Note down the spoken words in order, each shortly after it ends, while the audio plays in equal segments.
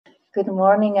Good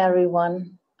morning,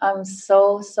 everyone. I'm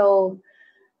so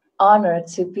honored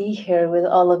to be here with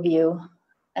all of you.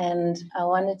 And I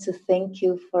wanted to thank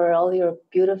you for all your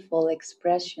beautiful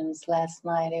expressions last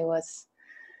night. It was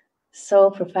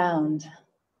so profound.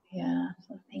 Yeah,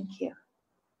 so thank you.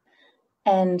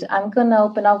 And I'm going to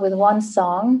open up with one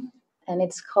song, and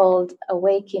it's called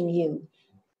Awaken You.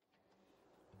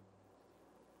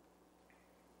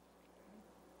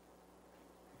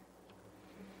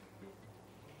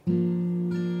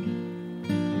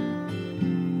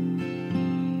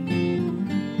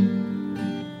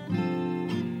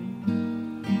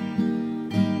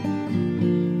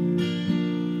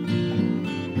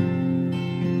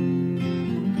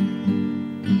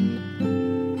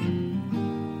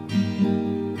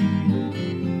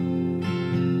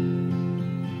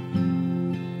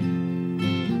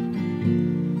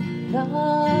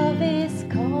 Love is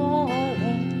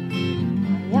calling,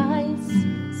 my eyes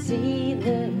see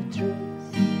the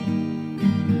truth.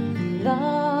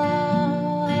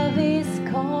 Love is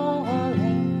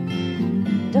calling,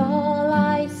 and all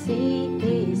I see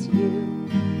is you.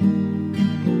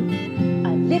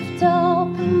 I lift up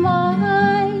my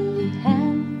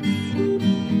hands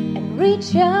and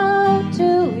reach out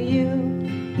to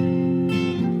you.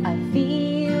 I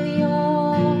feel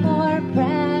your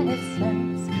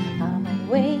presence. I'm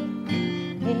awake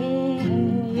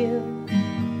in you.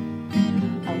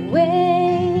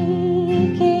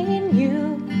 Awake in you.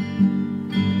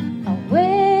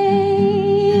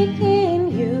 Awake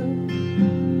in you.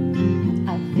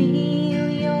 I feel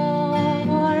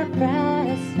your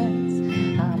presence.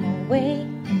 I'm awake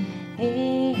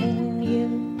in you.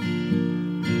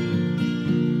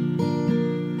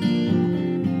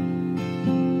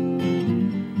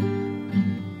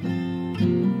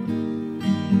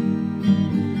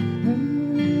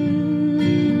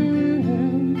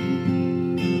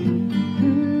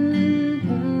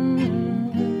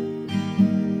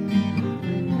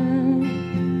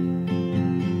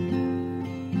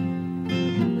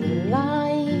 The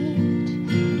light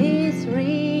is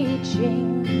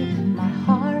reaching, my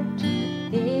heart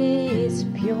is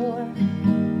pure.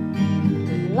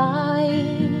 The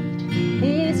light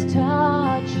is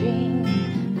touching,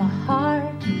 my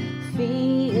heart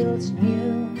feels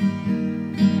new.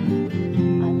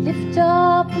 I lift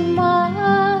up my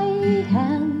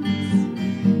hands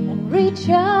and reach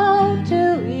out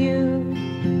to you.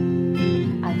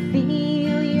 I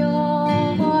feel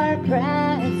your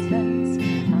presence.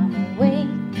 I'm awake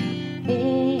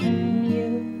in you.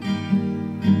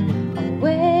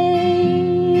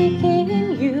 Awake in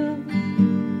you.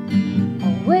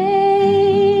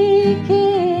 Awake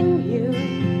in you.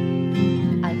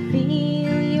 I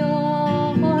feel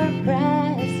your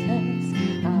presence.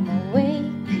 I'm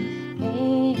awake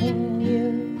in you.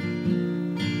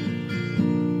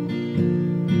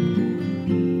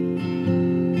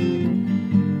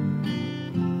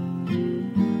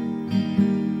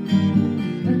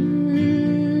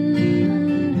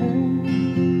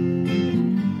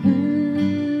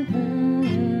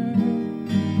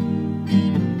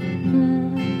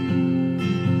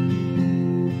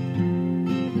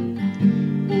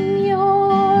 In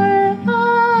your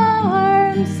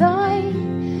arms I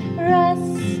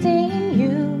rest in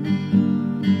you.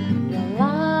 Your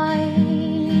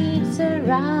light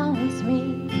surrounds me.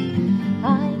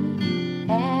 I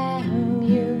am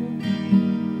you.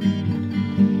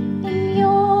 In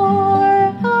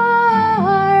your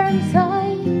arms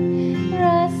I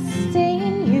rest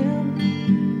in you.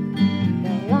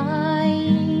 Your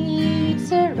light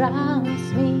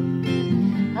surrounds me.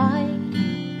 I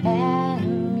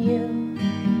am you.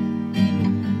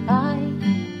 I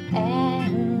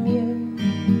am you.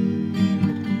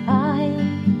 I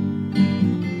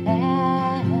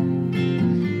am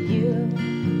you.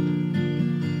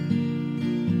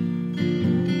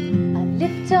 I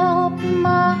lift up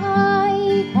my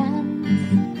hands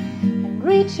and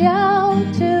reach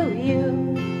out to you.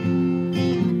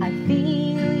 I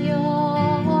feel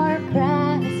your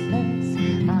presence.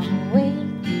 I'm awake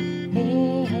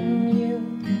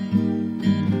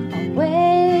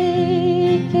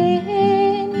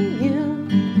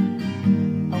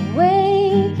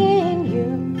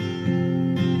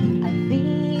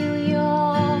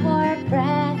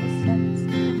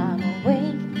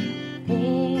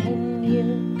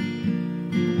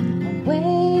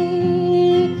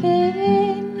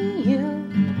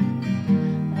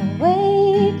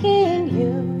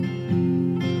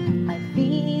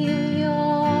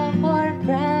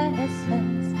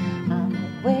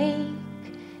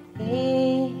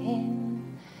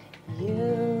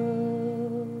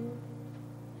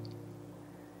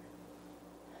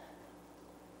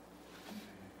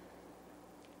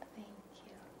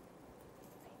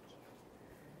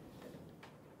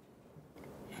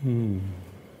Hmm.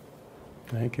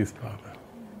 Thank you, Spava.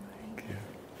 Thank you.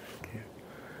 Thank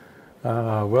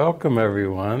you. Welcome,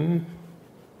 everyone.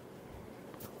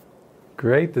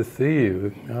 Great to see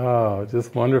you. Oh,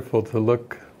 just wonderful to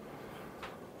look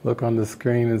on the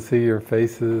screen and see your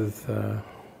faces.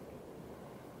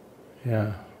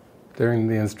 Yeah. During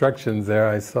the instructions there,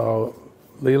 I saw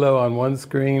Lilo on one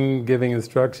screen giving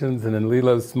instructions, and then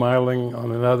Lilo smiling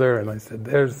on another, and I said,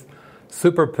 there's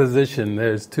superposition.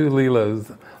 There's two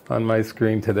Lilos on my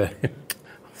screen today.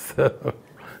 So,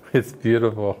 it's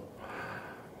beautiful.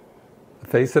 The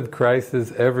face of Christ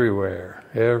is everywhere,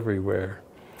 everywhere.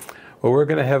 Well, we're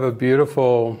going to have a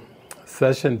beautiful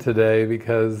session today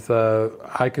because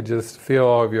I could just feel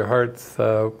all of your hearts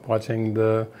watching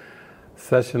the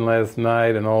session last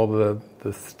night, and all the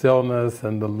stillness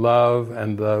and the love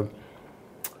and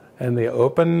the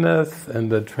openness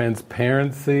and the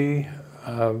transparency.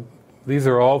 These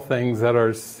are all things that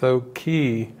are so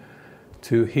key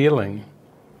to healing,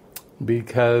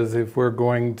 because if we're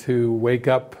going to wake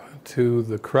up to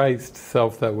the Christ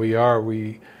self that we are,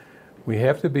 we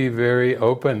have to be very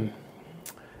open,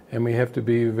 and we have to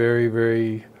be very,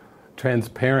 very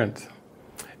transparent.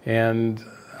 And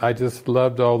I just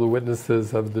loved all the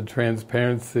witnesses of the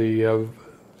transparency of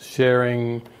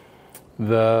sharing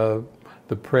the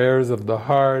prayers of the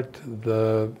heart,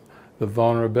 the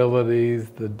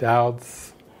vulnerabilities, the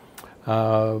doubts,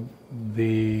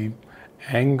 the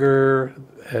anger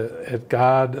at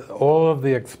God, all of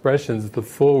the expressions, the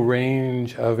full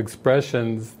range of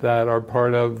expressions that are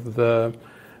part of the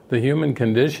human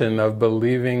condition of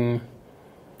believing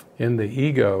in the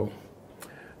ego.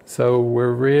 So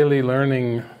we're really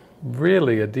learning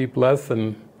a deep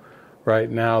lesson right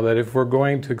now, that if we're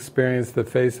going to experience the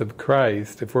face of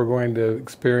Christ, if we're going to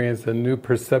experience a new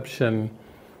perception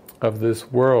of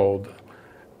this world,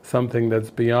 something that's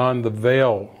beyond the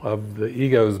veil of the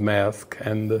ego's mask,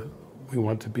 and we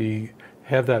want to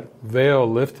have that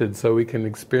veil lifted so we can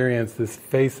experience this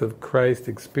face of Christ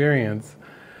experience,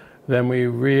 then we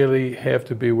really have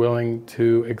to be willing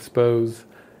to expose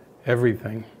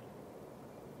everything.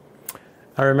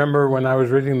 I remember when I was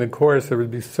reading the Course, there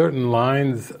would be certain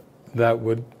lines that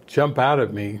would jump out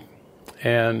at me.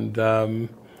 And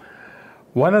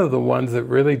one of the ones that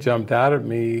really jumped out at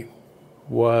me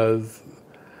was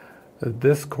that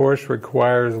this Course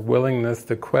requires willingness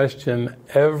to question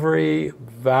every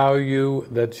value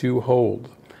that you hold.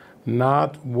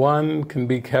 Not one can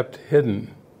be kept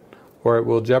hidden, or it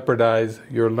will jeopardize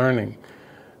your learning.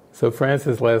 So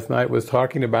Francis last night was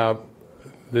talking about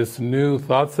this new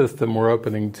thought system we're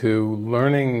opening to,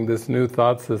 learning this new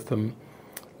thought system,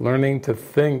 learning to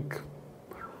think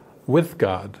with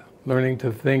God, learning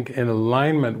to think in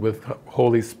alignment with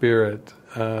Holy Spirit,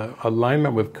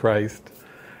 alignment with Christ,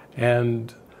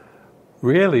 and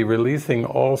really releasing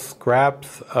all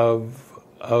scraps of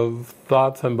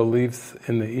thoughts and beliefs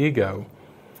in the ego,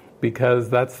 because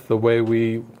that's the way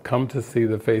we come to see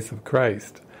the face of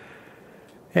Christ.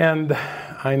 And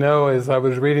I know as I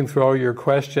was reading through all your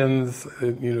questions,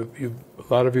 a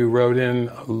lot of you wrote in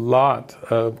a lot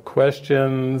of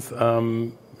questions.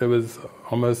 It was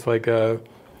almost like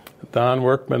Don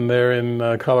Workman there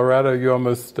in Colorado. You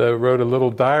almost wrote a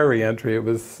little diary entry. It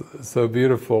was so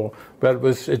beautiful. But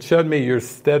it showed me your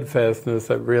steadfastness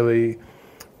at really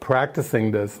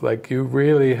practicing this. Like, you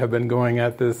really have been going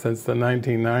at this since the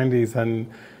 1990s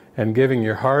and giving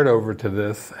your heart over to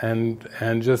this and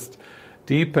just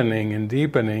deepening and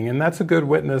deepening. And that's a good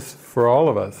witness for all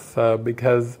of us,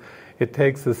 because it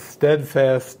takes a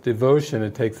steadfast devotion,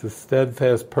 it takes a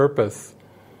steadfast purpose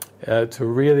to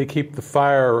really keep the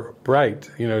fire bright,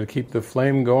 to keep the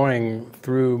flame going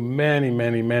through many,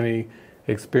 many, many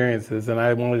experiences. And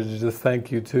I wanted to just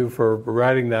thank you too for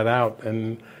writing that out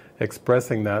and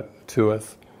expressing that to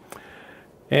us.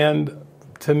 And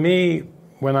to me,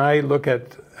 when I look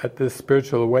at this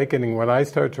spiritual awakening, what I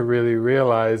start to really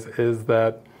realize is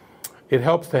that it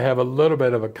helps to have a little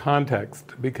bit of a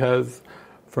context, because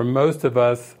for most of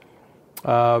us,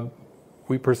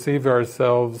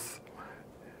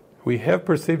 we have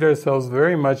perceived ourselves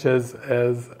very much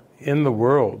as in the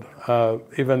world,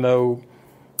 even though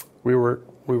we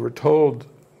were told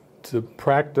to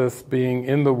practice being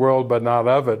in the world but not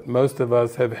of it. Most of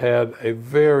us have had a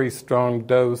very strong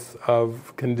dose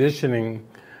of conditioning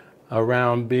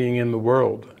around being in the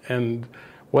world. And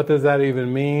what does that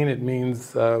even mean? It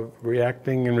means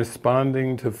reacting and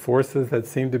responding to forces that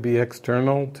seem to be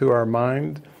external to our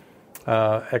mind,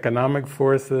 economic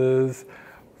forces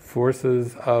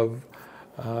of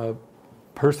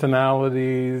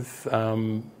personalities,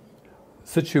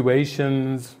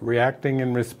 situations, reacting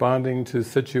and responding to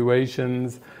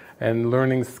situations, and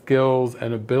learning skills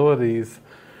and abilities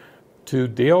to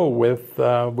deal with,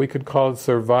 we could call it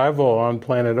survival on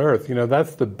planet Earth.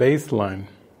 That's the baseline.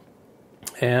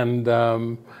 And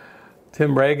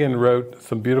Tim Reagan wrote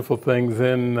some beautiful things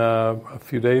in a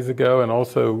few days ago and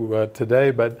also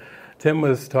today, but Tim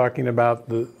was talking about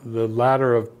the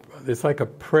ladder of, it's like a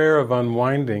prayer of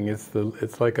unwinding.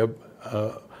 It's like a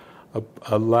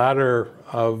ladder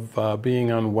of being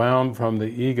unwound from the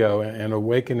ego and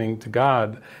awakening to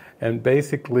God. And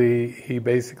he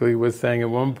basically was saying at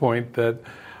one point that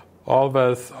all of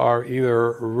us are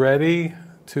either ready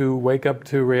to wake up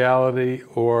to reality,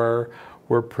 or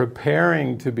we're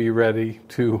preparing to be ready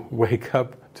to wake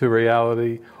up to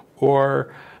reality,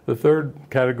 or the third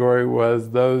category was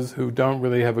those who don't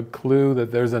really have a clue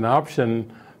that there's an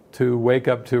option to wake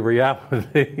up to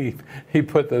reality. He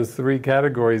put those three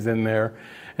categories in there.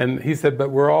 And he said,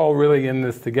 but we're all really in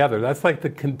this together. That's like the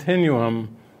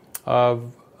continuum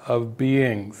of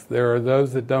beings. There are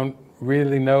those that don't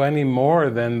really know any more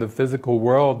than the physical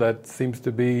world that seems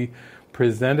to be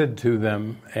presented to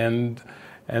them.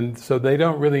 And so they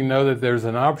don't really know that there's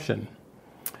an option.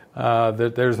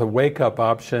 That there's a wake-up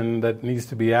option that needs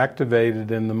to be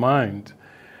activated in the mind.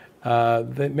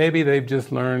 That maybe they've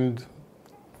just learned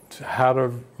how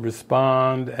to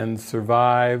respond and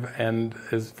survive, and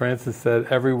as Francis said,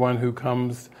 everyone who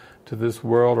comes to this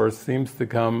world or seems to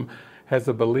come has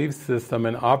a belief system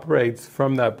and operates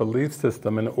from that belief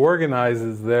system and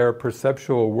organizes their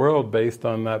perceptual world based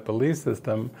on that belief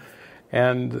system.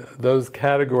 And those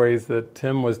categories that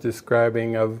Tim was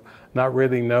describing of not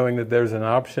really knowing that there's an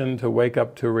option to wake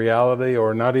up to reality,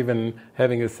 or not even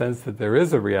having a sense that there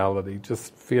is a reality,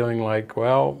 just feeling like,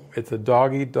 well, it's a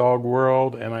dog-eat-dog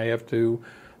world and I have to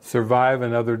survive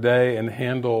another day and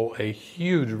handle a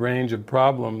huge range of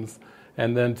problems,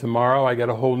 and then tomorrow I get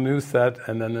a whole new set,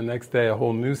 and then the next day a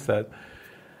whole new set.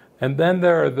 And then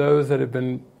there are those that have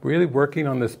been really working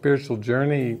on the spiritual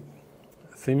journey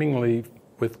seemingly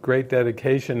with great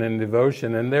dedication and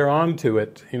devotion, and they're onto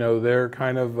it. They're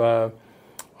kind of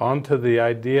onto the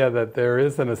idea that there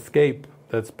is an escape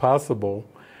that's possible,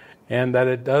 and that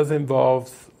it does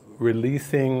involve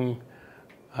releasing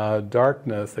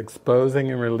darkness,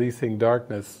 exposing and releasing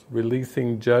darkness,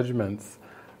 releasing judgments.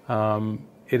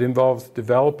 It involves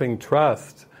developing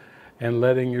trust and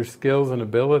letting your skills and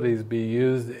abilities be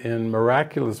used in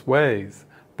miraculous ways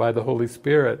by the Holy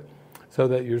Spirit, so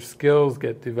that your skills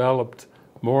get developed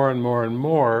more and more and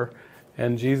more.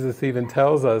 And Jesus even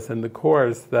tells us in the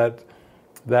Course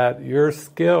that your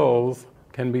skills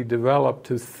can be developed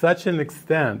to such an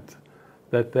extent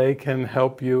that they can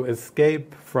help you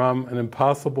escape from an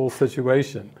impossible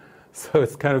situation. So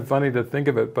it's kind of funny to think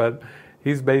of it, but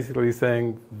he's basically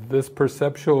saying this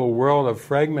perceptual world of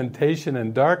fragmentation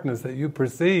and darkness that you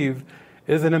perceive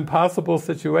is an impossible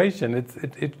situation.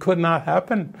 It could not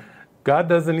happen. God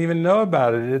doesn't even know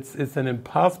about it. It's an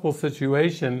impossible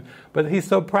situation, but he's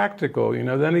so practical,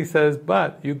 Then he says,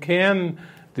 but you can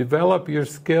develop your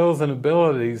skills and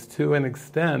abilities to an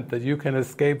extent that you can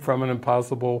escape from an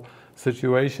impossible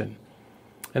situation.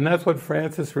 And that's what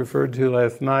Francis referred to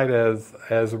last night as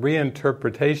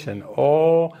reinterpretation.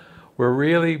 All we're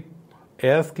really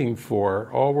asking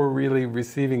for, all we're really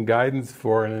receiving guidance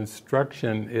for and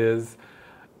instruction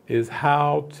is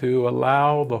how to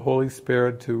allow the Holy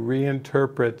Spirit to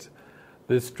reinterpret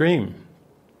this dream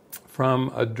from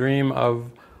a dream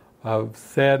of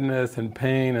sadness and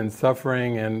pain and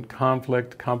suffering and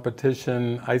conflict,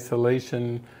 competition,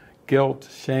 isolation, guilt,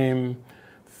 shame,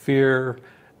 fear,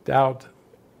 doubt.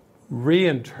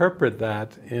 Reinterpret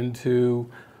that into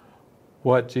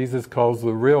what Jesus calls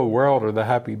the real world, or the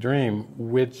happy dream,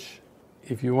 which,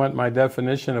 if you want my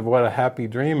definition of what a happy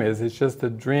dream is, it's just a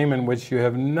dream in which you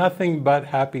have nothing but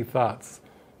happy thoughts.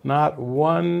 Not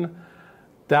one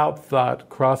doubt thought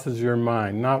crosses your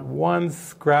mind. Not one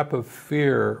scrap of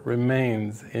fear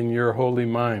remains in your holy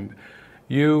mind.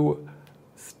 You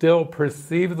still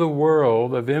perceive the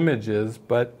world of images,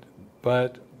 but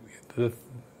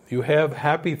you have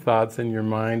happy thoughts in your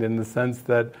mind, in the sense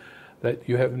that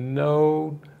you have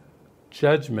no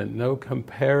judgment, no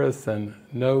comparison,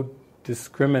 no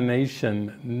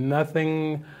discrimination,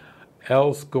 nothing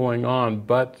else going on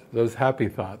but those happy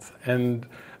thoughts. And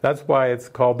that's why it's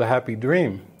called the happy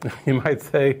dream. You might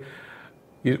say,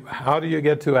 how do you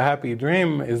get to a happy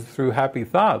dream? Is through happy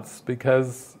thoughts,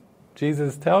 because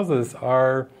Jesus tells us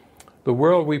the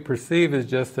world we perceive is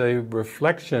just a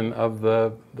reflection of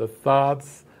the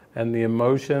thoughts and the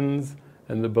emotions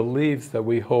and the beliefs that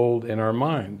we hold in our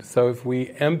mind. So if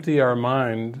we empty our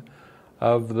mind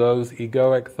of those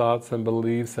egoic thoughts and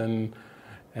beliefs and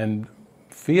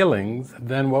feelings,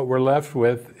 then what we're left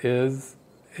with is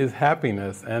is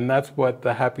happiness, and that's what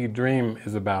the happy dream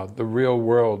is about, the real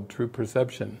world, true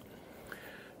perception.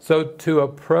 So to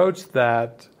approach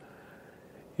that,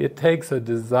 it takes a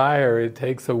desire, it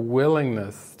takes a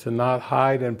willingness to not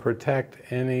hide and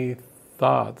protect any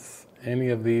thoughts, any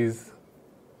of these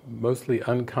mostly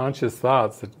unconscious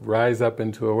thoughts that rise up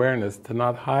into awareness, to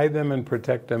not hide them and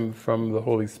protect them from the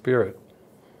Holy Spirit.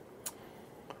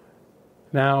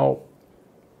 Now,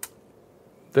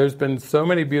 there's been so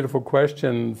many beautiful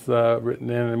questions written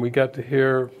in, and we got to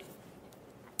hear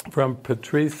from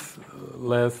Patrice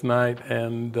last night,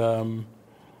 and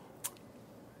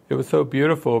it was so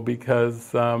beautiful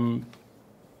because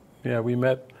we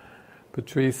met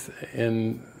Patrice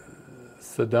in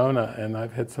Sedona, and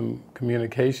I've had some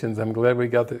communications. I'm glad we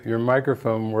got your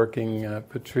microphone working,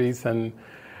 Patrice, and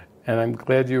I'm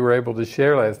glad you were able to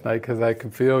share last night, because I can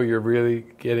feel you're really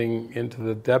getting into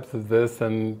the depth of this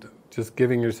and just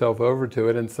giving yourself over to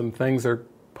it, and some things are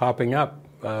popping up,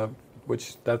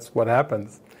 which that's what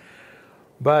happens.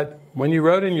 But when you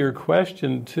wrote in your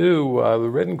question too, the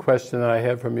written question that I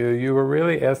had from you, you were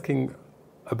really asking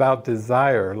about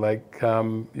desire, like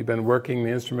you've been working the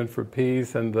instrument for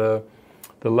peace and the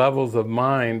levels of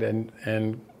mind,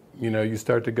 and you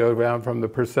start to go down from the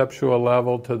perceptual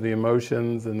level to the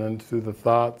emotions, and then to the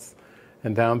thoughts,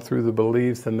 and down through the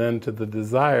beliefs, and then to the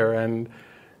desire, and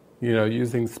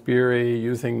using Spiri,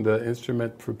 using the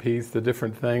instrument for peace, the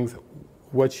different things.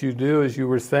 What you do, as you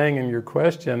were saying in your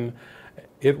question,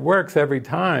 it works every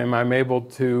time. I'm able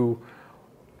to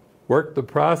work the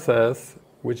process,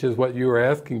 which is what you were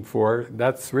asking for.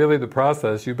 That's really the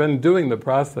process. You've been doing the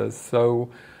process,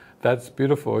 so that's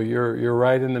beautiful. You're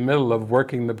right in the middle of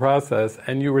working the process,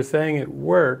 and you were saying it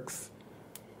works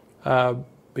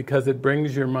because it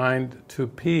brings your mind to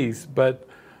peace. But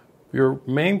your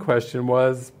main question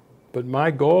was, but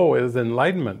my goal is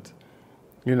enlightenment.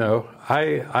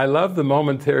 I love the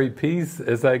momentary peace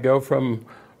as I go from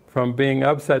being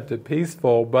upset to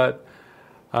peaceful, but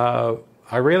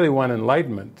I really want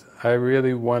enlightenment. I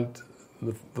really want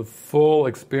the full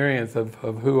experience of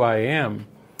who I am.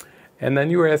 And then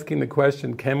you were asking the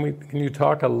question, can you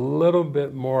talk a little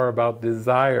bit more about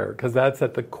desire? Because that's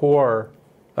at the core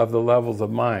of the levels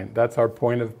of mind. That's our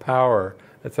point of power.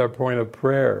 That's our point of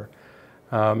prayer.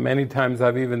 Many times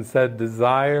I've even said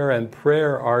desire and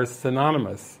prayer are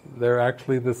synonymous. They're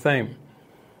actually the same.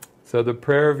 So the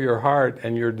prayer of your heart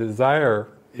and your desire,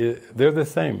 they're the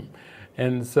same.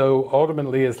 And so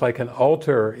ultimately it's like an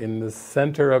altar in the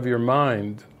center of your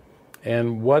mind,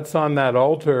 and what's on that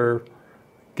altar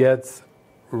gets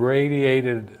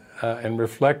radiated and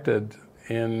reflected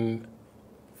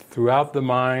throughout the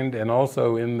mind, and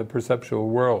also in the perceptual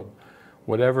world,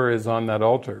 whatever is on that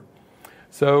altar.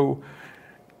 So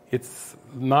it's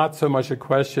not so much a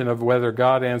question of whether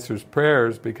God answers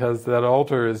prayers, because that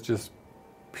altar is just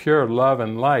pure love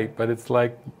and light, but it's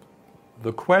like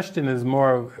the question is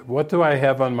more of, what do I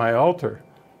have on my altar?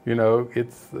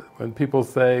 It's when people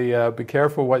say, be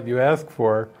careful what you ask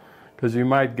for, because you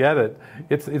might get it.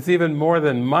 It's even more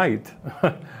than might.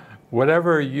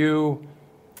 Whatever you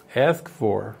ask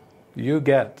for, you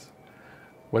get.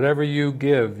 Whatever you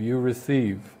give, you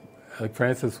receive. Like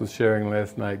Francis was sharing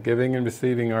last night, giving and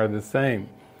receiving are the same.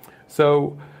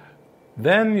 So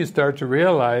then you start to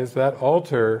realize that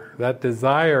altar, that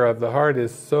desire of the heart,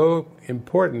 is so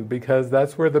important, because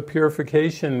that's where the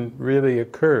purification really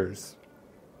occurs.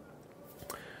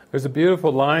 There's a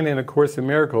beautiful line in A Course in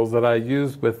Miracles that I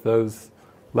use with those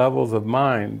levels of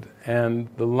mind, and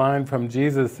the line from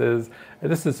Jesus is,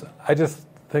 I just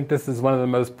think this is one of the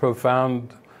most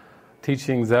profound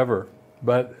teachings ever,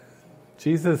 but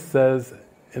Jesus says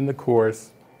in the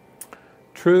Course,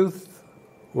 truth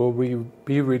will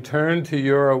be returned to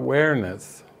your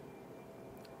awareness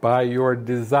by your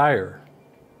desire,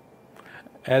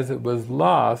 as it was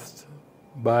lost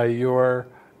by your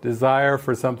desire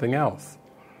for something else.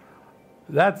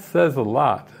 That says a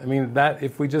lot. I mean, that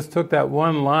if we just took that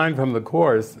one line from the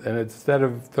Course, and instead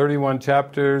of 31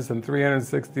 chapters and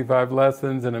 365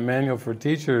 lessons and a manual for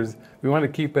teachers, we want to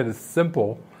keep it as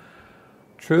simple.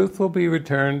 Truth will be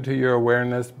returned to your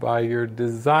awareness by your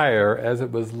desire, as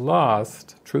it was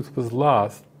lost, truth was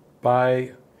lost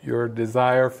by your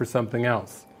desire for something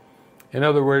else. In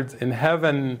other words, in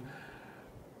heaven,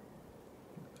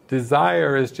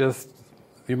 desire is just,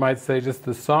 you might say, just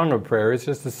the song of prayer. It's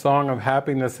just a song of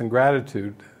happiness and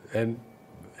gratitude. And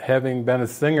having been a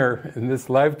singer in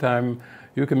this lifetime,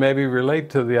 you can maybe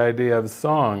relate to the idea of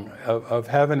song. Of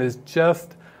heaven is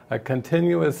just a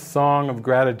continuous song of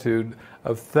gratitude,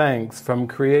 of thanks from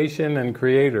creation and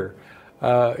creator.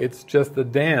 It's just a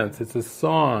dance, it's a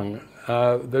song.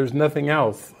 There's nothing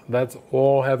else. That's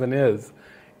all heaven is.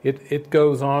 It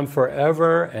goes on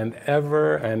forever and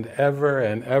ever and ever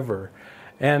and ever.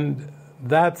 And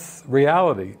that's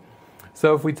reality.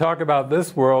 So if we talk about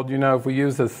this world, if we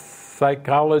use a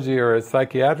psychology or a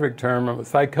psychiatric term,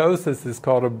 psychosis is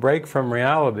called a break from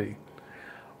reality.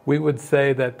 We would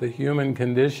say that the human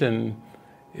condition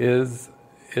is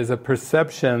a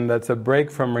perception that's a break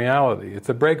from reality. It's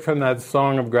a break from that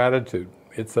song of gratitude.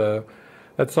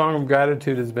 That song of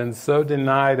gratitude has been so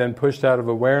denied and pushed out of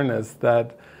awareness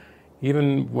that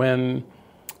even when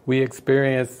we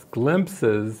experience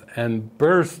glimpses and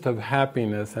bursts of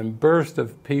happiness and bursts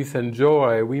of peace and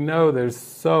joy, we know there's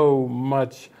so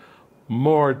much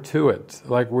more to it.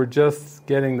 Like we're just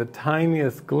getting the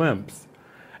tiniest glimpse.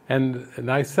 And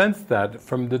I sense that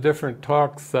from the different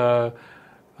talks. I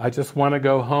just want to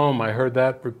go home. I heard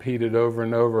that repeated over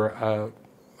and over.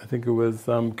 I think it was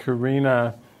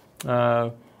Karina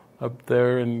up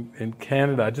there in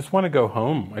Canada. I just want to go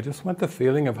home. I just want the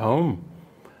feeling of home.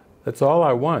 That's all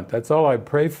I want. That's all I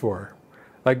pray for.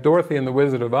 Like Dorothy in The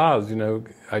Wizard of Oz,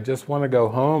 I just want to go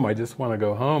home. I just want to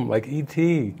go home. Like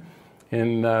E.T.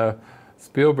 in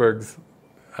Spielberg's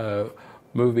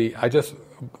movie, I just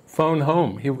phone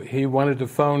home. He wanted to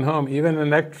phone home. Even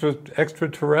an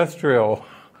extraterrestrial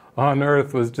on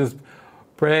Earth was just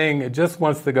praying, it just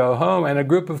wants to go home. And a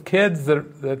group of kids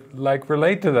that like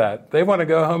relate to that, they want to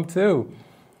go home too.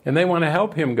 And they want to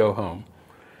help him go home.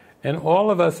 And all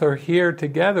of us are here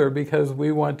together because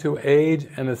we want to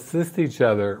aid and assist each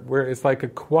other. It's like a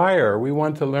choir. We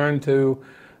want to learn to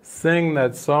sing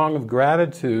that song of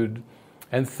gratitude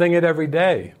and sing it every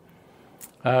day.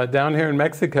 Down here in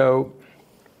Mexico,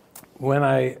 when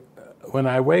I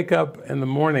wake up in the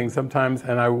morning sometimes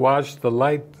and I watch the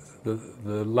light,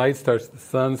 the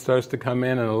sun starts to come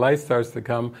in and the light starts to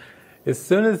come, as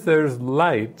soon as there's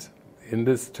light, in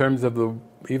this terms of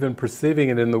even perceiving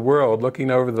it in the world,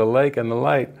 looking over the lake and the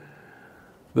light,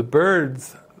 the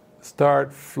birds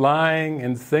start flying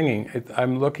and singing.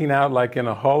 I'm looking out like in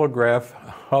a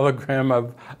hologram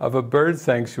of a bird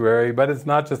sanctuary, but it's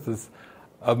not just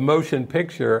a motion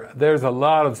picture. There's a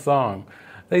lot of song.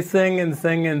 They sing and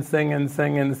sing and sing and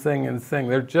sing and sing and sing.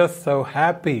 They're just so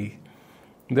happy.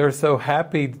 They're so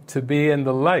happy to be in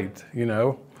the light,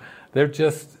 They're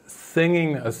just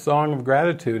singing a song of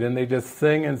gratitude, and they just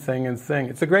sing and sing and sing.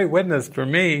 It's a great witness for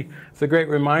me. It's a great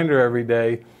reminder every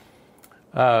day.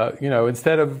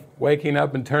 Instead of waking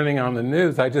up and turning on the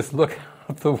news, I just look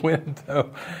out the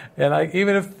window, and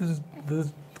even if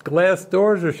the glass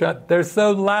doors are shut, they're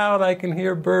so loud I can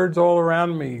hear birds all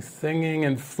around me singing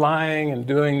and flying and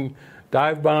doing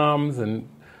dive bombs and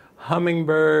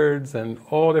hummingbirds and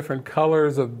all different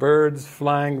colors of birds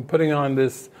flying, putting on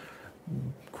this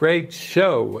great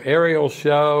show, aerial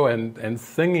show and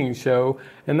singing show,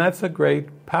 and that's a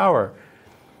great power.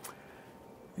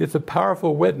 It's a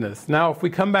powerful witness. Now, if we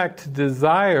come back to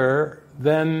desire,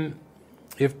 then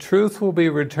if truth will be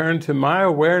returned to my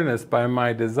awareness by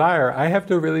my desire, I have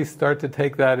to really start to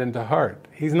take that into heart.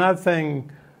 He's not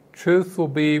saying truth will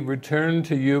be returned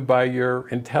to you by your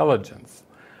intelligence,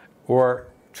 or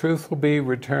truth will be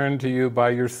returned to you by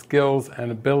your skills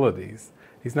and abilities.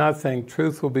 He's not saying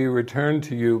truth will be returned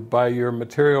to you by your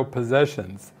material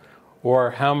possessions,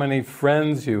 or how many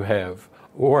friends you have,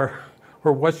 or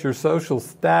what your social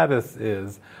status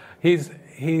is. He's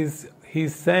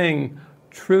saying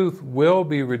truth will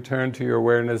be returned to your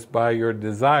awareness by your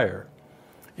desire.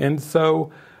 And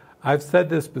so, I've said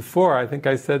this before, I think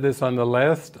I said this on the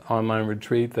last online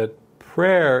retreat, that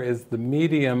prayer is the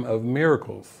medium of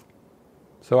miracles.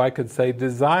 So I could say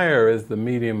desire is the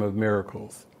medium of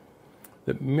miracles.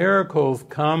 That miracles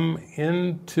come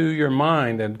into your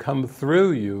mind and come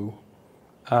through you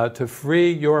to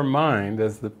free your mind,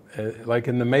 like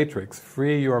in the Matrix,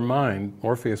 free your mind,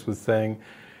 Morpheus was saying,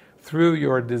 through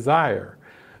your desire.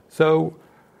 So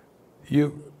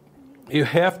you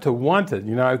have to want it.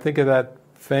 I think of that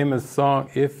famous song,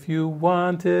 if you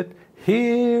want it,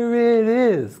 here it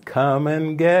is, come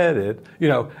and get it.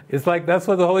 It's like that's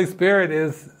what the Holy Spirit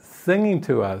is singing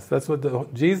to us. That's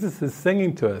what Jesus is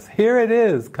singing to us. Here it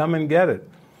is, come and get it.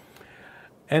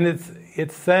 And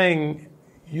it's saying,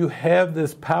 you have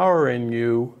this power in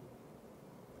you,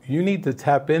 you need to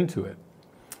tap into it.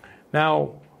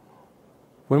 Now,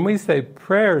 when we say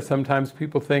prayer, sometimes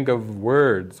people think of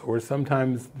words, or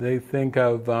sometimes they think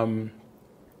of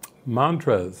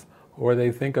mantras, or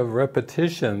they think of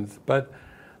repetitions, but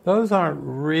those aren't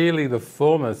really the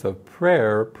fullness of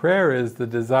prayer. Prayer is the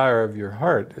desire of your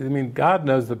heart. God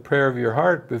knows the prayer of your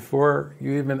heart before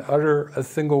you even utter a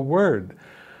single word.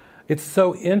 It's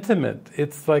so intimate.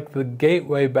 It's like the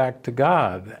gateway back to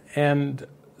God. And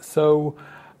so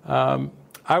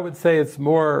I would say it's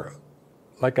more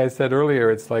like I said earlier,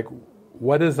 it's like,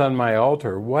 what is on my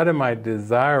altar? What am I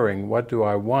desiring? What do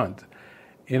I want?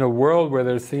 In a world where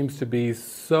there seems to be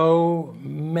so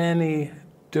many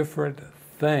different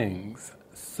things,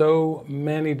 so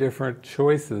many different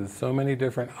choices, so many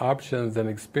different options and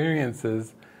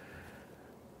experiences,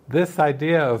 this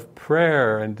idea of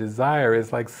prayer and desire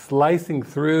is like slicing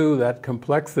through that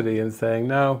complexity and saying,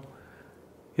 no,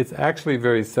 it's actually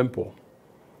very simple.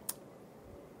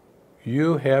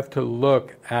 You have to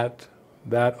look at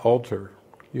that altar.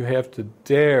 You have to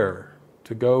dare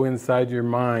to go inside your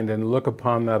mind and look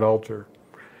upon that altar.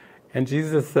 And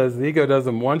Jesus says the ego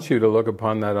doesn't want you to look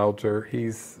upon that altar.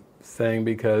 He's saying,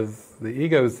 because the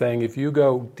ego is saying, if you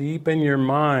go deep in your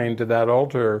mind to that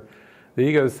altar, the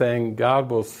ego is saying, God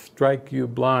will strike you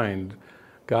blind.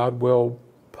 God will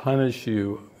punish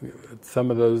you.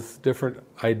 Some of those different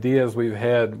ideas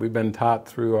we've been taught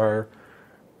through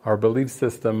our belief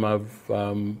system of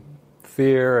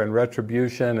fear and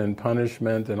retribution and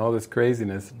punishment and all this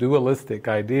craziness, dualistic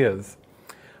ideas.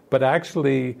 But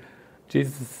actually,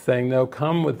 Jesus is saying, no,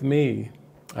 come with me.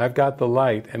 I've got the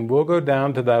light, and we'll go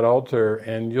down to that altar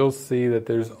and you'll see that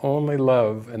there's only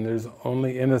love and there's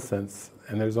only innocence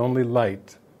and there's only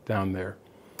light down there.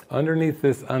 Underneath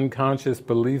this unconscious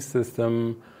belief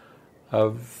system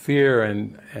of fear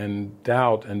and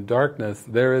doubt and darkness,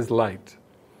 there is light.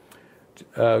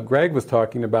 Greg was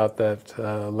talking about that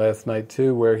last night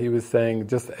too, where he was saying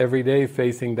just every day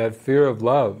facing that fear of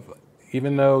love.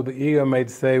 Even though the ego might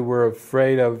say we're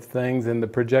afraid of things in the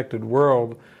projected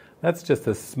world, that's just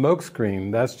a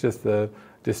smokescreen, that's just a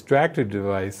distractor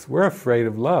device. We're afraid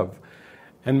of love.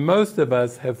 And most of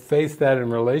us have faced that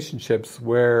in relationships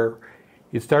where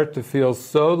you start to feel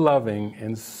so loving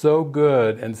and so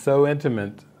good and so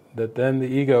intimate that then the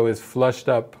ego is flushed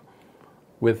up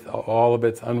with all of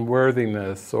its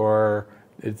unworthiness or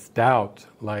its doubt,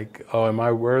 like, oh, am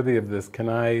I worthy of this? Can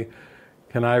I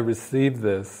receive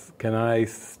this? Can I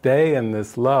stay in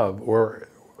this love? Or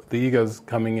the ego's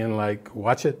coming in like,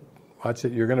 watch it,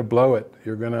 you're going to blow it,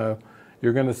 you're going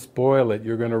to spoil it,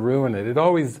 you're going to ruin it. It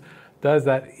always does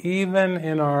that, even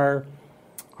in our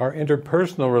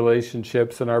interpersonal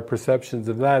relationships and our perceptions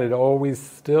of that. It always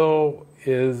still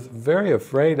is very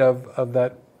afraid of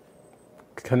that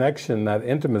connection, that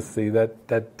intimacy,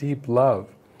 that deep love.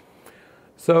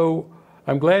 So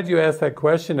I'm glad you asked that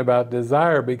question about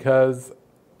desire, because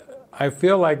I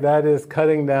feel like that is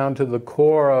cutting down to the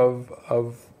core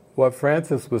of what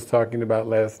Francis was talking about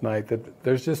last night, that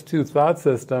there's just two thought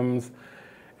systems,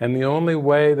 and the only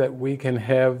way that we can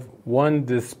have one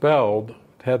dispelled,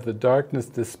 to have the darkness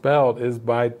dispelled, is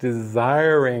by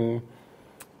desiring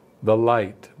the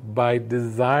light, by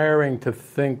desiring to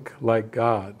think like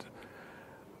God,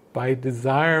 by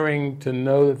desiring to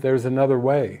know that there's another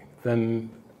way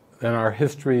than our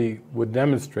history would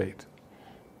demonstrate.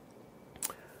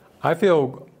 I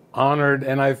feel honored,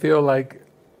 and I feel like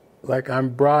I'm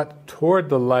brought toward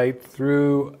the light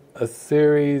through a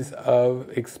series of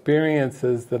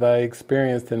experiences that I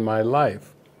experienced in my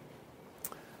life.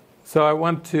 So I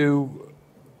want to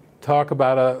talk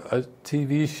about a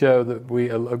TV show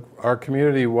that our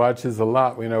community watches a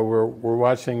lot. You know, we're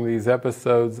watching these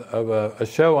episodes of a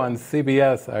show on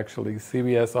CBS, actually,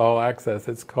 CBS All Access.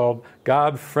 It's called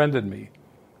God Friended Me.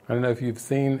 I don't know if you've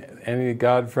seen any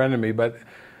God Friended Me, but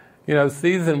you know,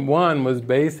 season 1 was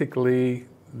basically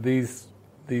these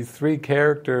three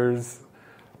characters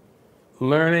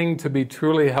learning to be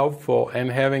truly helpful and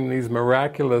having these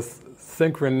miraculous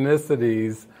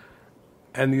synchronicities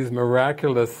and these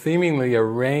miraculous, seemingly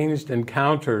arranged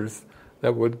encounters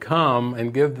that would come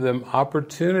and give them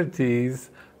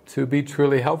opportunities to be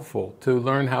truly helpful, to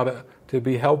learn how to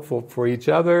be helpful for each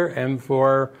other and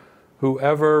for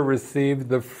whoever received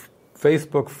the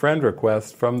Facebook friend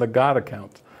request from the God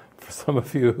account. For some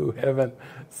of you who haven't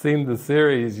seen the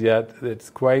series yet,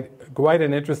 it's quite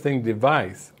an interesting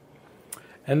device.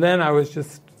 And then I was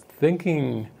just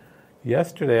thinking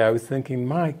yesterday,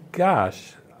 my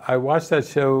gosh, I watched that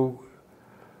show,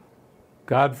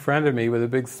 God Friended Me, with a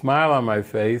big smile on my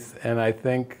face, and I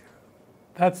think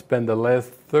that's been the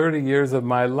last 30 years of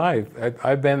my life.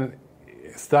 I've been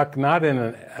stuck not in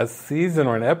a season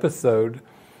or an episode,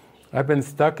 I've been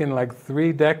stuck in like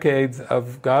 3 decades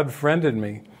of God Friended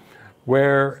Me,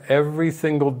 where every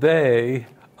single day,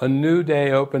 a new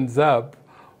day opens up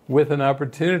with an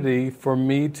opportunity for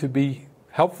me to be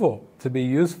helpful, to be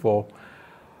useful,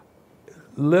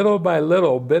 little by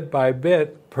little, bit by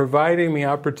bit, providing me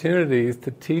opportunities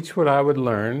to teach what I would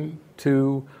learn,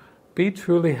 to be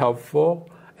truly helpful,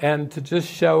 and to just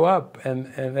show up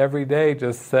and every day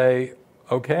just say,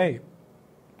 okay,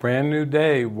 brand new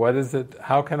day, what is it,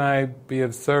 how can I be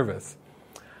of service?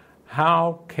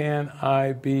 how can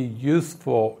I be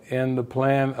useful in the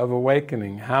plan of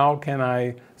awakening? How can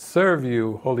I serve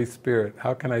you, Holy Spirit?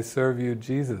 How can I serve you,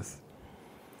 Jesus?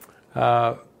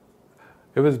 It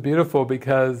was beautiful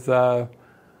because a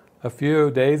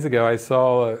few days ago I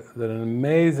saw that an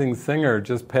amazing singer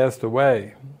just passed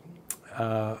away.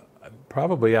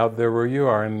 Probably out there where you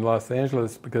are in Los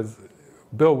Angeles, because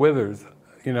Bill Withers,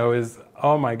 is,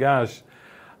 oh my gosh,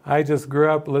 I just grew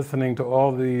up listening to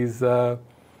all these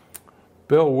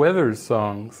Bill Withers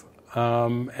songs,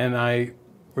 and I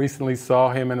recently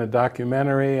saw him in a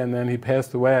documentary, and then he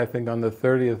passed away, I think, on the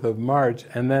 30th of March,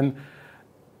 and then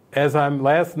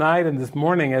last night and this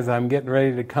morning, as I'm getting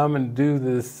ready to come and do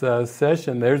this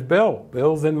session, there's Bill.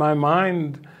 Bill's in my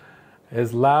mind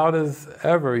as loud as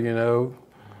ever, you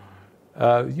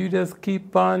just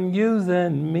keep on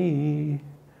using me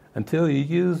until you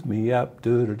use me up.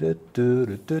 And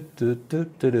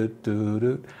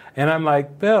I'm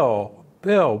like, Bill,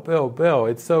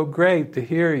 it's so great to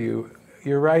hear you.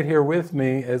 You're right here with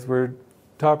me as we're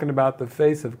talking about the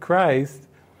face of Christ,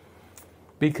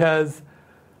 because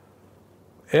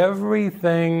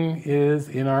everything is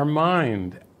in our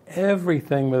mind.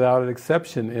 Everything without an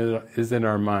exception is in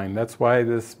our mind. That's why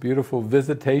this beautiful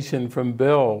visitation from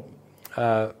Bill,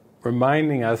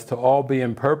 reminding us to all be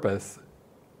in purpose,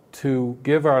 to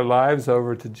give our lives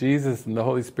over to Jesus and the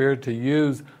Holy Spirit to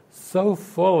use so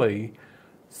fully,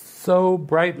 so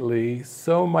brightly,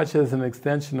 so much as an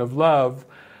extension of love,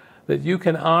 that you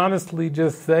can honestly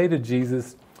just say to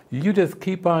Jesus, you just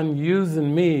keep on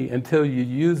using me until you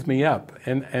use me up.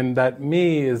 And that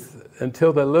me is,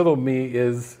 until the little me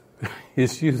is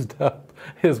used up,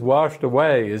 is washed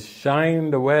away, is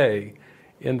shined away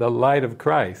in the light of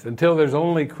Christ, until there's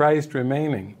only Christ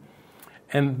remaining.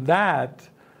 And that,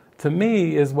 to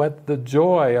me, is what the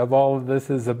joy of all of this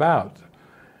is about.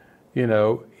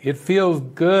 It feels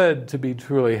good to be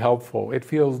truly helpful. It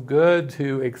feels good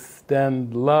to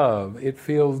extend love. It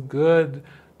feels good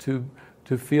to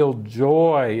feel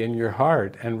joy in your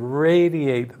heart and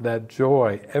radiate that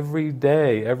joy every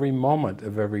day, every moment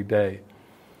of every day.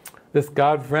 This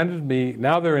God Friended Me,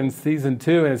 now they're in season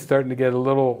 2, and it's starting to get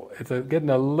getting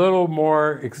a little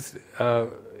more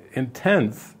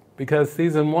intense, because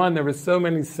season 1 there were so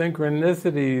many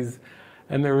synchronicities,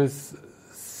 and there was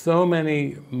so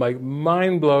many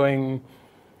mind-blowing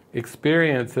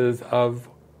experiences of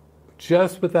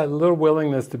just with that little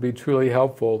willingness to be truly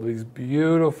helpful, these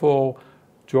beautiful,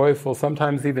 joyful,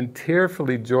 sometimes even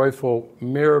tearfully joyful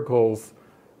miracles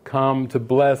come to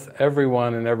bless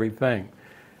everyone and everything.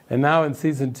 And now in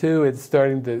season 2, it's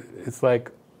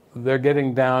like they're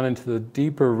getting down into the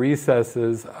deeper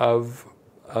recesses of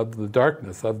the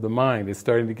darkness of the mind. It's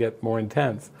starting to get more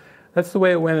intense. That's the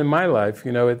way it went in my life.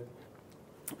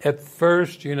 At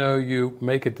first, you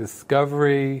make a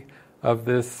discovery of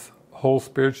this whole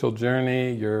spiritual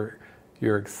journey. You're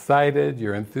excited,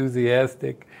 you're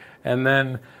enthusiastic, and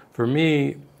then for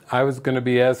me, I was going to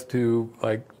be asked to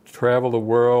travel the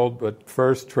world, but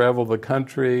first travel the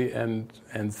country and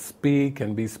speak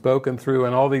and be spoken through,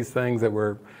 and all these things that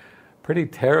were pretty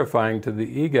terrifying to the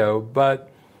ego. But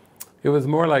it was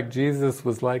more like Jesus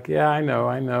was like, yeah, I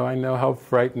know how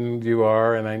frightened you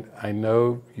are, and I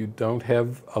know you don't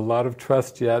have a lot of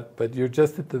trust yet, but you're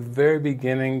just at the very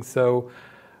beginning, so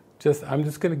I'm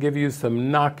just going to give you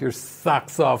some knock your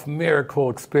socks off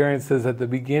miracle experiences at the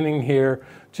beginning here,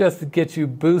 just to get you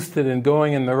boosted and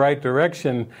going in the right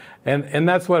direction. And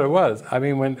that's what it was. I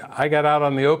mean, when I got out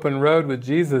on the open road with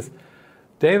Jesus,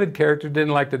 David character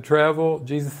didn't like to travel.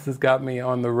 Jesus has got me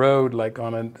on the road,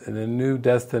 in a new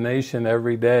destination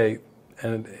every day.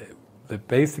 And it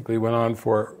basically went on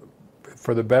for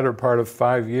the better part of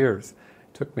 5 years.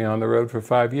 It took me on the road for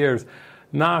 5 years.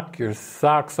 Knock your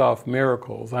socks off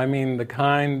miracles. I mean, the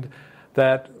kind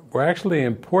that were actually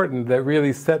important, that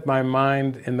really set my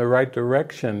mind in the right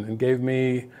direction and gave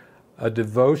me a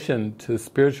devotion to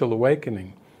spiritual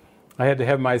awakening. I had to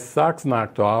have my socks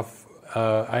knocked off.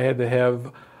 I had to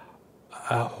have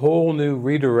a whole new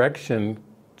redirection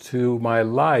to my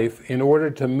life in order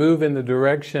to move in the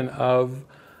direction of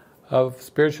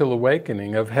spiritual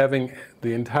awakening, of having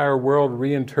the entire world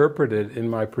reinterpreted in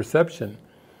my perception.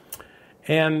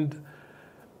 And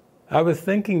I was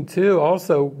thinking too,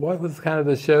 also, what was kind of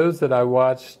the shows that I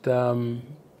watched during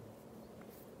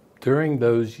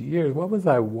those years? What was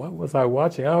I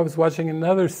watching? I was watching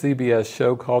another CBS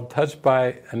show called Touched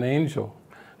by an Angel.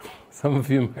 Some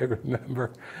of you might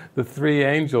remember the three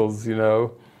angels, the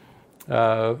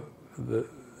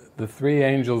three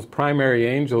angels, primary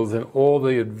angels, and all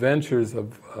the adventures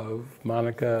of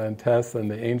Monica and Tess and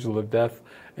the angel of death,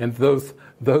 and those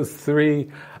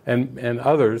three and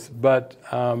others. But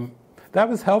that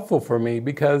was helpful for me,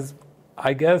 because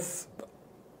I guess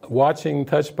watching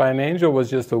Touched by an Angel was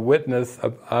just a witness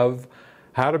of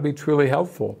how to be truly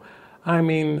helpful. I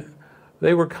mean,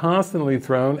 they were constantly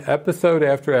thrown, episode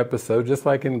after episode, just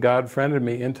like in God Friended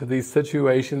Me, into these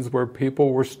situations where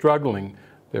people were struggling.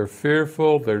 They're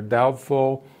fearful, they're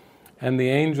doubtful, and the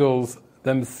angels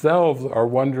themselves are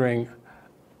wondering,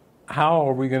 how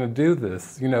are we going to do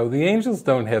this? You know, the angels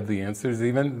don't have the answers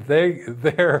even.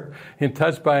 They're in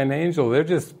Touched by an Angel. They're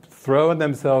just throwing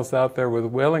themselves out there with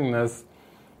willingness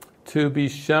to be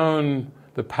shown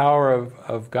the power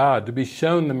of God, to be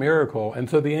shown the miracle. And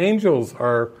so the angels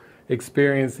are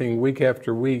experiencing week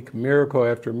after week, miracle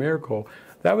after miracle.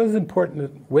 That was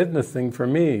important witnessing for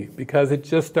me, because it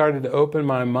just started to open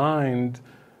my mind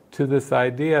to this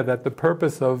idea that the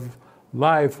purpose of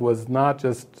life was not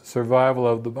just survival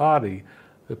of the body.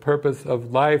 The purpose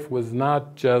of life was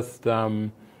not just,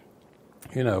 have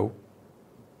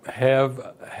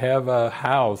a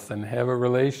house and have a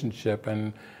relationship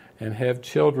and have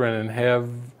children and have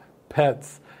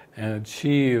pets and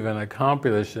achieve and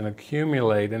accomplish and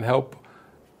accumulate and help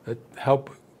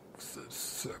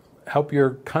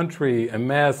your country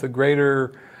amass a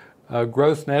greater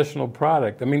gross national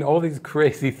product. I mean, all these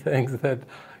crazy things that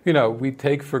we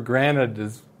take for granted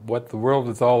is what the world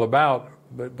is all about.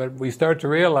 But we start to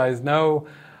realize, no,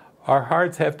 our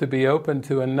hearts have to be open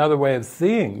to another way of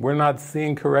seeing. We're not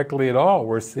seeing correctly at all.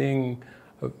 We're seeing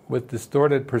with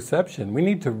distorted perception. We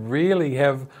need to really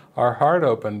have our heart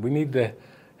open. We need to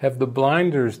have the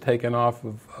blinders taken off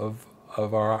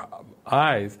of our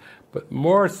eyes. But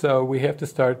more so, we have to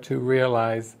start to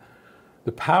realize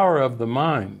the power of the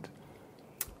mind.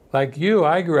 Like you,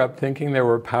 I grew up thinking there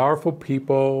were powerful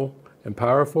people and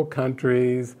powerful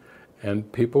countries,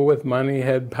 and people with money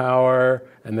had power,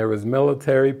 and there was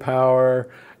military power,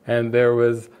 and there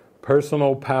was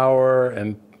personal power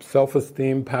and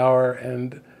self-esteem power,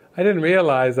 and I didn't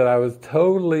realize that I was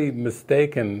totally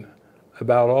mistaken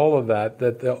about all of that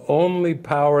the only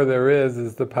power there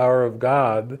is the power of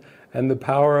God and the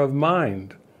power of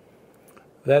mind.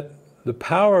 That the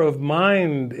power of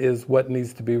mind is what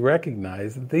needs to be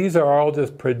recognized. These are all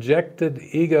just projected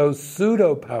ego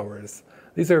pseudo-powers.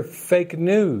 These are fake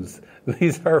news.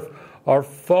 These are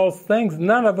false things.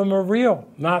 None of them are real.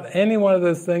 Not any one of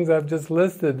those things I've just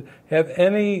listed have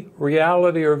any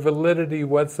reality or validity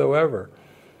whatsoever.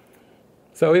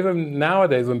 So even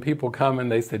nowadays when people come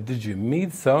and they say, "Did you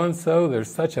meet so-and-so? They're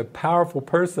such a powerful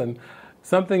person,"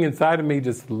 something inside of me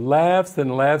just laughs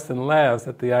and laughs and laughs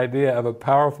at the idea of a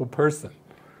powerful person,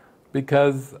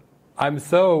 because I'm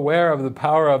so aware of the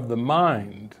power of the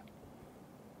mind,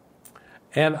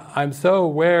 and I'm so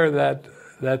aware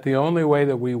that the only way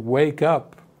that we wake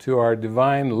up to our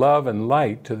divine love and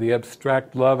light, to the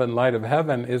abstract love and light of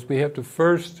heaven, is we have to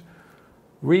first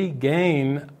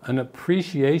regain an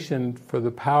appreciation for the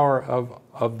power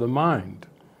of the mind.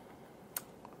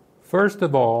 First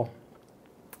of all,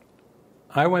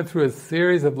 I went through a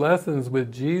series of lessons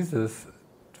with Jesus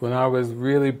when I was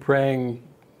really praying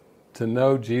to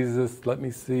know Jesus, let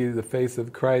me see the face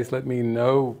of Christ, let me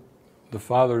know the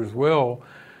Father's will.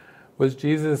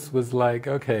 Jesus was like,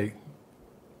 okay,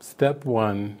 step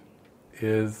one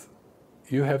is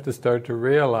you have to start to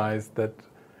realize that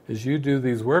as you do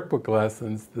these workbook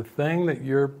lessons, the thing that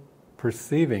you're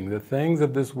perceiving, the things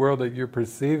of this world that you're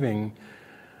perceiving,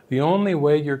 the only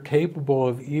way you're capable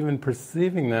of even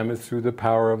perceiving them is through the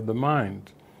power of the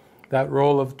mind. That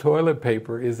roll of toilet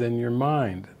paper is in your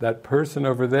mind. That person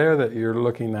over there that you're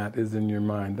looking at is in your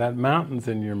mind. That mountain's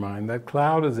in your mind. That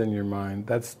cloud is in your mind.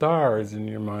 That star is in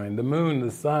your mind. The moon,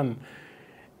 the sun.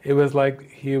 It was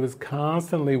like he was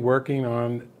constantly working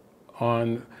on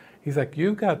he's like,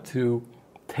 you've got to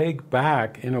take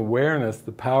back in awareness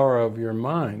the power of your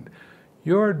mind.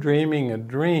 You're dreaming a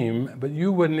dream, but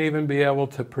you wouldn't even be able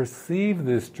to perceive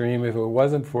this dream if it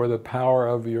wasn't for the power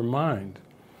of your mind.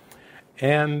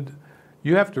 And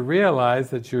you have to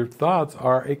realize that your thoughts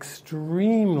are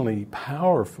extremely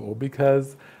powerful,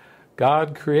 because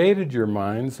God created your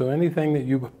mind, so anything that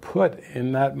you put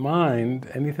in that mind,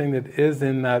 anything that is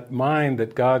in that mind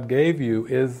that God gave you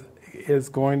is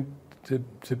going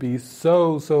to be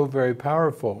so very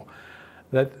powerful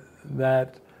that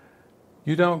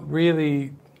you don't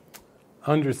really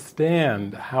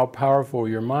understand how powerful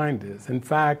your mind is. In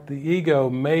fact, the ego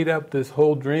made up this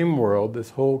whole dream world, this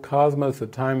whole cosmos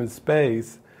of time and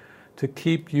space, to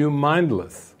keep you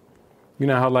mindless. You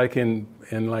know how like in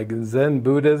Zen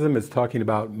Buddhism it's talking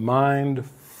about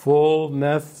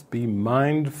mindfulness, be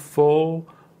mindful,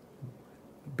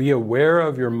 be aware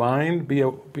of your mind, be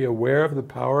aware of the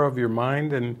power of your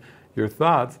mind and your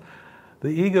thoughts. The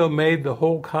ego made the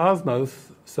whole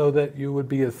cosmos so that you would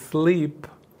be asleep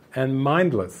and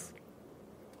mindless.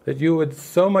 That you would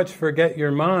so much forget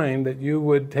your mind that you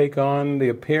would take on the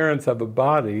appearance of a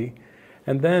body,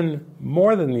 and then,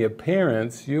 more than the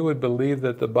appearance, you would believe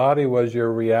that the body was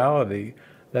your reality,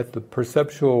 that the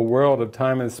perceptual world of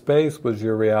time and space was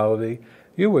your reality.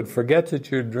 You would forget that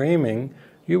you're dreaming,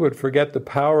 you would forget the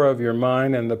power of your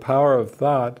mind and the power of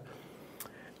thought.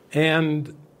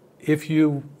 And if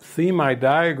you see my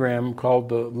diagram called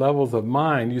the levels of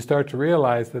mind, you start to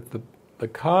realize that the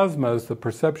cosmos, the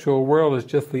perceptual world, is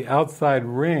just the outside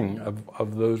ring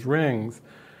of those rings,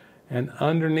 and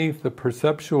underneath the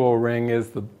perceptual ring is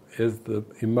the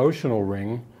emotional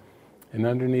ring, and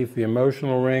underneath the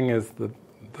emotional ring is the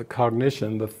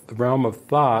cognition, the realm of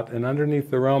thought, and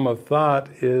underneath the realm of thought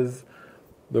is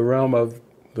the realm of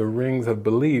the rings of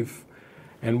belief.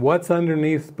 And what's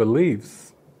underneath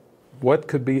beliefs? What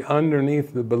could be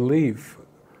underneath the belief?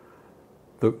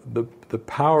 The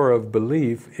power of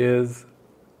belief is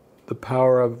the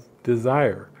power of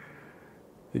desire.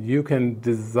 You can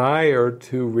desire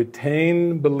to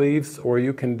retain beliefs, or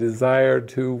you can desire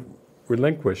to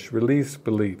release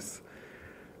beliefs.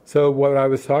 So what I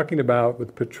was talking about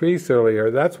with Patrice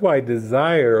earlier, that's why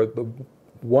desire, the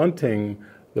wanting,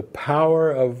 the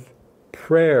power of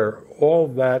prayer, all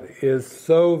that is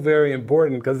so very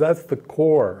important, because that's the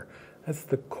core. That's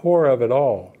the core of it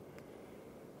all.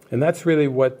 And that's really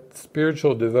what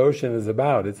spiritual devotion is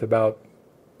about. It's about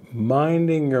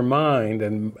minding your mind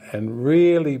and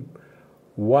really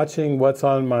watching what's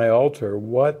on my altar,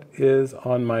 what is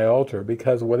on my altar,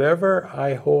 because whatever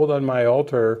I hold on my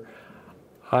altar,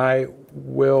 I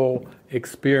will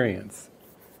experience.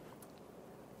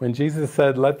 When Jesus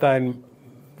said, let thine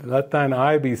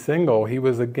eye be single, he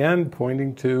was again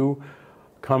pointing to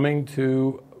coming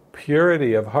to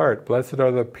purity of heart. Blessed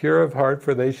are the pure of heart,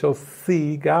 for they shall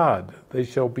see God. They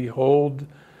shall behold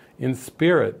in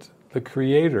spirit the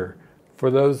Creator, for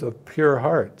those of pure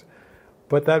heart.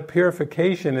 But that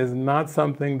purification is not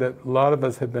something that a lot of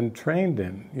us have been trained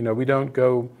in. We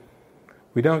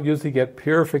don't usually get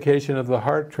purification of the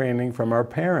heart training from our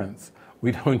parents.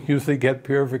 We don't usually get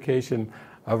purification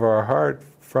of our heart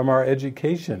from our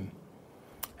education.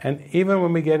 And even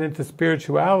when we get into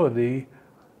spirituality,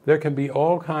 there can be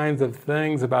all kinds of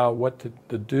things about what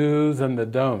the do's and the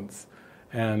don'ts.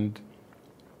 And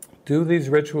do these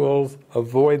rituals,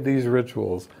 avoid these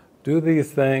rituals. Do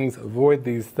these things, avoid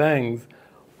these things.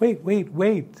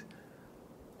 Wait.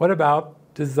 What about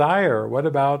desire? What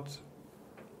about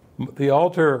the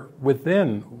altar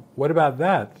within? What about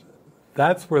that?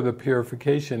 That's where the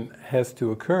purification has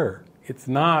to occur. It's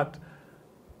not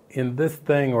in this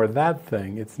thing or that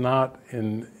thing. It's not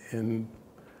in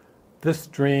this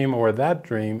dream or that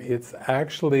dream. It's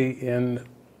actually in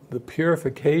the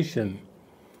purification,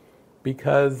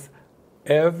 because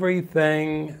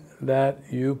everything that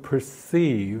you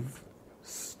perceive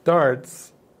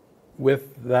starts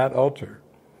with that altar.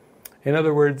 In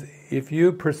other words, if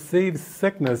you perceive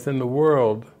sickness in the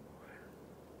world,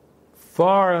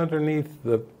 far underneath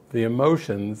the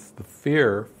emotions, the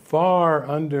fear, far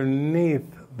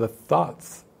underneath the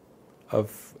thoughts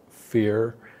of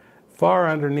fear, far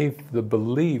underneath the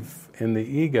belief in the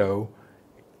ego,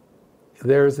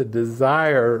 there's a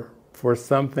desire for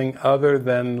something other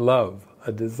than love,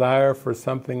 a desire for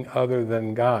something other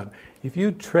than God. If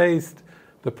you traced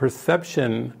the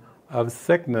perception of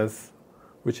sickness,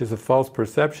 which is a false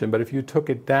perception, but if you took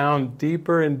it down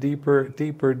deeper and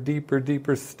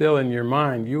deeper still in your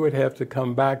mind, you would have to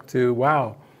come back to,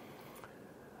 wow,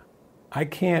 I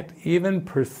can't even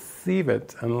perceive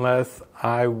it unless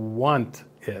I want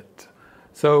it.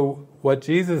 So what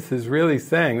Jesus is really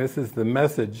saying, this is the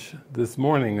message this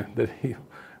morning that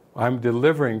I'm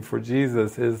delivering for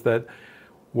Jesus, is that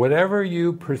whatever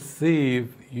you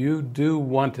perceive, you do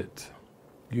want it.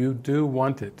 You do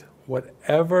want it.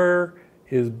 Whatever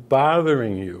is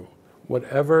bothering you,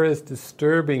 whatever is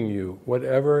disturbing you,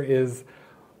 whatever is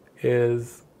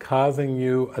causing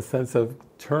you a sense of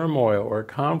turmoil or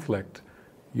conflict,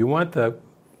 you want the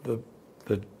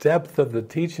depth of the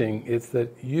teaching. It's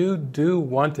that you do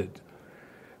want it.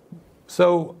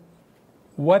 So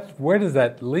where does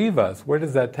that leave us? Where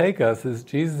does that take us? Is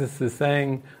Jesus is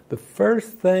saying the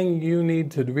first thing you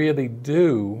need to really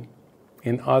do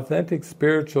in authentic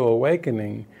spiritual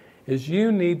awakening is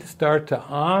you need to start to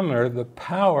honor the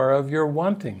power of your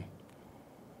wanting.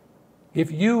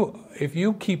 If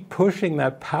you keep pushing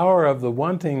that power of the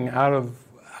wanting out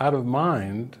of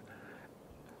mind,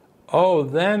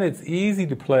 then it's easy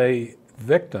to play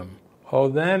victim.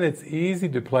 Then it's easy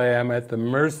to play I'm at the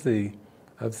mercy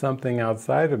of something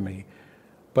outside of me.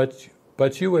 But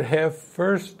but you would have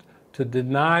first to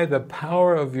deny the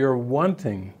power of your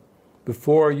wanting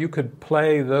before you could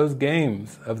play those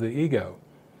games of the ego.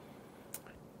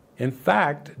 In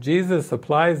fact, Jesus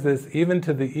applies this even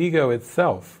to the ego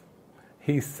itself.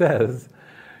 He says,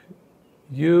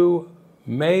 you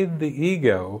made the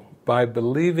ego by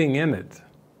believing in it,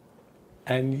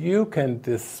 and you can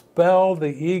dispel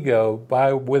the ego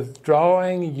by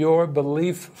withdrawing your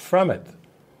belief from it.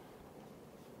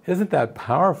 Isn't that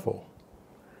powerful?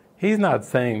 He's not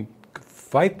saying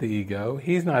fight the ego.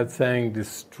 He's not saying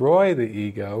destroy the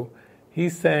ego.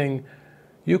 He's saying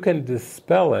you can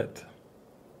dispel it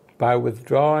by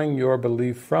withdrawing your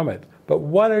belief from it. But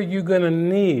what are you going to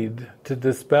need to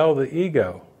dispel the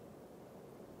ego?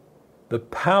 The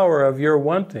power of your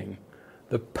wanting,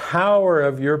 the power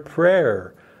of your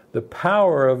prayer, the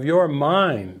power of your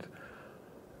mind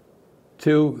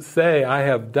to say, I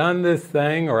have done this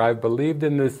thing, or I've believed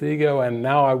in this ego, and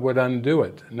now I would undo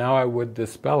it, now I would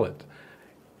dispel it.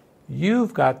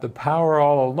 You've got the power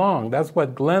all along. That's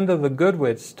what Glenda the Good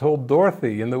Witch told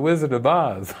Dorothy in The Wizard of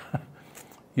Oz.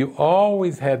 You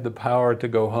always had the power to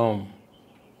go home.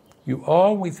 You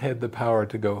always had the power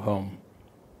to go home.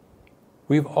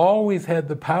 We've always had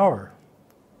the power.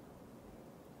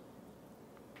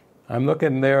 I'm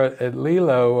looking there at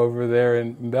Lilo over there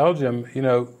in Belgium. You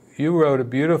know, you wrote a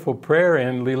beautiful prayer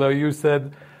in, Lilo. You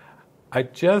said, I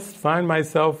just find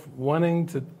myself wanting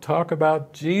to talk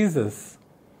about Jesus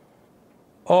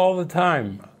all the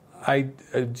time.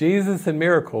 Jesus and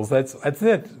miracles, that's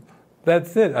it.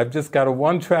 That's it. I've just got a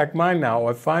one-track mind now.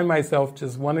 I find myself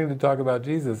just wanting to talk about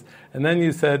Jesus. And then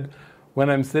you said, when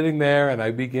I'm sitting there and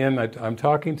I'm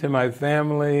talking to my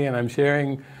family and I'm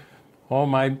sharing all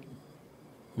my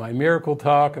miracle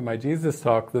talk and my Jesus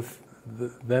talk,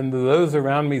 then those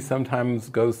around me sometimes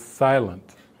go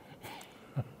silent.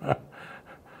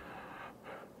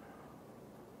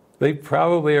 They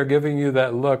probably are giving you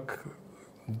that look,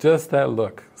 just that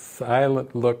look,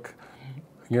 silent look,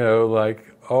 you know, like,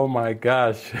 oh my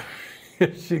gosh,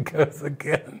 here she goes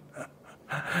again.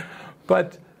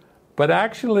 But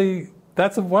actually,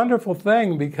 that's a wonderful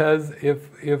thing, because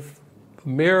if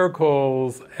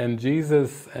miracles and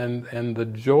Jesus and the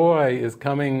joy is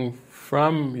coming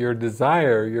from your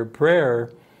desire, your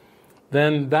prayer,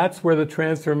 then that's where the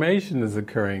transformation is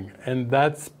occurring. And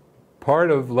that's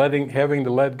part of having to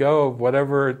let go of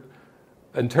whatever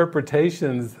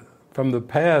interpretations from the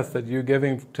past that you're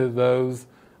giving to those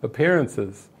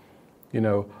appearances. You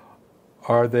know,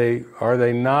 are they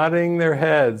nodding their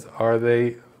heads?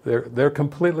 They're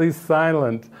completely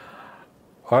silent?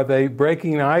 Are they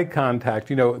breaking eye contact?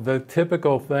 You know, the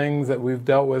typical things that we've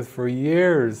dealt with for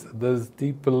years, those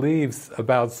deep beliefs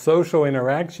about social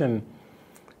interaction,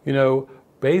 you know,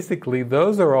 basically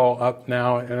those are all up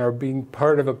now and are being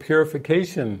part of a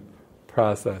purification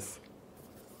process.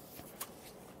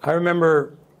 I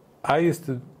remember I used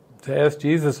to ask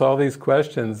Jesus all these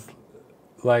questions.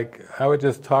 Like, I would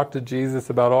just talk to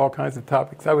Jesus about all kinds of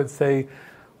topics. I would say,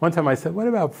 one time I said, what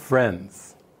about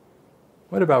friends?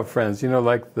 What about friends? You know,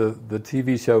 like the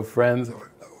TV show Friends,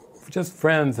 or just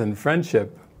friends and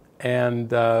friendship.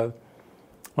 And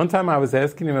one time I was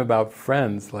asking him about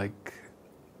friends, like,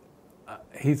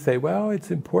 he'd say, well, it's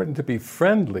important to be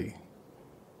friendly.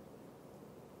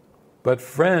 But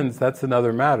friends, that's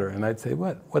another matter. And I'd say,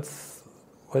 what's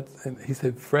and he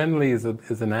said, friendly is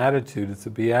an attitude, it's a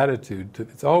beatitude.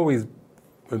 It's always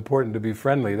important to be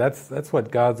friendly. That's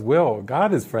what God's will.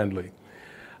 God is friendly.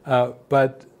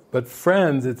 But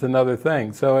friends, it's another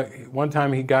thing. So one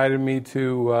time he guided me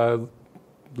to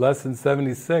lesson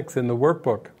 76 in the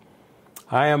workbook.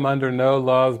 I am under no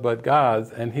laws but God's.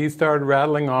 And he started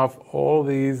rattling off all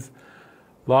these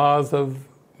laws of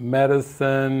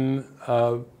medicine.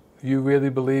 You really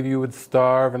believe you would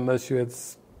starve unless you had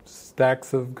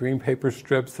stacks of green paper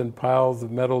strips and piles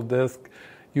of metal disc?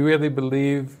 You really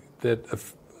believe that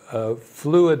a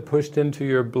fluid pushed into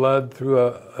your blood through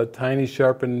a tiny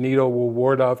sharpened needle will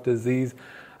ward off disease?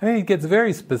 I mean, it gets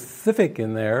very specific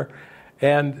in there,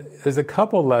 and there's a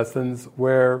couple lessons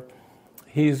where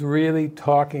he's really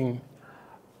talking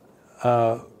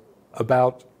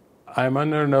about I'm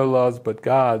under no laws but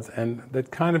God's, and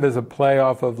that kind of is a play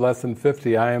off of lesson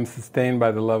 50, I am sustained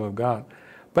by the love of God.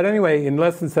 But anyway, in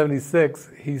lesson 76,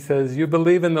 he says, you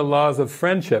believe in the laws of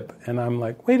friendship. And I'm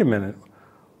like, wait a minute,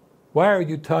 why are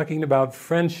you talking about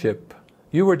friendship?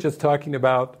 You were just talking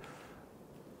about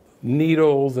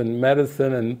needles and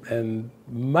medicine and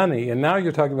money, and now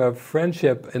you're talking about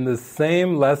friendship in the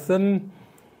same lesson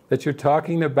that you're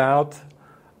talking about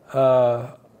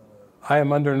I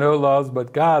am under no laws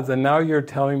but God's, and now you're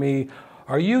telling me,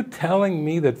 are you telling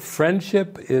me that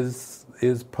friendship is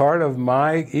is part of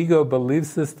my ego belief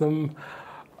system,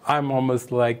 I'm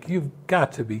almost like, you've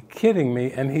got to be kidding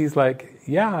me. And he's like,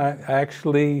 yeah,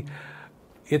 actually,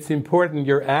 it's important.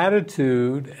 Your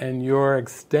attitude and your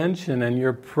extension and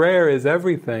your prayer is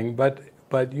everything,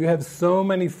 but you have so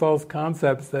many false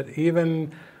concepts that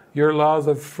even your laws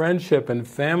of friendship and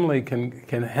family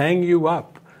can hang you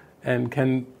up and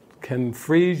can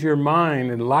freeze your mind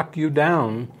and lock you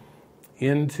down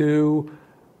into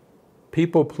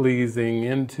people-pleasing,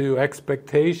 into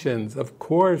expectations. Of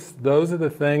course, those are the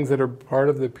things that are part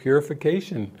of the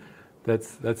purification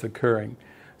that's occurring.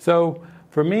 So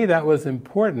for me, that was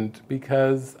important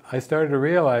because I started to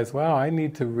realize, wow, I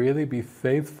need to really be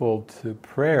faithful to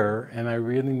prayer, and I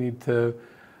really need to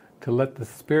let the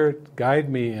Spirit guide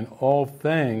me in all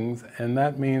things, and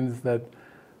that means that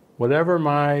whatever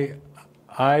my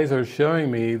eyes are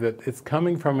showing me, that it's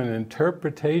coming from an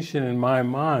interpretation in my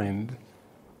mind,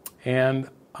 and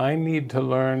I need to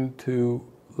learn to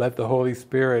let the Holy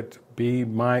Spirit be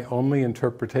my only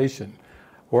interpretation,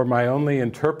 or my only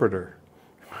interpreter.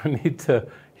 I need to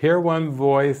hear one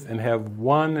voice and have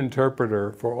one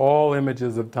interpreter for all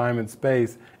images of time and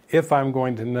space if I'm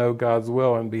going to know God's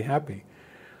will and be happy.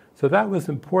 So that was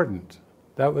important.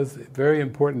 That was very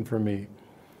important for me.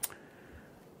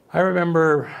 I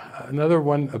remember another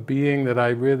one, a being that I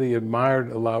really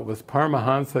admired a lot was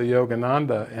Paramahansa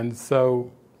Yogananda, and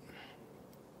so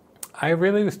I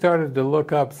really started to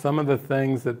look up some of the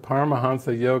things that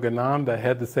Paramahansa Yogananda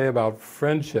had to say about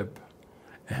friendship.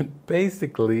 And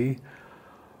basically,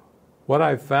 what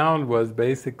I found was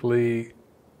basically,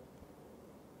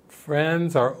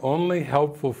 friends are only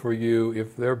helpful for you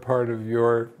if they're part of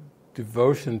your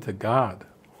devotion to God.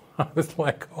 I was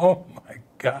like, oh my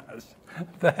gosh,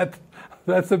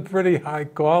 that's a pretty high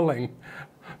calling.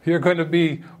 You're going to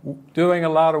be doing a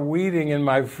lot of weeding in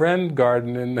my friend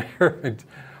garden in there,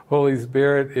 Holy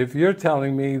Spirit. If you're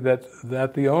telling me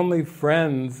that the only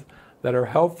friends that are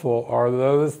helpful are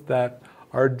those that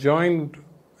are joined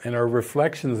and are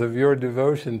reflections of your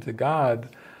devotion to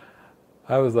God,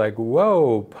 I was like,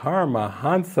 whoa,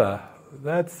 Paramahansa,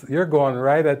 you're going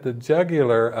right at the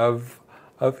jugular of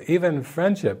even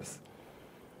friendships.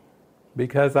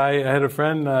 Because I had a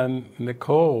friend,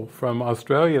 Nicole from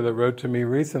Australia, that wrote to me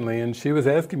recently, and she was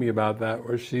asking me about that,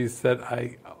 where she said,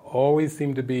 I always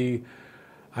seem to be,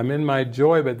 I'm in my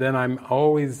joy, but then I'm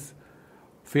always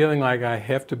feeling like I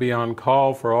have to be on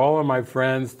call for all of my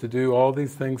friends, to do all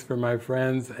these things for my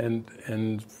friends,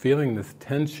 and feeling this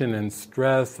tension and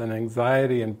stress and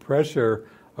anxiety and pressure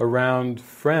around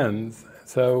friends.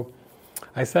 So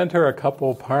I sent her a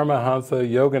couple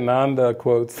Paramahansa Yogananda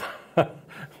quotes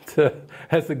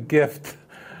as a gift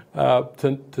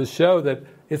to show that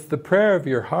it's the prayer of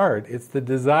your heart, it's the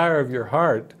desire of your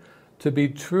heart to be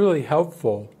truly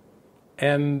helpful.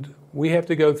 And we have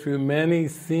to go through many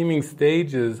seeming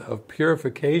stages of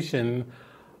purification,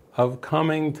 of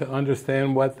coming to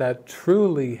understand what that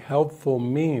truly helpful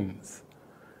means.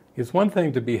 It's one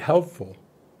thing to be helpful,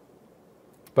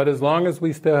 but as long as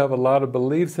we still have a lot of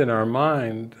beliefs in our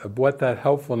mind of what that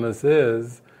helpfulness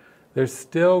is, there's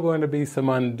still going to be some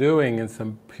undoing and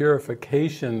some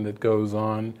purification that goes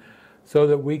on, so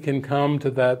that we can come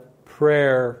to that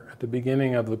prayer at the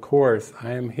beginning of the Course.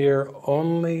 I am here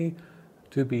only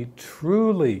to be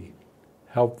truly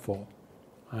helpful.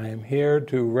 I am here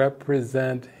to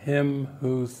represent Him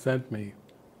who sent me.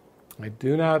 I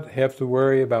do not have to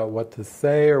worry about what to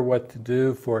say or what to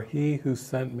do, for He who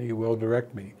sent me will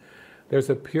direct me. There's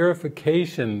a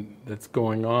purification that's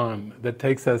going on that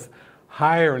takes us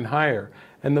higher and higher.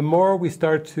 And the more we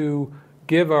start to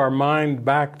give our mind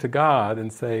back to God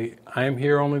and say, I am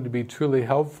here only to be truly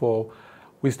helpful,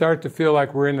 we start to feel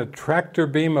like we're in a tractor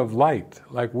beam of light,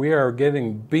 like we are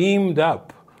getting beamed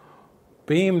up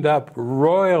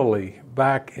royally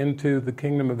back into the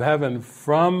kingdom of heaven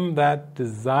from that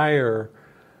desire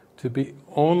to be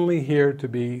only here to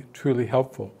be truly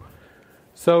helpful.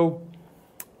 So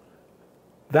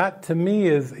that to me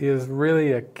is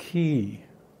really a key,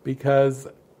 because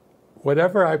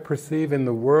whatever I perceive in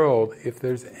the world, if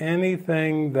there's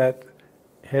anything that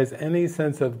has any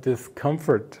sense of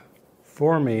discomfort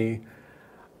for me,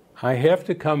 I have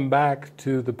to come back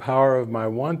to the power of my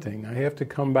wanting. I have to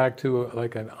come back to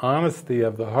like an honesty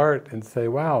of the heart and say,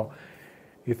 wow,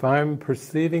 if I'm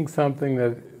perceiving something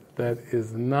that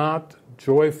is not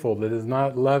joyful, that is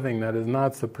not loving, that is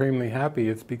not supremely happy,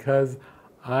 it's because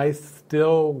I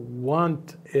still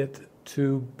want it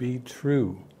to be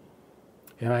true.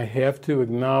 And I have to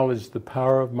acknowledge the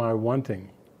power of my wanting.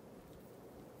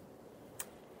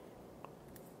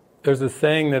 There's a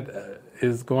saying that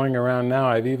is going around now,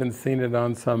 I've even seen it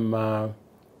on some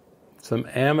some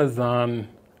Amazon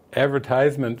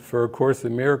advertisement for A Course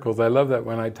in Miracles. I love that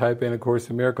when I type in A Course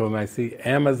in Miracles and I see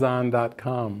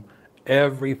Amazon.com.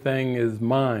 Everything is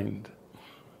mind.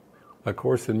 A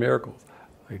Course in Miracles.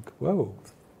 Like, whoa,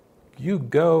 you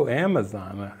go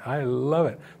Amazon. I love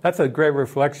it. That's a great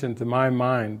reflection to my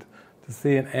mind, to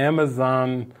see an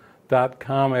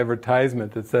Amazon.com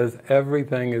advertisement that says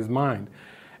everything is mind.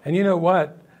 And you know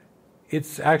what?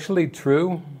 It's actually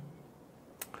true.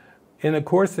 In A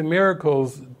Course in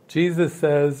Miracles, Jesus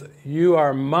says, you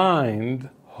are mind,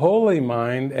 holy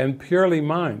mind, and purely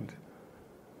mind.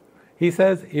 He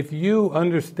says, if you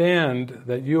understand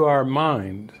that you are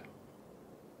mind,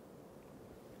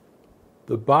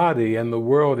 the body and the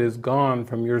world is gone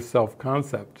from your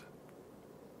self-concept.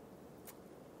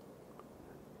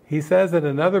 He says at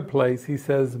another place, he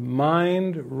says,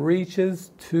 mind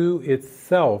reaches to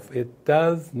itself. It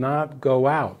does not go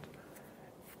out.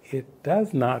 It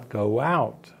does not go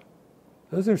out.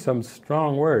 Those are some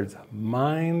strong words.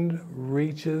 Mind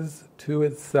reaches to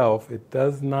itself. It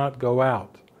does not go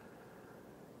out.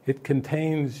 It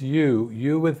contains you,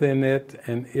 you within it,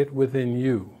 and it within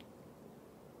you.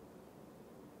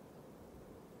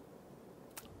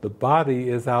 The body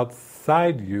is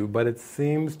outside you, but it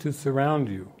seems to surround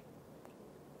you.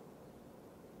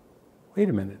 Wait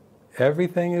a minute.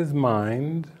 Everything is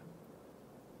mind.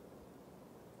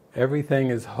 Everything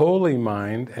is holy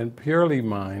mind and purely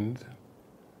mind.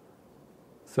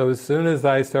 So as soon as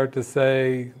I start to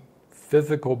say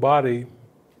physical body,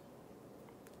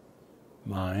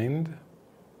 mind,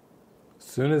 as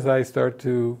soon as I start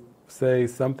to say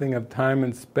something of time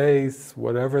and space,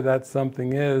 whatever that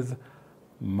something is,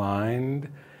 mind.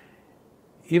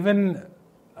 Even,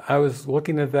 I was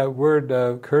looking at that word,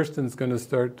 Kirsten's going to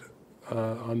start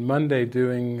on Monday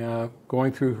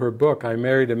going through her book, I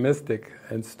Married a Mystic,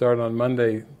 and start on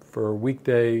Monday for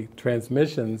weekday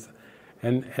transmissions.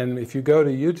 And if you go to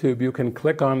YouTube, you can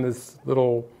click on this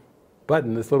little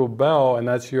button, this little bell, and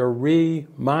that's your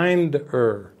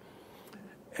reminder.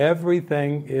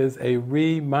 Everything is a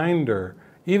reminder.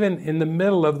 Even in the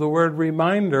middle of the word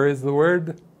reminder is the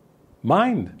word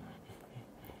mind.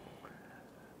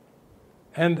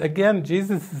 And again,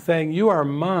 Jesus is saying, you are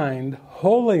mind,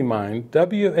 holy mind,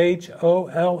 W-H-O-L-L-Y,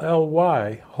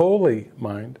 holy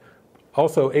mind.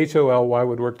 Also H-O-L-Y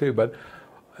would work too, but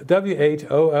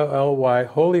W-H-O-L-L-Y,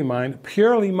 holy mind,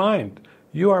 purely mind.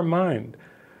 You are mind.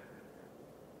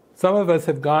 Some of us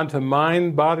have gone to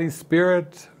mind, body,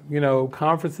 spirit,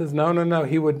 conferences. No.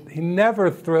 He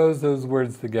never throws those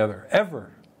words together,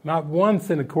 ever. Not once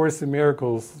in A Course in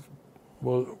Miracles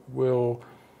will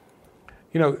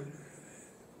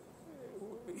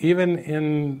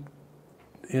even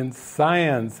in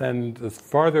science and the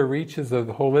farther reaches of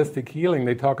holistic healing,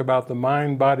 they talk about the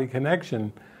mind-body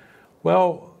connection.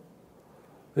 Well,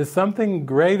 there's something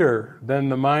greater than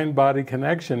the mind-body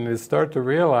connection, is start to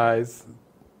realize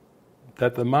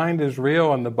that the mind is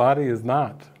real and the body is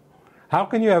not. How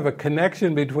can you have a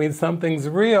connection between something's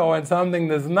real and something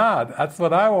that's not? That's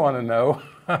what I want to know.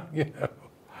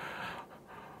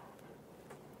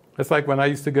 It's like when I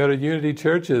used to go to unity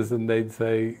churches and they'd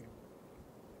say,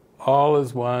 all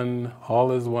is one,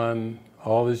 all is one,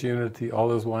 all is unity,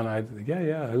 all is one. I'd say,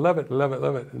 yeah, I love it, love it,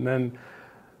 love it. And then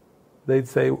they'd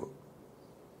say,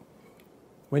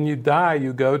 when you die,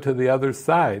 you go to the other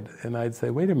side. And I'd say,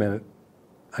 wait a minute,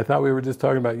 I thought we were just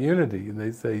talking about unity. And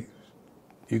they'd say,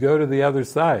 you go to the other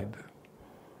side.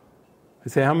 I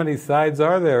say, how many sides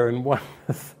are there? And one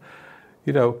is,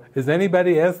 has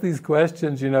anybody asked these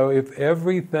questions? If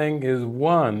everything is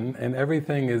one and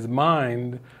everything is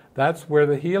mind, that's where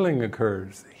the healing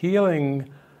occurs.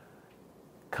 Healing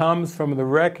comes from the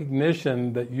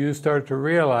recognition that you start to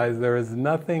realize there is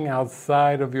nothing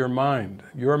outside of your mind.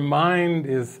 Your mind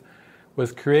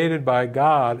was created by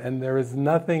God, and there is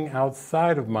nothing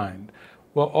outside of mind.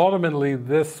 Well, ultimately,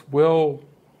 this will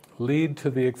lead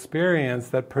to the experience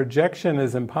that projection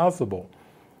is impossible.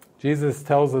 Jesus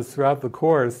tells us throughout the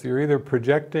Course, you're either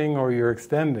projecting or you're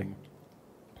extending.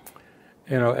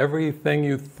 Everything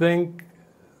you think,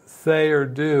 say, or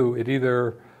do, it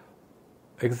either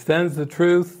extends the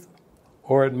truth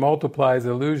or it multiplies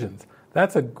illusions.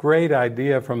 That's a great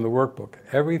idea from the workbook.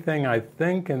 Everything I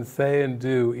think and say and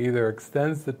do either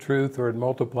extends the truth or it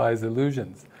multiplies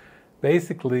illusions.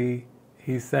 Basically,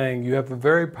 he's saying you have a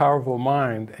very powerful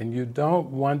mind and you don't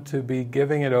want to be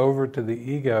giving it over to the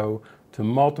ego to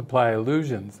multiply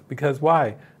illusions. Because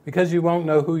why? Because you won't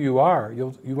know who you are.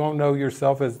 You won't know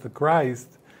yourself as the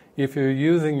Christ if you're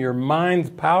using your mind's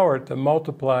power to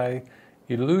multiply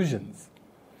illusions.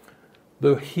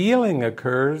 The healing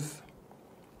occurs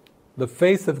The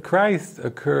face of Christ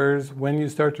occurs when you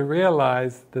start to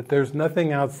realize that there's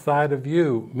nothing outside of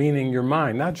you, meaning your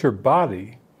mind, not your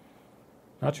body,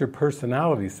 not your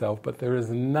personality self, but there is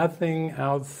nothing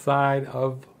outside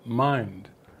of mind.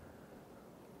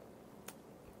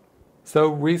 So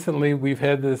recently we've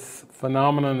had this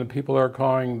phenomenon that people are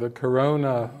calling the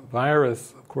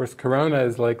coronavirus. Of course, corona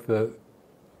is like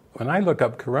when I look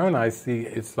up corona, I see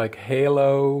it's like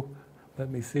halo. Let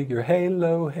me see your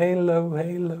halo, halo,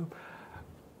 halo.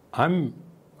 I'm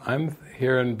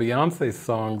hearing Beyonce's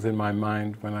songs in my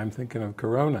mind when I'm thinking of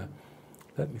corona.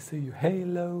 Let me see your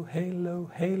halo,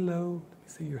 halo, halo. Let me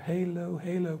see your halo,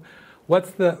 halo.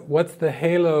 What's the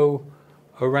halo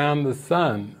around the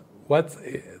sun?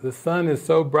 The sun is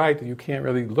so bright that you can't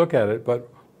really look at it,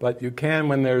 but you can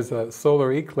when there's a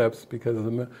solar eclipse because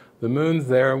the moon's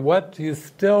there. And what do you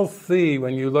still see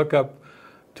when you look up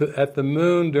at the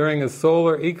moon during a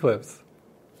solar eclipse?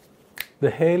 The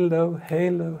halo,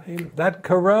 halo, halo. That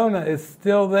corona is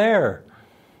still there.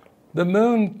 The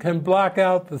moon can block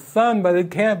out the sun, but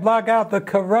it can't block out the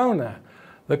corona.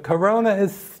 The corona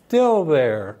is still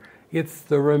there. It's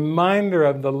the reminder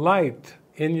of the light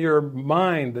in your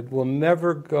mind that will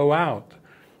never go out.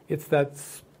 It's that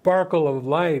sparkle of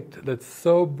light that's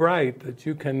so bright that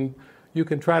you can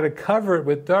try to cover it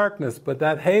with darkness, but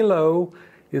that halo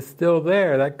is still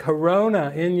there. That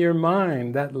corona in your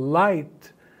mind, that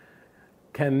light,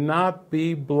 cannot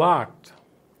be blocked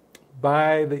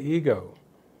by the ego.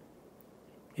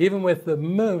 Even with the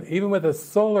moon, even with a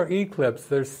solar eclipse,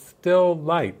 there's still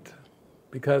light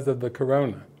because of the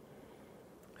corona.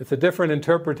 It's a different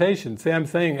interpretation. See, I'm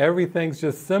saying everything's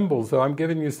just symbols, so I'm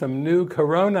giving you some new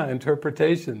corona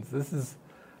interpretations. This is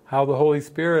how the Holy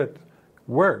Spirit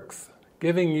works,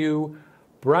 giving you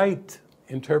bright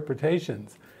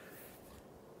interpretations.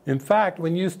 In fact,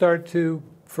 when you start to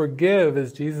forgive,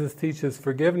 as Jesus teaches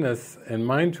forgiveness and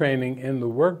mind training in the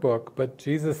workbook, but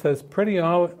Jesus says pretty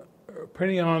early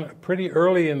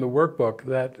in the workbook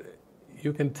that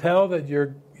you can tell that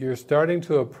you're starting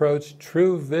to approach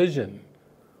true vision.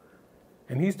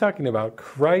 And he's talking about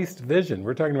Christ vision.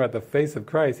 We're talking about the face of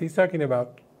Christ. He's talking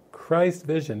about Christ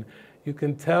vision. You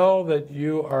can tell that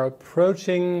you are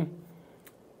approaching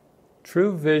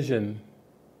true vision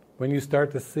when you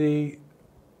start to see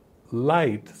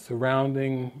light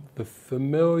surrounding the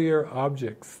familiar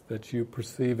objects that you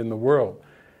perceive in the world.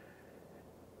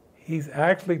 He's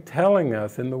actually telling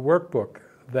us in the workbook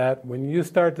that when you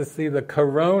start to see the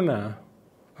corona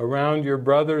around your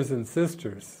brothers and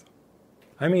sisters,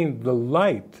 I mean the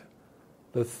light,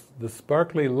 the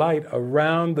sparkly light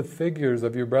around the figures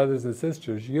of your brothers and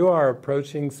sisters, you are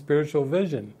approaching spiritual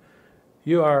vision.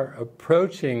 You are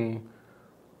approaching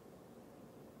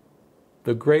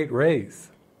the great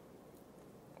rays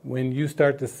when you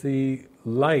start to see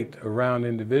light around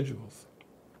individuals.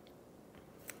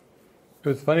 It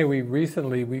was funny, we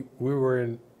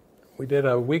did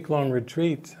a week-long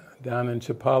retreat down in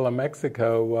Chapala,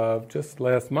 Mexico, just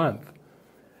last month.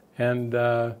 And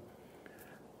I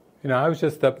was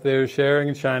just up there sharing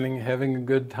and shining, having a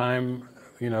good time,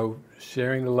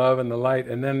 sharing the love and the light.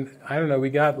 And then, I don't know,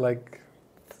 we got like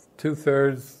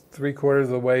 2/3, 3/4 of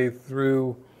the way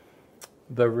through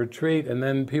the retreat, and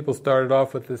then people started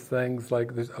off with these things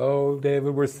like, "Oh,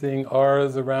 David, we're seeing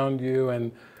auras around you,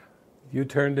 and you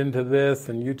turned into this,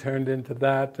 and you turned into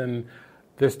that," and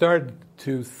they started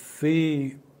to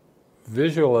see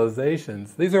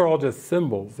visualizations. These are all just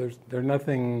symbols. There's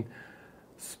nothing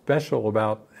special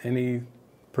about any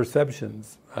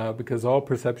perceptions, because all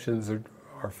perceptions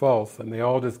are false, and they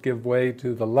all just give way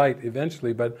to the light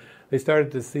eventually. But they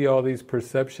started to see all these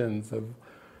perceptions of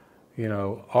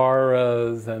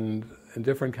auras and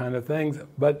different kind of things.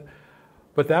 But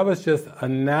that was just a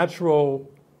natural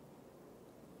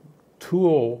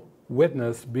tool,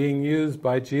 witness, being used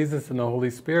by Jesus and the Holy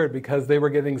Spirit, because they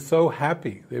were getting so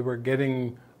happy. They were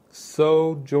getting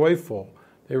so joyful.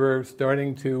 They were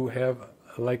starting to have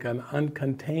like an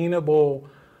uncontainable,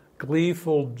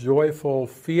 gleeful, joyful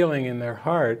feeling in their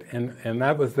heart, and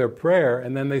that was their prayer.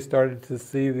 And then they started to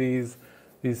see these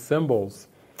symbols.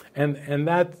 And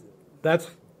that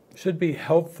should be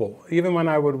helpful. Even when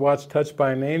I would watch Touched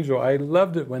by an Angel, I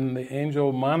loved it when the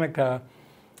angel Monica,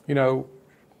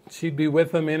 she'd be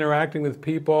with them interacting with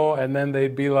people, and then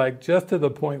they'd be like, just to the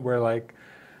point where like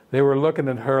they were looking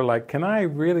at her like, "Can I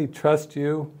really trust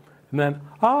you?" And then,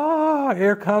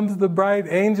 here comes the bright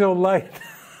angel light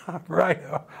right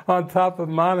on top of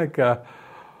Monica.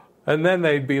 And then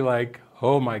they'd be like,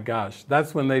 oh my gosh.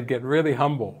 That's when they'd get really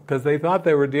humble, because they thought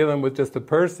they were dealing with just a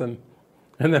person.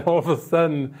 And then all of a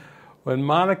sudden, when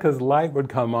Monica's light would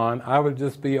come on, I would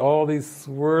just be all these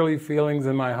swirly feelings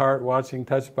in my heart watching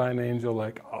Touched by an Angel,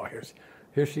 like, oh,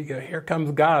 here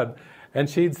comes God. And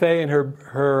she'd say in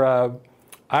her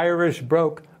Irish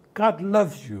brogue, God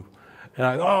loves you.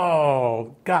 And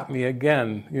got me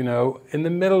again, in the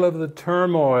middle of the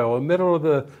turmoil, in the middle of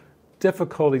the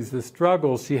difficulties, the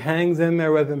struggles, she hangs in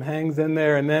there with him,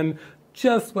 and then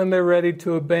just when they're ready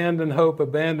to abandon hope,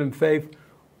 abandon faith,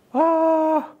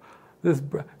 her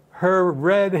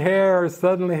red hair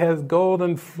suddenly has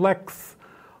golden flecks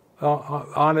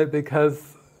on it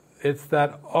because it's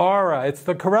that aura, it's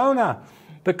the corona.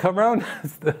 The corona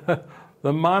is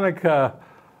the Monica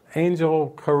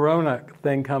angel corona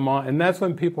thing come on, and that's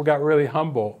when people got really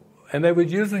humble. And they would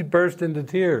usually burst into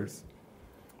tears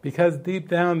because deep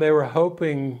down they were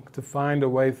hoping to find a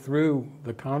way through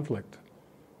the conflict.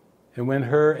 And when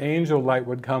her angel light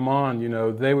would come on,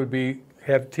 they would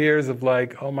have tears of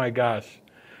like, oh my gosh.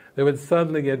 They would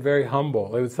suddenly get very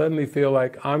humble. They would suddenly feel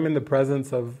like, I'm in the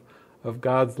presence of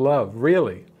God's love,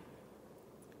 really.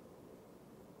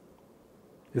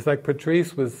 It's like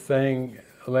Patrice was saying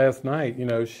last night,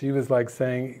 she was like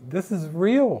saying, this is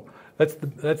real.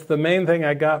 That's the main thing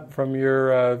I got from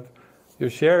your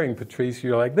sharing, Patrice.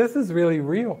 You're like, this is really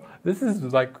real. This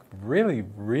is like really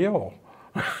real.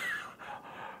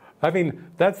 I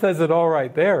mean, that says it all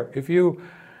right there. If you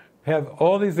have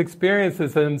all these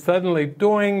experiences and suddenly,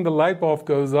 doing, the light bulb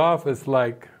goes off, it's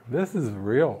like, this is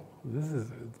real.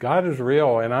 God is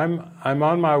real, and I'm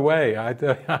on my way. I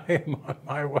am on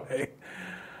my way.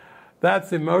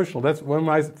 That's emotional. That's when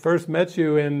I first met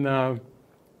you in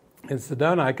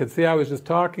Sedona. I could see I was just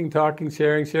talking,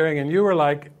 sharing, and you were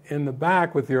like in the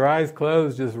back with your eyes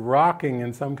closed, just rocking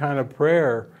in some kind of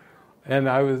prayer, and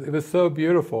it was so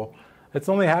beautiful. It's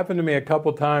only happened to me a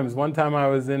couple times. One time I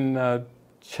was in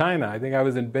China. I think I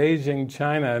was in Beijing,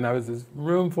 China, and I was this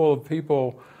room full of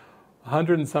people,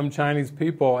 100 and some Chinese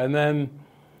people, and then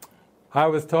I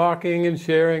was talking and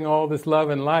sharing all this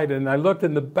love and light, and I looked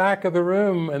in the back of the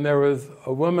room, and there was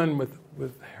a woman with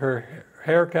her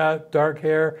haircut, dark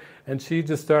hair, and she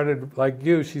just started, like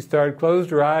you, closed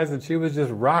her eyes, and she was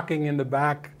just rocking in the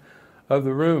back of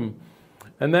the room.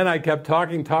 And then I kept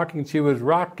talking, she was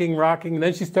rocking, and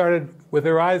then she started, with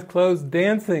her eyes closed,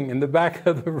 dancing in the back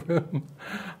of the room.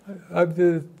 I've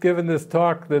just given this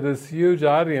talk to this huge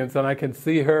audience, and I can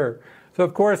see her. So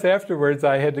of course afterwards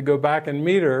I had to go back and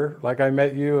meet her, like I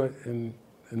met you in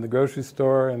the grocery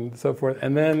store and so forth.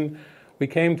 And then we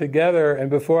came together, and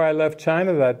before I left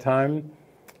China that time,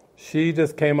 she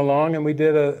just came along and we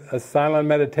did a silent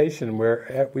meditation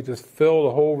where we just filled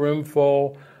a whole room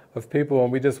full of people,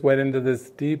 and we just went into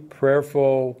this deep,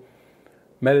 prayerful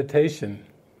meditation.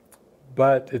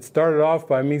 But it started off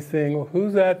by me saying, well,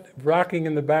 who's that rocking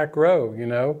in the back row,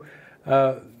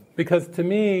 because to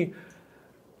me,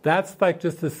 that's like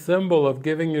just a symbol of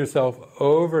giving yourself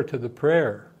over to the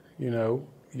prayer,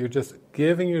 You're just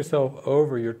giving yourself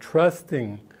over, you're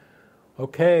trusting,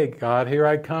 okay, God, here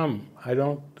I come. I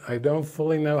don't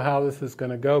fully know how this is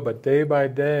going to go, but day by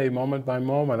day, moment by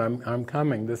moment, I'm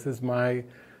coming. This is my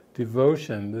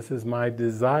devotion, this is my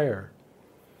desire.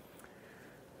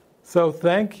 So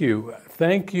thank you,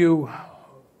 Patrice,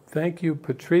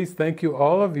 thank you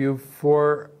all of you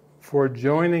for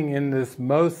joining in this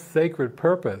most sacred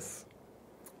purpose,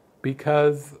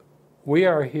 because we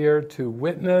are here to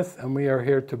witness and we are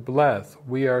here to bless.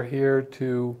 We are here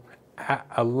to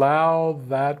allow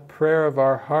that prayer of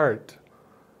our heart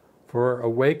for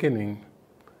awakening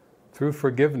through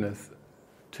forgiveness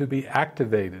to be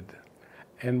activated.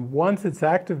 And once it's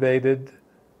activated,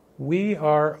 we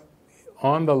are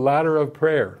on the ladder of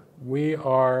prayer. We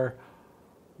are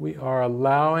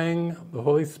allowing the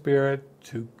Holy Spirit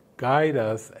to guide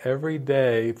us every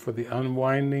day for the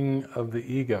unwinding of the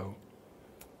ego.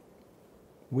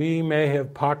 We may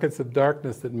have pockets of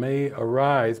darkness that may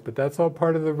arise, but that's all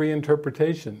part of the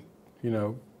reinterpretation.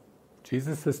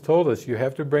 Jesus has told us you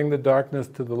have to bring the darkness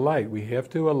to the light. We have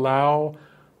to allow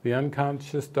the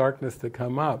unconscious darkness to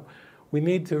come up. We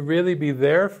need to really be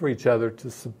there for each other, to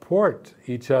support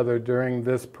each other during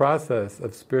this process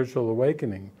of spiritual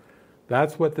awakening.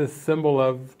 That's what this symbol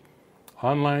of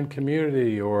online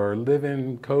community or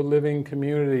co-living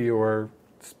community or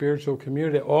spiritual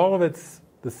community, all of it's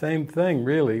the same thing,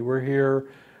 really. We're here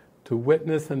to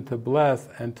witness and to bless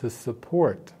and to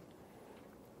support.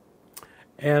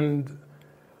 And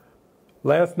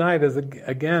last night,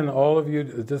 again, all of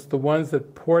you, just the ones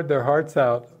that poured their hearts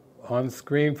out on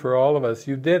screen for all of us,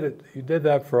 you did it. You did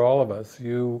that for all of us.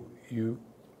 You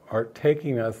are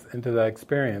taking us into that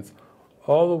experience,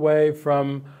 all the way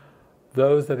from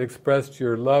those that expressed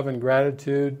your love and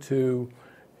gratitude to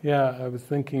Yeah, I was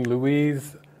thinking,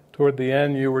 Louise, toward the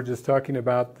end, you were just talking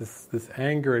about this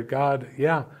anger at God.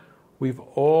 Yeah, we've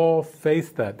all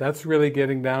faced that. That's really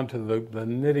getting down to the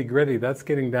nitty-gritty. That's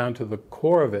getting down to the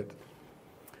core of it.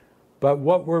 But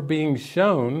what we're being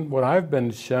shown, what I've been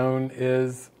shown,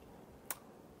 is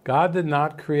God did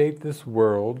not create this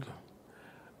world.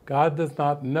 God does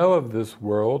not know of this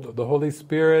world. The Holy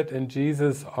Spirit and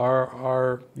Jesus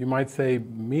are you might say,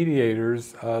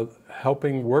 mediators,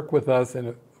 helping work with us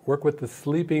and work with the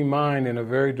sleeping mind in a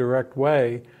very direct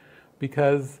way,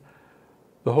 because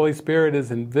the Holy Spirit is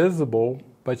invisible,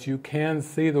 but you can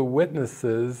see the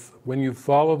witnesses. When you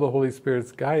follow the Holy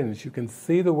Spirit's guidance, you can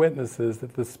see the witnesses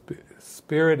that the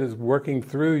Spirit is working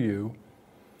through you.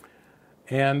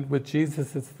 And with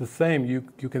Jesus it's the same.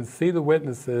 You can see the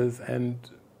witnesses, and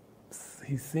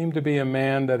he seemed to be a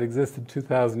man that existed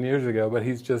 2,000 years ago, but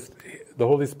the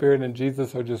Holy Spirit and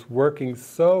Jesus are just working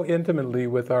so intimately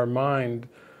with our mind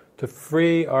to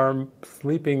free our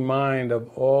sleeping mind of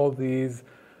all these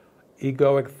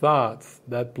egoic thoughts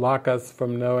that block us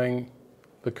from knowing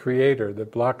the Creator,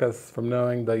 that block us from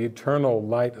knowing the eternal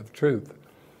light of truth.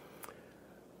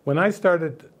 When I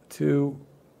started to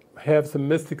have some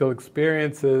mystical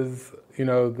experiences,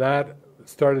 that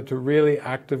started to really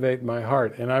activate my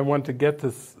heart. And I want to get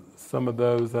to some of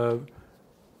those.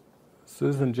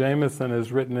 Susan Jameson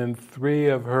has written in 3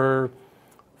 of her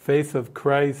Face of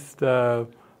Christ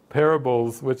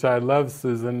parables, which I love,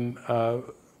 Susan,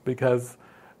 because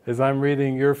as I'm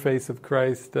reading your Face of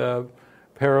Christ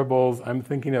parables, I'm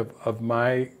thinking of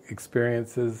my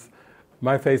experiences,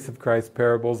 my Face of Christ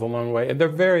parables along the way. And they're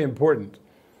very important,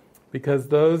 because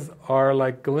those are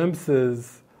like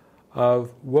glimpses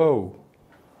of, whoa.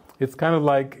 It's kind of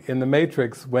like in the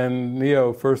Matrix when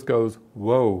Neo first goes,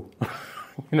 whoa.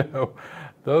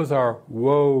 Those are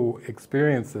whoa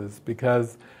experiences,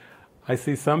 because I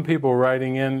see some people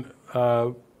writing in,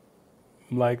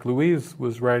 like Louise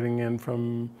was writing in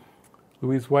from,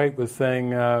 Louise White was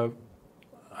saying,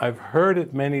 I've heard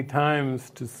it many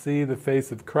times to see the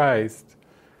face of Christ,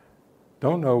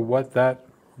 don't know what that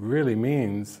really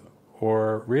means,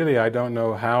 or really I don't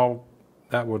know how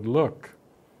that would look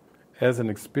as an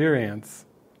experience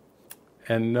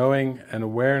and knowing and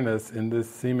awareness in this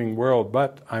seeming world,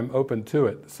 but I'm open to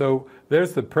it. So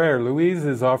there's the prayer. Louise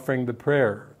is offering the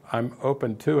prayer. I'm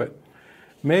open to it.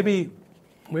 Maybe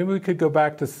we could go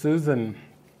back to Susan,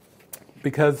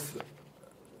 because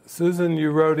Susan, you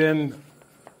wrote in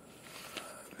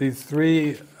these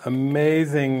 3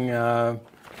 amazing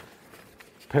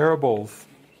parables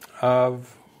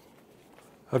of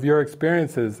your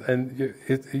experiences, and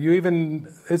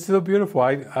it's so beautiful.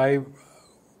 I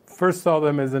first saw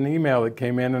them as an email that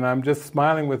came in, and I'm just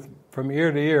smiling from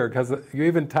ear to ear, because you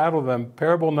even titled them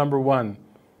Parable Number 1,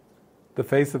 the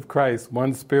Face of Christ,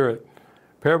 One Spirit.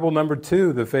 Parable Number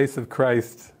 2, the Face of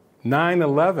Christ,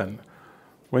 9/11,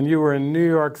 when you were in New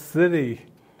York City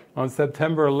on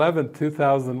September 11th,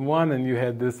 2001, and you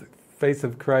had this Face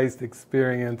of Christ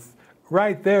experience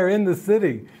right there in the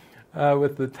city,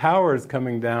 with the towers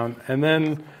coming down. And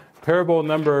then parable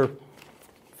number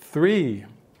 3,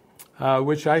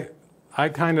 which I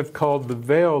kind of called the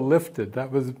veil lifted.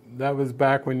 That was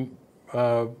back when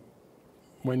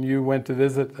you went to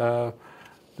visit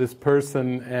this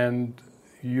person, and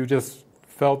you just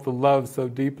felt the love so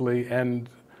deeply. And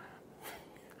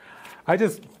I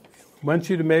just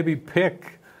want you to maybe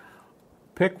pick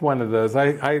one of those.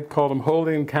 I called them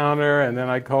Holy Encounter, and then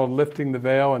I called Lifting the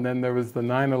Veil, and then there was the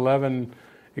 9/11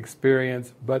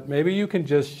 experience. But maybe you can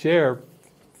just share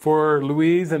for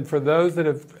Louise and for those that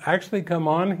have actually come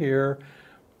on here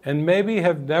and maybe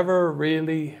have never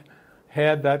really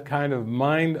had that kind of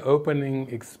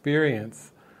mind-opening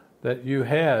experience that you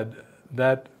had,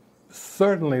 that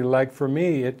certainly, like for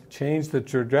me, it changed the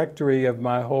trajectory of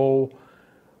my whole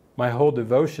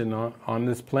devotion on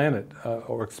this planet,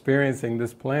 or experiencing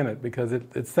this planet, because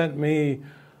it sent me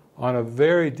on a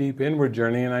very deep inward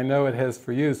journey, and I know it has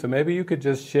for you. So maybe you could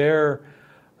just share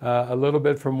a little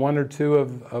bit from 1 or 2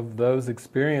 of those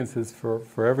experiences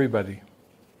for everybody.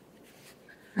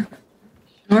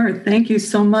 Sure, thank you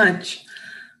so much.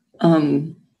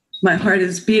 My heart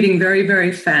is beating very,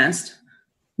 very fast,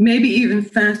 maybe even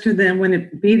faster than when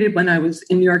it beat when I was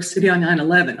in New York City on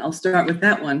 9/11. I'll start with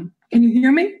that one. Can you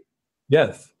hear me?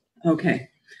 Yes. Okay.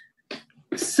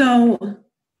 So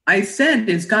I said,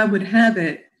 as God would have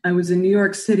it, I was in New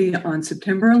York City on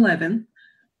September 11th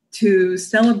to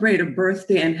celebrate a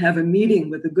birthday and have a meeting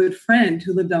with a good friend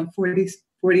who lived on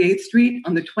 48th Street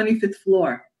on the 25th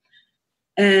floor.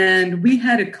 And we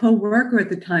had a co-worker at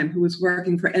the time who was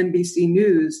working for NBC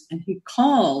News, and he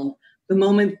called the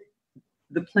moment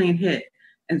the plane hit.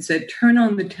 and said, turn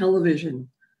on the television.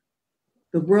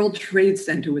 The World Trade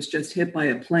Center was just hit by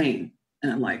a plane.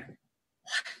 And I'm like,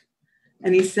 what?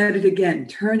 And he said it again,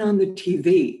 turn on the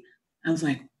TV. I was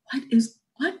like,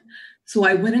 what? So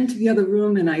I went into the other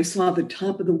room and I saw the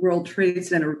top of the World Trade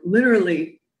Center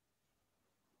literally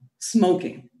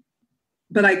smoking.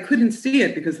 But I couldn't see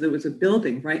it because there was a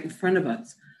building right in front of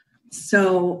us.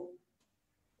 So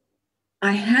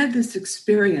I had this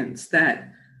experience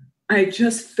that I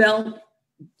just felt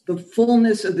the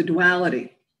fullness of the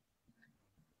duality,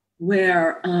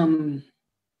 where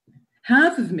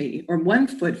half of me, or 1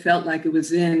 foot, felt like it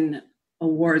was in a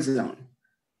war zone.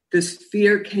 This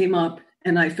fear came up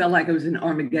and I felt like I was in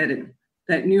Armageddon,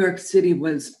 that New York City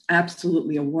was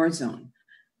absolutely a war zone.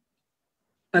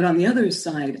 But on the other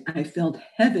side, I felt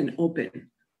heaven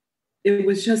open. It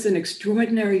was just an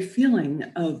extraordinary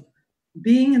feeling of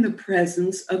being in the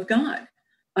presence of God.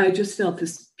 I just felt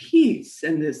this peace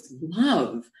and this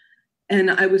love. And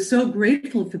I was so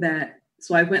grateful for that.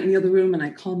 So I went in the other room and I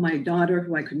called my daughter,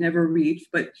 who I could never reach,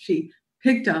 but she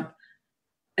picked up.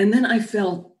 And then I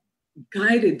felt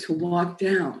guided to walk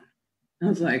down. I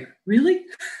was like, really?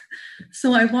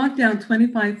 So I walked down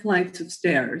 25 flights of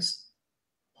stairs,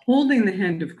 holding the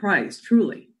hand of Christ,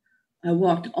 truly. I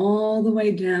walked all the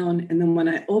way down. And then when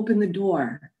I opened the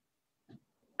door,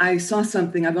 I saw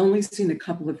something I've only seen a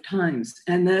couple of times.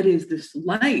 And that is this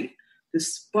light,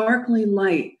 this sparkly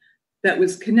light that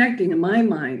was connecting in my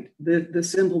mind. The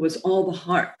symbol was all the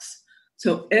hearts.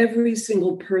 So every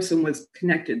single person was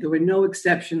connected. There were no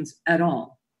exceptions at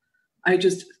all. I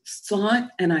just saw it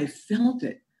and I felt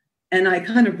it. And I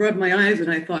kind of rubbed my eyes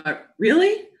and I thought,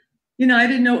 really? You know, I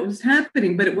didn't know what was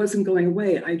happening, but it wasn't going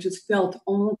away. I just felt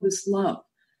all this love.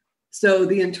 So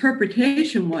the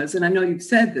interpretation was, and I know you've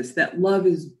said this, that love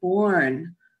is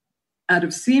born out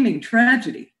of seeming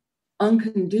tragedy,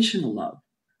 unconditional love.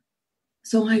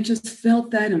 So I just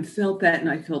felt that, and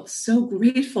I felt so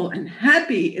grateful and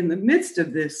happy in the midst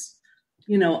of this,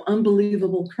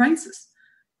 unbelievable crisis.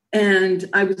 And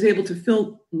I was able to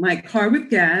fill my car with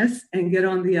gas and get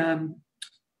on the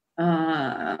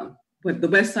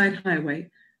West Side Highway.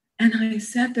 And I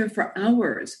sat there for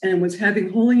hours and was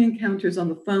having holy encounters on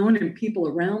the phone and people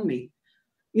around me,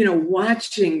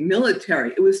 watching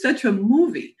military. It was such a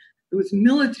movie. It was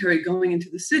military going into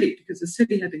the city because the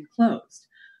city had been closed.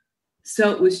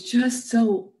 So it was just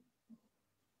so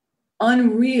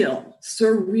unreal,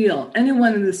 surreal.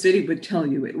 Anyone in the city would tell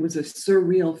you it was a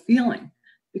surreal feeling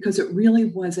because it really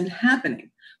wasn't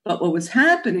happening. But what was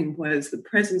happening was the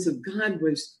presence of God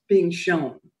was being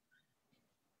shown.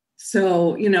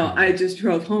 So, I just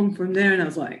drove home from there and I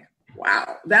was like,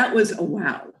 wow, that was a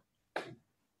wow.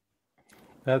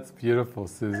 That's beautiful,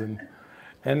 Susan.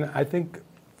 And I think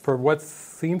for what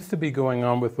seems to be going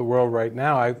on with the world right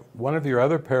now, one of your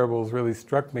other parables really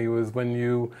struck me was when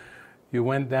you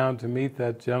went down to meet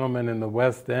that gentleman in the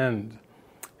West End,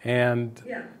 and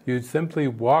you simply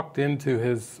walked into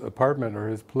his apartment or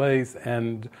his place,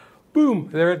 and boom,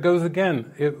 there it goes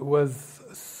again. It was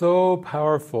so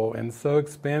powerful and so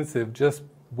expansive, just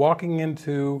walking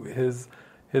into his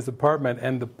apartment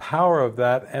and the power of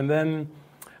that, and then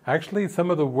actually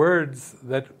some of the words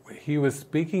that he was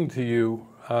speaking to you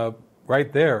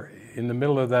right there in the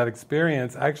middle of that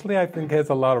experience, actually I think has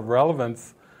a lot of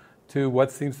relevance to what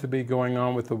seems to be going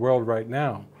on with the world right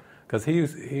now. Because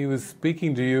he was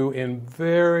speaking to you in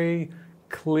very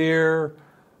clear,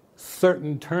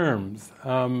 certain terms,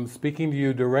 speaking to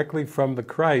you directly from the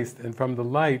Christ and from the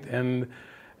light. And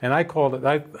I called it,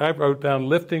 I wrote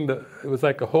down it was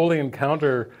like a holy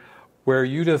encounter where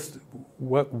you just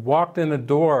walked in a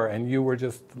door and you were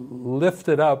just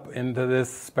lifted up into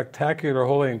this spectacular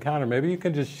holy encounter. Maybe you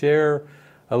can just share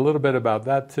a little bit about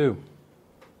that too.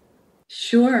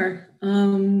 Sure.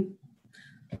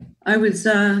 I was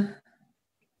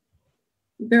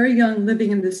very young, living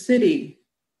in the city,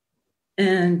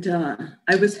 and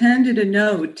I was handed a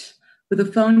note with a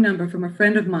phone number from a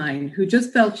friend of mine who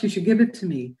just felt she should give it to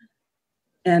me.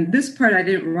 And this part I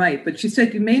didn't write, but she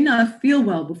said, you may not feel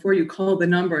well before you call the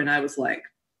number. And I was like,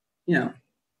 no.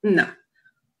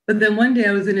 But then one day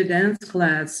I was in a dance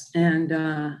class and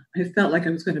I felt like I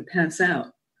was going to pass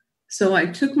out. So I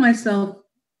took myself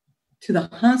to the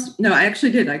hospital. No, I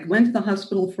actually did. I went to the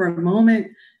hospital for a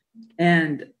moment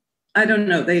and I don't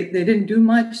know, they didn't do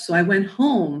much. So I went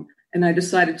home and I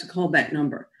decided to call that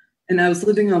number. And I was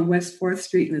living on West 4th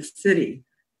Street in the city.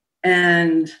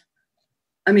 And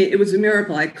I mean, it was a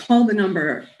miracle. I called the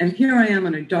number, and here I am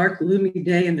on a dark, gloomy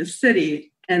day in the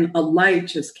city, and a light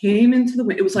just came into the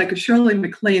window. It was like a Shirley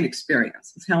MacLaine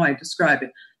experience, is how I describe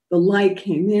it. The light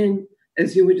came in,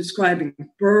 as you were describing,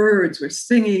 birds were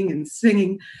singing and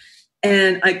singing,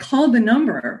 And I called the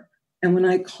number, and when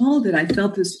I called it, I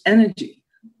felt this energy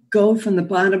go from the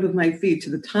bottom of my feet to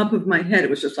the top of my head. It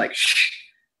was just like, shh.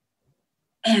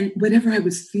 And whatever I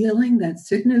was feeling, that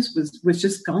sickness was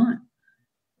just gone.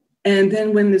 And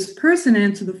then when this person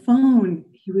answered the phone,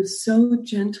 he was so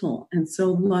gentle and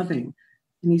so loving.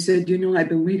 And he said, I've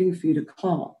been waiting for you to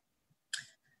call.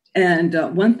 And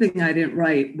one thing I didn't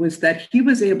write was that he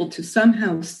was able to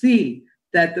somehow see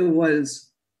that there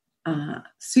was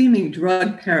seeming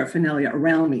drug paraphernalia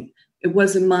around me. It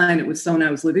wasn't mine. It was someone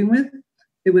I was living with.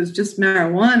 It was just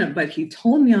marijuana. But he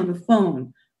told me on the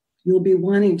phone, you'll be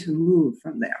wanting to move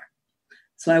from there.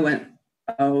 So I went,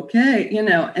 okay,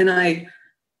 and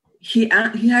he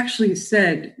actually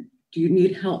said, do you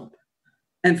need help?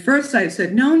 And first I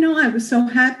said, no, I was so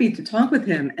happy to talk with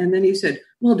him. And then he said,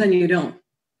 well, then you don't.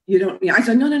 I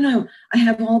said, no. I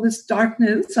have all this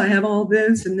darkness. I have all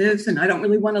this, and I don't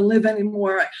really want to live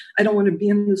anymore. I don't want to be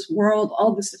in this world,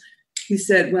 all this. He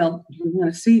said, well, do you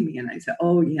want to see me? And I said,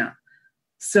 oh, yeah.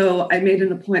 So I made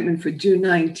an appointment for June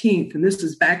 19th, and this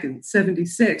was back in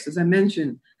 76, as I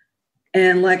mentioned.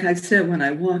 And like I said, when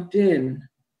I walked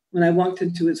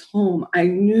into his home, I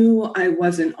knew I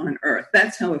wasn't on earth.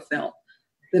 That's how it felt,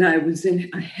 that I was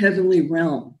in a heavenly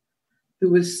realm. There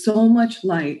was so much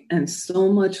light and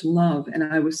so much love, and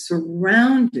I was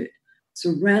surrounded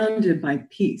by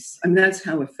peace. And that's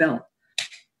how it felt.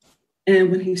 And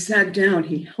when he sat down,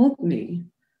 he helped me.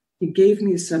 He gave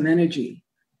me some energy.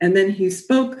 And then he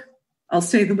spoke, I'll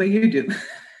say the way you do,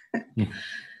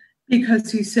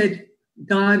 because he said,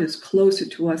 God is closer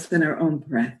to us than our own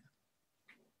breath.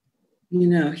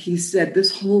 He said,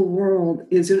 this whole world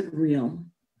isn't real.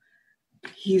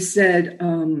 He said,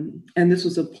 and this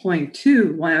was a point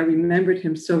too, why I remembered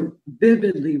him so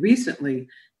vividly recently,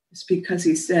 is because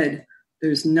he said,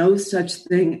 there's no such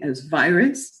thing as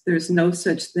virus. There's no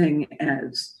such thing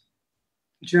as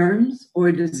germs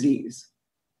or disease.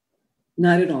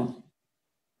 Not at all.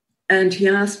 And he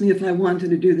asked me if I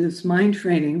wanted to do this mind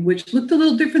training, which looked a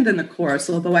little different than the course,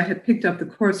 although I had picked up the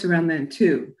course around then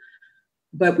too.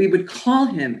 But we would call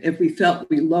him if we felt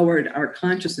we lowered our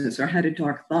consciousness or had a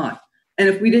dark thought. And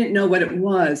if we didn't know what it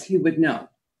was, he would know.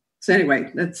 So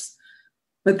anyway,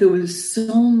 but there was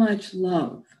so much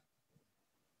love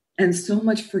and so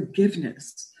much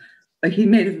forgiveness. But he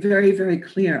made it very, very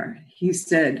clear. He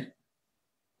said,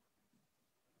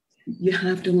 you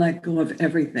have to let go of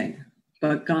everything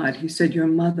but God. He said, your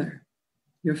mother,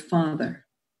 your father,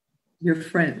 your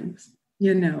friends,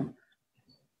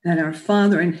 that our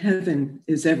Father in heaven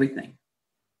is everything.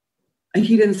 And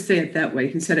he didn't say it that way.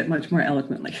 He said it much more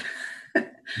eloquently.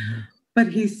 Mm-hmm. But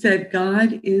he said,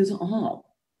 God is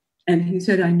all. And he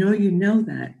said, I know you know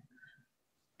that.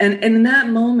 And in that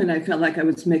moment, I felt like I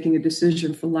was making a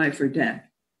decision for life or death.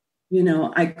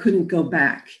 I couldn't go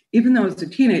back. Even though I was a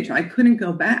teenager, I couldn't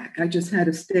go back. I just had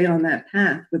to stay on that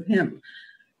path with him.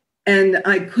 And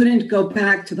I couldn't go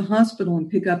back to the hospital and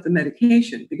pick up the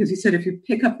medication because he said, if you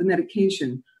pick up the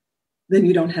medication, then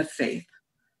you don't have faith.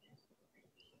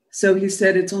 So he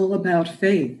said, it's all about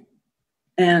faith.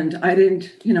 And I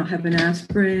didn't, have an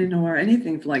aspirin or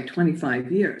anything for like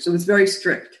 25 years. It was very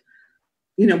strict.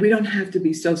 We don't have to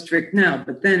be so strict now,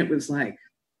 but then it was like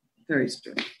very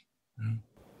strict.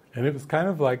 And it was kind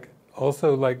of like,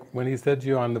 also like when he said to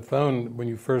you on the phone, when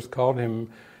you first called him,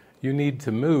 you need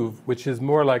to move, which is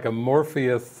more like a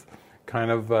Morpheus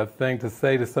kind of thing to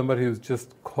say to somebody who's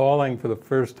just calling for the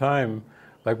first time.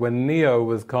 Like when Neo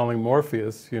was calling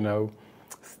Morpheus,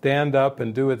 stand up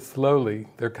and do it slowly.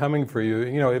 They're coming for you.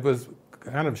 It was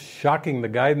kind of shocking, the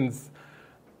guidance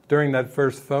during that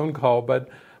first phone call. But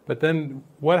then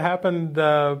what happened?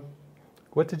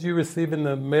 What did you receive in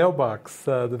the mailbox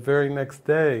the very next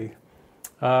day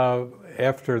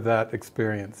after that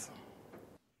experience?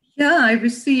 Yeah, I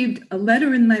received a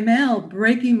letter in my mail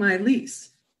breaking my lease.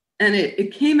 And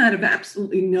it came out of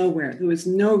absolutely nowhere. There was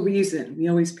no reason. We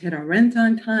always paid our rent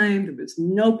on time. There was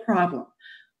no problem.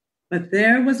 But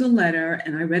there was a letter,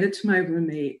 and I read it to my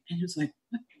roommate, and he was like,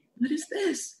 what is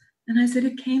this? And I said,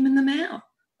 it came in the mail.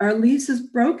 Our lease is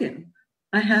broken.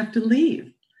 I have to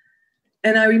leave.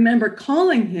 And I remember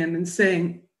calling him and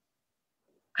saying,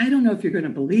 I don't know if you're going to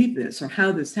believe this or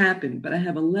how this happened, but I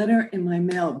have a letter in my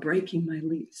mail breaking my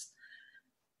lease.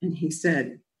 And he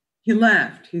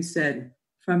laughed. He said,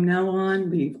 from now on,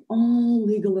 leave all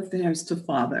legal affairs to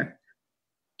Father.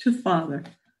 To Father.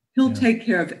 He'll take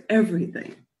care of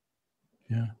everything.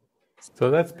 Yeah. So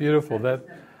that's beautiful.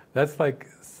 That's like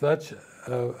such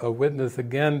a witness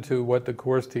again to what the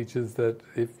Course teaches, that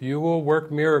if you will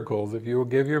work miracles, if you will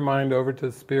give your mind over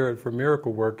to Spirit for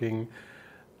miracle working,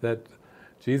 that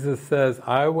Jesus says,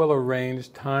 I will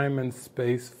arrange time and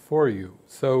space for you.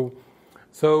 So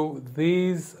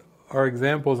these are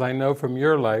examples I know from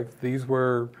your life. These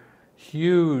were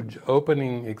huge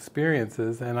opening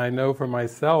experiences, and I know for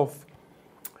myself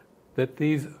that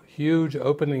these huge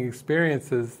opening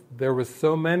experiences, there were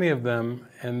so many of them,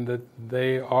 and that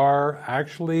they are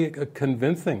actually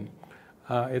convincing.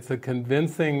 It's a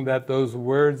convincing that those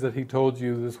words that he told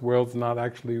you, this world's not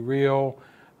actually real.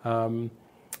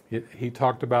 He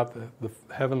talked about the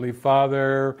Heavenly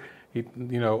Father. He,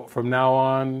 from now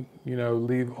on,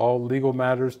 leave all legal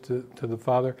matters to the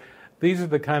Father. These are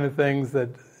the kind of things that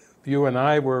you and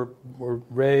I were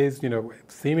raised,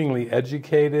 seemingly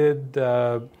educated,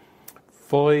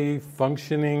 fully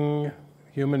functioning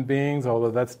human beings,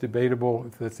 although that's debatable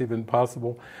if that's even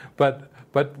possible. But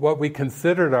what we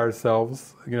considered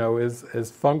ourselves,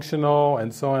 is functional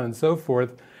and so on and so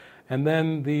forth. And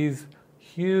then these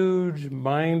huge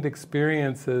mind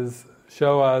experiences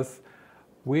show us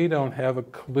we don't have a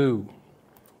clue.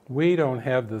 We don't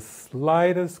have the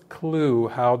slightest clue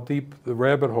how deep the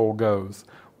rabbit hole goes.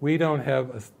 We don't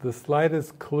have the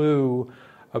slightest clue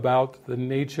about the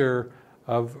nature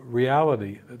of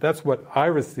reality. That's what I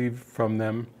received from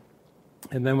them.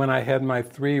 And then when I had my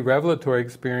 3 revelatory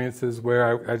experiences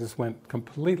where I just went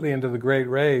completely into the great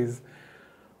rays,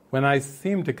 when I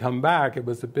seemed to come back, it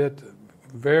was a bit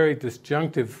very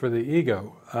disjunctive for the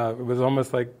ego. It was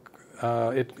almost like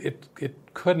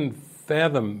it couldn't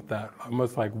fathom that,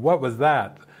 almost like, what was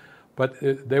that? But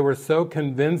they were so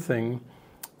convincing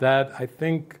that I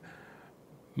think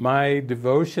my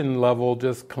devotion level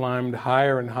just climbed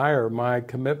higher and higher. My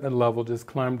commitment level just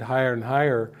climbed higher and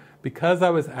higher, because I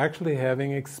was actually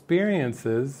having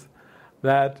experiences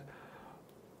that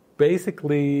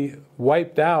basically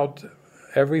wiped out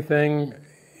everything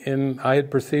I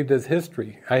had perceived as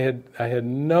history. I had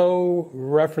no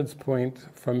reference point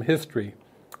from history,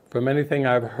 from anything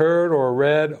I've heard or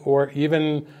read or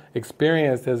even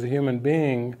experienced as a human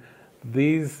being.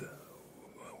 These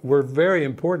were very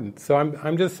important. So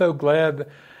I'm just so glad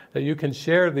that you can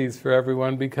share these for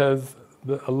everyone, because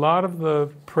a lot of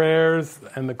the prayers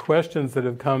and the questions that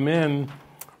have come in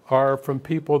are from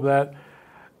people that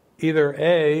either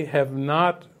A, have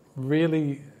not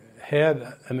really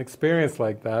had an experience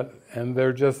like that, and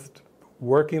they're just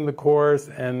working the course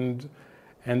and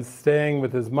staying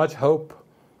with as much hope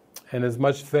and as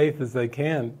much faith as they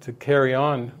can to carry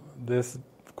on this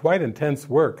quite intense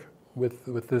work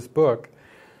with this book.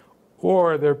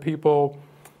 Or there are people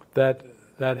that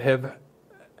have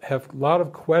a lot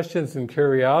of questions and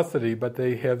curiosity, but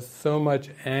they have so much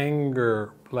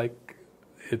anger, like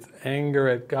it's anger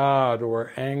at God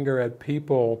or anger at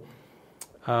people,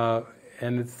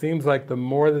 and it seems like the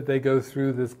more that they go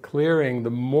through this clearing,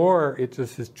 the more it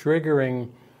just is triggering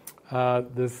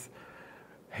this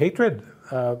hatred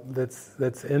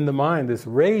that's in the mind, this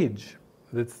rage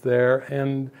that's there,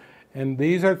 and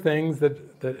these are things that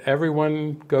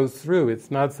everyone goes through.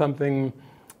 It's not something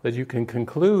that you can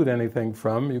conclude anything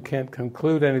from. You can't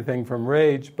conclude anything from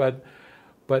rage, but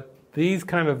these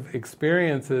kind of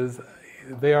experiences,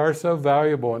 they are so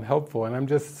valuable and helpful, and I'm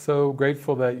just so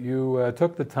grateful that you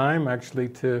took the time actually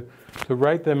to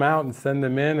write them out and send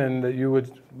them in, and that you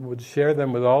would share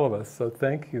them with all of us. So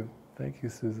thank you,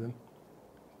 Susan.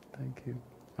 Thank you.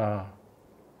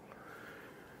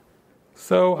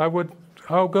 So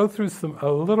I'll go through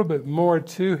a little bit more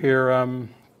too here.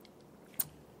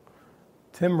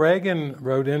 Tim Reagan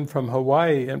wrote in from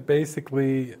Hawaii, and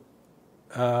basically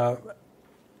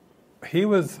he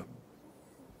was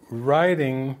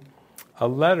writing a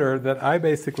letter that I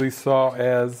basically saw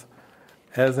as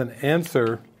an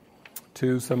answer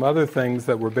to some other things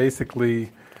that were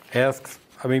basically asked.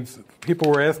 I mean,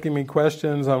 people were asking me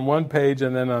questions on one page,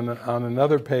 and then on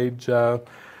another page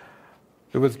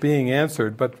it was being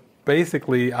answered. But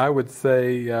basically, I would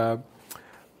say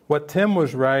what Tim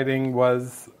was writing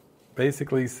was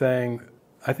basically saying,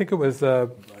 I think it was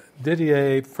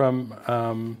Didier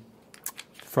from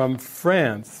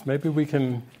France. Maybe we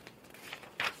can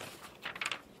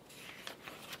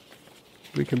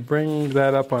bring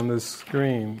that up on the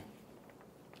screen.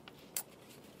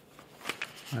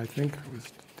 I think it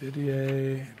was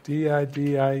Didier,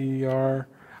 Didier.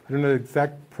 I don't know the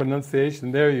exact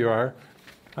pronunciation. There you are.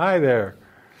 Hi there.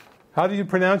 How do you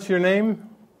pronounce your name?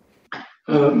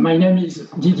 My name is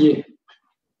Didier.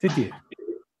 Didier.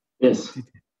 Yes.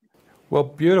 Didier. Well,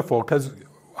 beautiful, because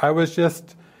I was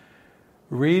just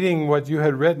reading what you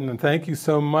had written, and thank you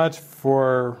so much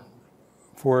for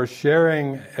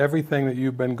sharing everything that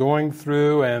you've been going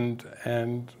through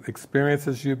and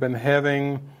experiences you've been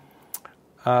having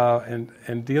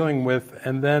and dealing with.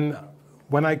 And then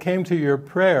when I came to your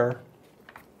prayer,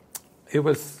 it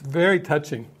was very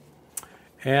touching.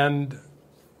 And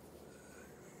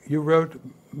you wrote,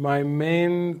 my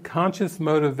main conscious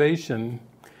motivation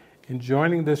in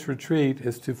joining this retreat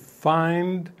is to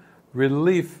find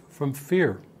relief from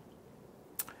fear,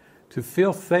 to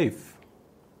feel safe,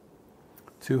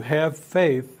 to have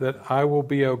faith that I will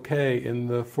be okay in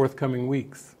the forthcoming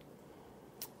weeks.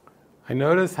 I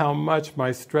notice how much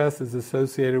my stress is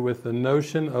associated with the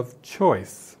notion of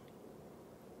choice.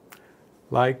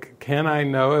 Like, can I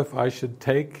know if I should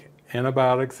take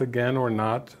antibiotics again or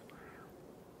not?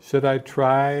 Should I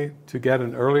try to get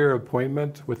an earlier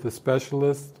appointment with the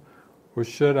specialist, or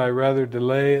should I rather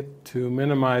delay it to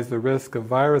minimize the risk of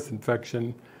virus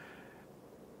infection?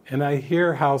 And I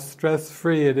hear how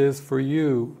stress-free it is for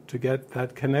you to get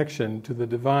that connection to the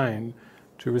divine,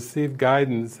 to receive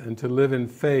guidance and to live in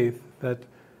faith that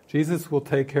Jesus will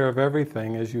take care of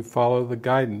everything as you follow the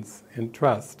guidance in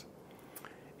trust.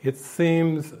 It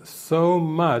seems so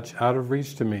much out of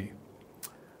reach to me.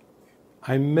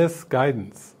 I miss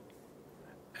guidance,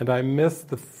 and I miss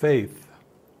the faith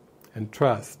and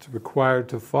trust required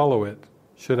to follow it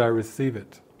should I receive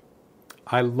it.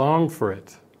 I long for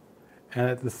it, and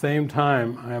at the same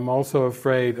time I am also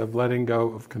afraid of letting go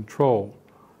of control,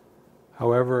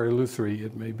 however illusory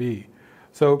it may be.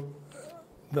 So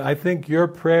I think your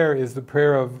prayer is the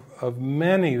prayer of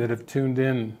many that have tuned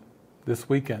in this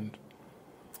weekend.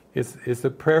 It's a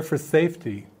prayer for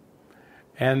safety.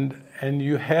 And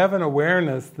you have an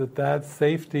awareness that that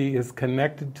safety is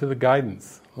connected to the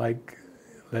guidance, like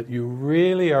that you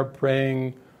really are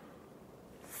praying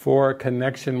for a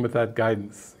connection with that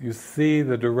guidance. You see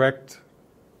the direct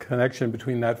connection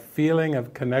between that feeling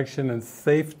of connection and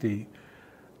safety,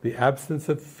 the absence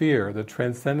of fear, the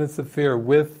transcendence of fear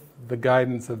with the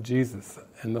guidance of Jesus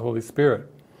and the Holy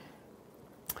Spirit.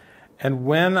 And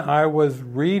when I was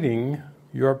reading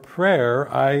your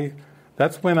prayer,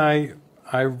 that's when I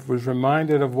was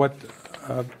reminded of what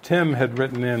Tim had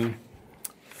written in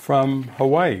from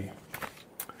Hawaii.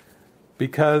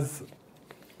 Because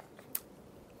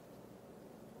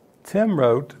Tim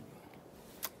wrote,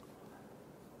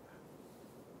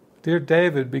 Dear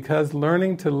David, because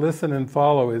learning to listen and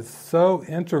follow is so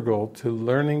integral to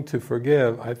learning to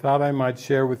forgive, I thought I might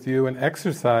share with you an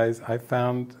exercise I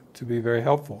found to be very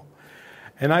helpful.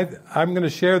 And I'm going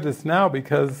to share this now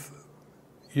because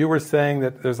you were saying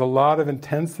that there's a lot of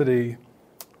intensity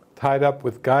tied up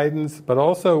with guidance, but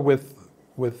also with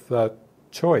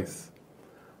choice.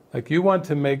 Like you want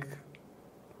to make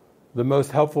the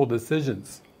most helpful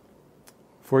decisions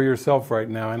for yourself right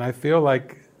now. And I feel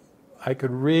like I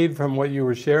could read from what you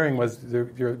were sharing was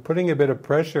you're putting a bit of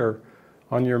pressure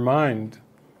on your mind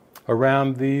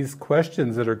around these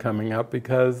questions that are coming up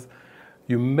because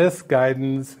you miss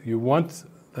guidance, you want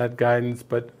that guidance,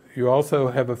 but you also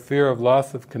have a fear of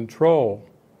loss of control,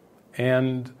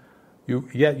 and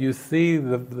yet you see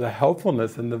the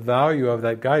helpfulness and the value of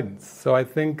that guidance. So I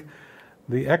think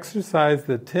the exercise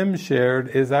that Tim shared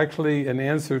is actually an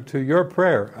answer to your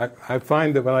prayer. I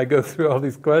find that when I go through all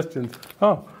these questions,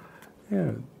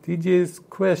 DJ's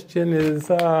question is,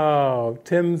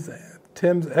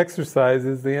 Tim's exercise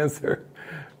is the answer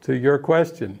to your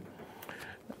question.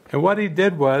 And what he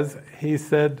did was, he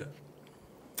said,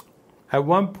 at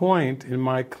one point in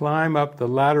my climb up the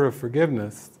ladder of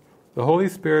forgiveness, the Holy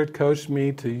Spirit coached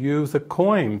me to use a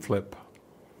coin flip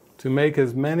to make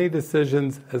as many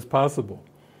decisions as possible.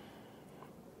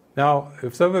 Now,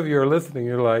 if some of you are listening,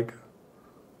 you're like,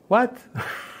 what?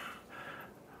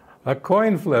 A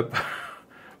coin flip?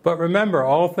 But remember,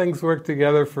 all things work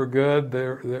together for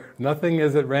good. Nothing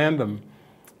is at random.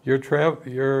 Your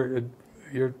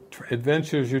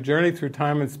adventures, your journey through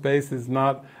time and space is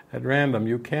not at random.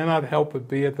 You cannot help but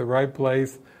be at the right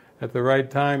place at the right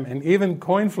time. And even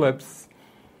coin flips,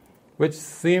 which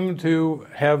seem to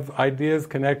have ideas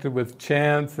connected with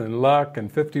chance and luck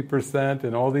and 50%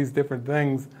 and all these different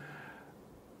things,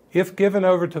 if given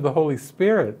over to the Holy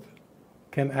Spirit,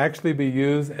 can actually be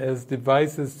used as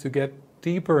devices to get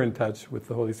deeper in touch with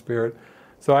the Holy Spirit.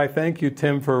 So I thank you,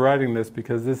 Tim, for writing this,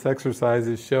 because this exercise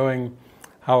is showing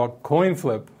how a coin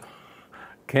flip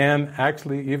can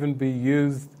actually even be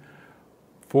used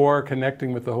for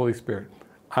connecting with the Holy Spirit.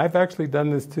 I've actually done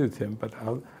this too, Tim, but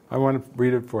I want to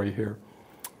read it for you here.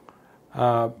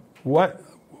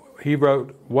 He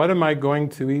wrote, what am I going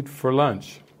to eat for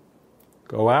lunch?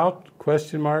 Go out? ?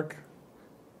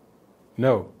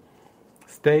 No.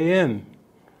 Stay in?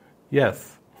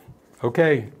 Yes.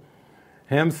 Okay.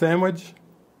 Ham sandwich?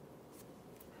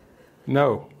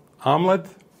 No. Omelet?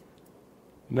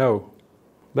 No.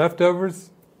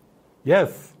 Leftovers?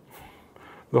 Yes.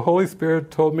 The Holy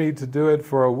Spirit told me to do it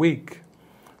for a week.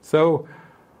 So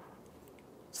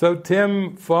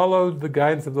Tim followed the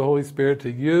guidance of the Holy Spirit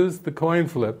to use the coin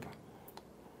flip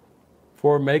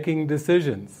for making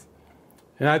decisions.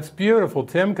 And that's beautiful,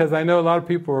 Tim, because I know a lot of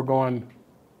people are going,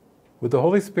 would the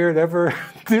Holy Spirit ever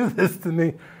do this to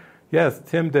me? Yes,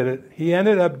 Tim did it. He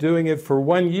ended up doing it for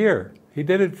 1 year. He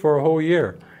did it for a whole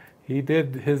year. He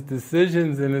did his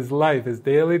decisions in his life, his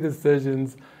daily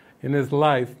decisions in his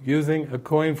life, using a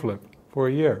coin flip for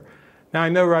a year. Now I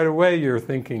know right away you're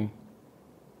thinking,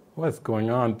 what's going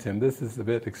on, Tim? This is a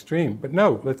bit extreme. But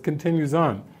no, let's continue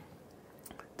on.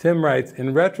 Tim writes,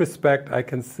 in retrospect, I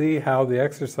can see how the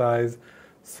exercise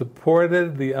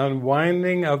supported the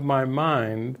unwinding of my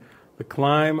mind, the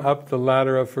climb up the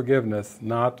ladder of forgiveness,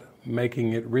 not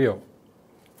making it real.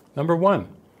 Number 1,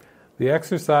 the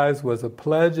exercise was a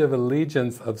pledge of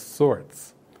allegiance of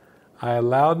sorts. I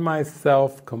allowed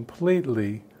myself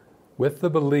completely with the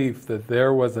belief that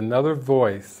there was another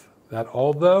voice that,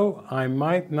 although I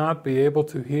might not be able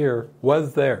to hear,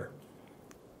 was there.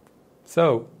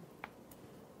 So,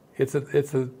 it's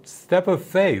a step of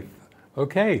faith.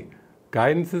 Okay,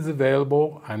 guidance is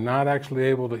available. I'm not actually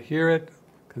able to hear it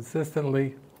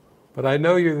consistently, but I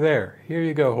know you're there. Here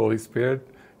you go, Holy Spirit.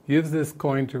 Use this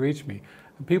coin to reach me.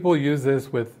 And people use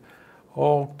this with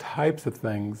all types of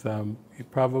things. You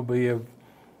probably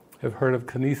have heard of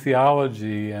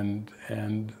kinesiology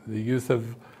and the use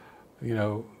of,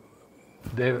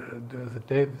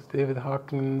 David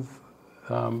Hoffmeister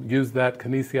used that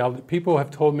kinesiology. People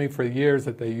have told me for years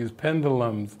that they use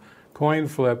pendulums, coin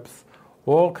flips,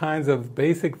 all kinds of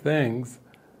basic things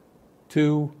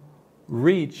to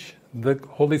reach the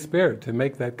Holy Spirit, to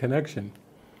make that connection.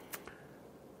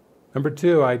 Number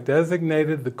 2, I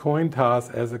designated the coin toss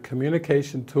as a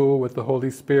communication tool with the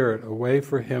Holy Spirit, a way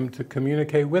for Him to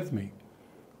communicate with me.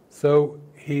 So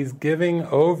He's giving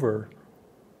over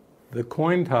the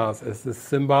coin toss as the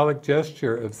symbolic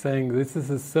gesture of saying, this is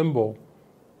a symbol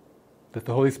that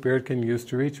the Holy Spirit can use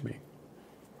to reach me.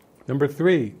 Number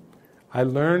 3, I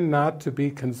learned not to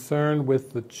be concerned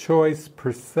with the choice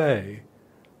per se,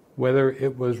 whether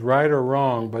it was right or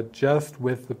wrong, but just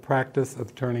with the practice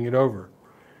of turning it over.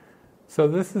 So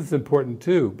this is important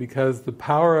too, because the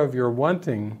power of your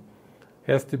wanting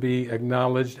has to be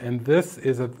acknowledged, and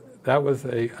that was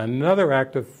another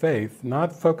act of faith,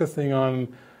 not focusing on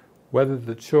whether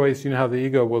the choice, how the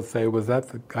ego will say, was that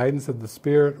the guidance of the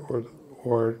Spirit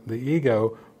or the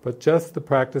ego, but just the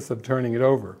practice of turning it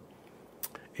over.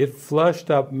 It flushed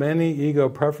up many ego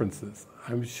preferences.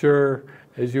 I'm sure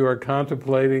as you are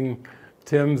contemplating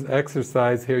Tim's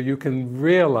exercise here, you can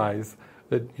realize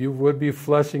that you would be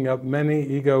flushing up many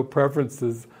ego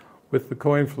preferences with the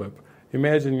coin flip.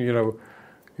 Imagine, you're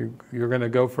going to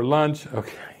go for lunch.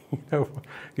 Okay,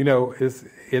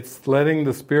 it's letting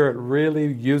the Spirit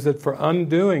really use it for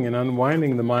undoing and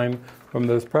unwinding the mind from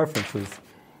those preferences.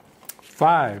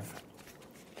 5,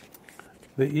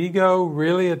 the ego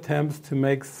really attempts to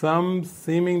make some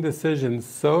seeming decisions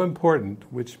so important,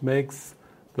 which makes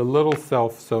the little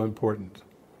self so important.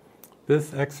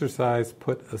 This exercise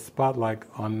put a spotlight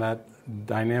on that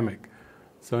dynamic.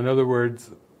 So in other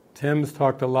words, Tim's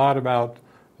talked a lot about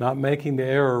not making the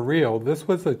error real. This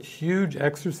was a huge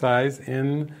exercise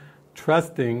in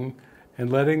trusting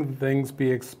and letting things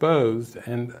be exposed,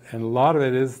 and a lot of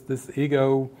it is this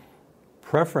ego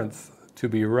preference to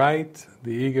be right,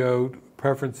 the ego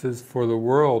preferences for the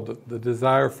world, the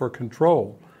desire for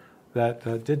control that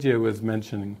Ajijic was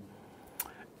mentioning.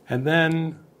 And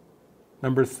then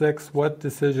number 6, what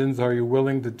decisions are you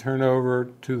willing to turn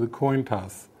over to the coin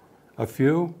toss? A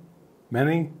few?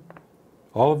 Many?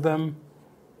 All of them?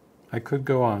 I could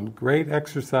go on. Great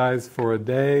exercise for a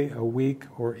day, a week,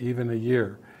 or even a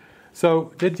year.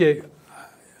 So, Ajijic,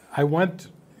 I want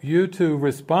you to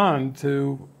respond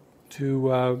to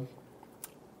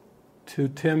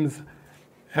Tim's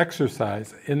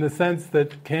exercise in the sense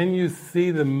that, can you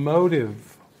see the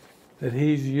motive that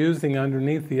he's using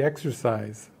underneath the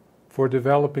exercise for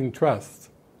developing trust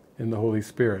in the Holy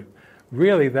Spirit?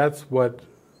 Really, that's what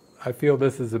I feel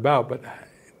this is about. But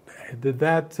did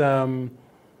that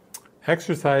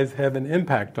exercise have an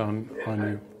impact on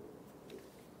you?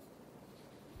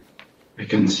 I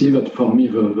can see that for me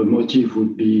the motive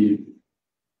would be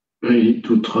really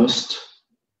to trust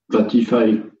that if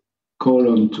I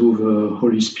call onto the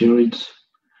Holy Spirit,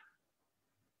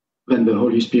 then the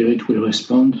Holy Spirit will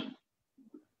respond.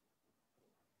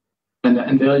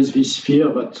 And there is this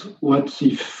fear that what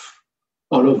if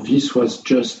all of this was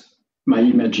just my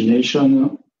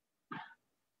imagination,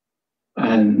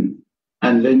 and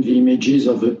then the images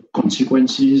of the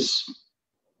consequences,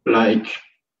 like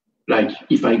like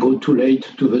if I go too late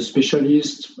to the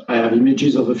specialist, I have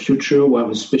images of the future where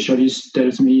the specialist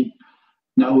tells me,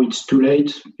 now it's too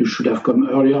late, you should have come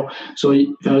earlier. So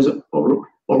there's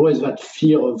always that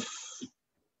fear of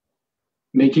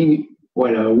making,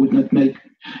 well, I would not make,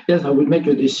 yes, I would make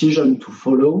a decision to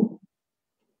follow.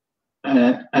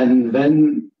 And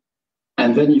then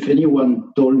if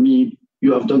anyone told me,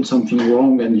 you have done something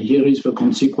wrong and here is the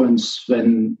consequence,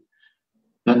 then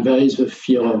there is the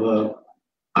fear of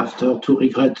after to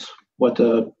regret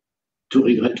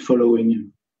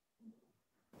following.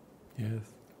 Yes.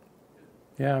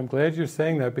 Yeah, I'm glad you're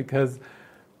saying that because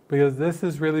this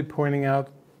is really pointing out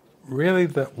really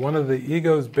that one of the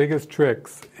ego's biggest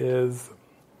tricks is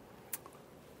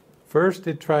first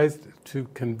it tries to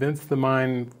convince the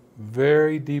mind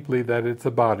very deeply that it's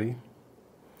a body,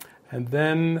 and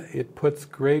then it puts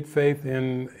great faith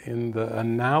in the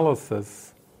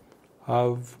analysis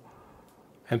of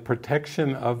and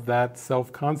protection of that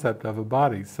self-concept of a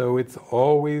body. So it's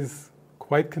always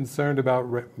quite concerned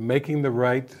about making the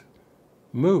right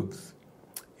moves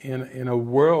in a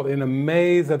world, in a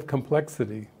maze of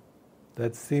complexity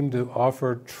that seem to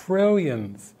offer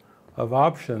trillions of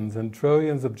options and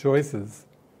trillions of choices.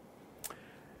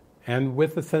 And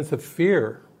with a sense of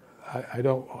fear, I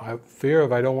don't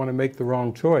want to make the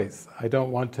wrong choice. I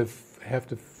don't want to have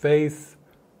to face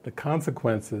the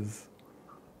consequences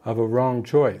of a wrong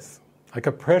choice, like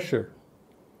a pressure.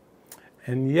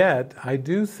 And yet, I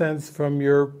do sense from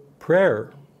your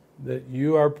prayer that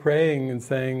you are praying and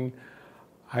saying,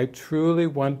 I truly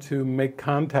want to make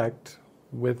contact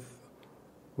with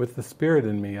the Spirit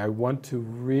in me. I want to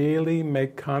really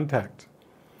make contact.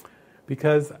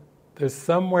 Because there's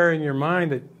somewhere in your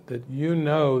mind that you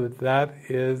know that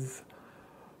is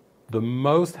the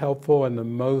most helpful and the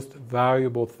most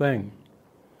valuable thing.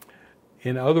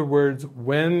 In other words,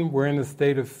 when we're in a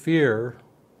state of fear,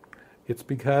 it's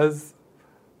because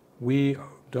we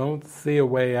don't see a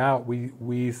way out.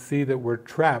 We see that we're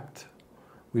trapped.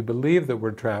 We believe that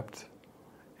we're trapped.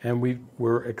 And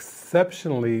we're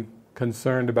exceptionally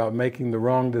concerned about making the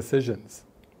wrong decisions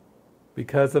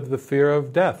because of the fear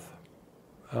of death.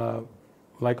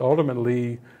 Like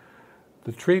ultimately,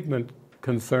 the treatment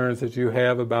concerns that you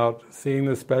have about seeing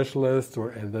the specialist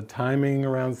and the timing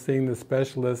around seeing the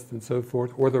specialist and so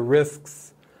forth, or the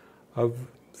risks of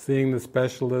seeing the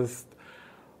specialist,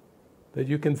 that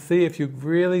you can see if you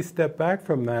really step back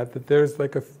from that there's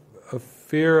like a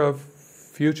fear of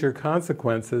future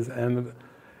consequences, and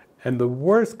the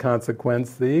worst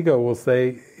consequence, the ego will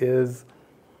say, is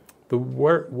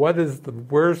what is the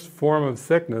worst form of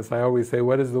sickness? I always say,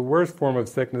 what is the worst form of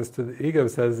sickness to the ego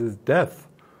says is death.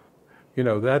 You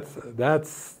know,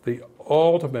 that's the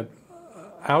ultimate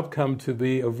outcome to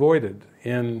be avoided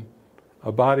in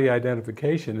a body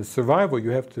identification, is survival.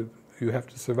 You have to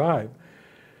survive.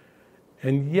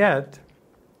 And yet,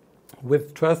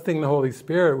 with trusting the Holy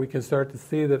Spirit, we can start to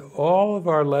see that all of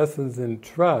our lessons in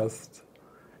trust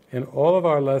and all of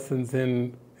our lessons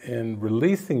in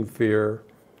releasing fear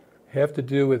have to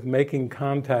do with making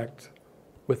contact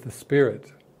with the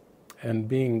Spirit and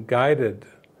being guided.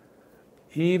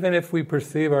 Even if we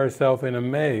perceive ourselves in a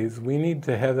maze, we need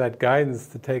to have that guidance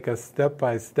to take us step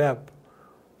by step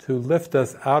to lift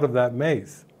us out of that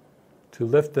maze, to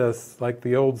lift us, like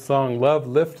the old song, love,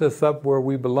 lift us up where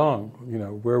we belong, you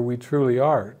know, where we truly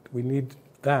are. We need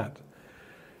that.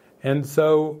 And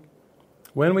so,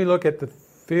 when we look at the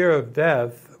fear of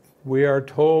death, we are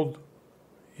told,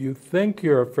 you think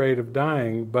you're afraid of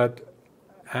dying, but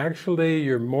actually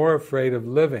you're more afraid of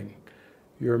living.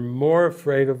 You're more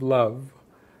afraid of love.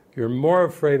 You're more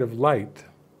afraid of light,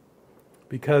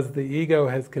 because the ego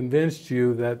has convinced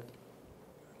you that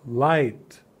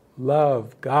light,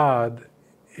 love, God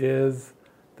is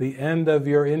the end of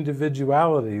your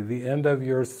individuality, the end of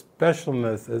your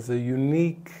specialness as a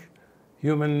unique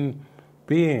human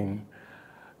being.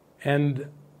 And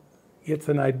it's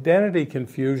an identity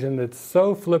confusion that's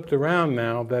so flipped around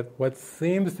now that what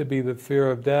seems to be the fear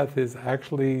of death is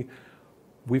actually,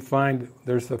 we find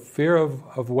there's a fear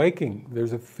of waking,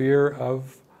 there's a fear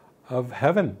of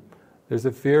heaven, there's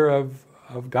a fear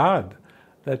of God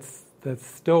that's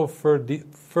still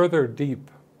further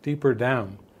deeper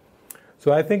down.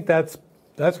 So I think that's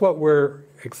what we're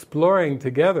exploring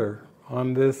together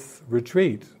on this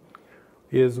retreat,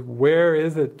 is where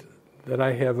is it that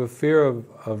I have a fear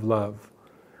of love?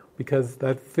 Because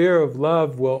that fear of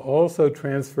love will also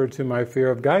transfer to my fear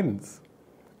of guidance.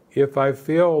 If I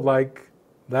feel like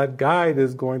that guide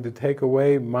is going to take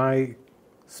away my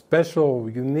special,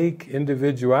 unique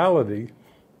individuality,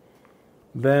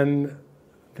 then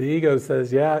the ego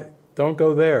says, yeah, don't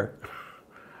go there.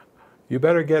 you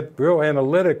better get real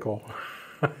analytical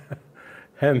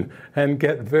and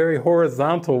get very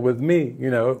horizontal with me.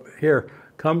 Here,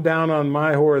 come down on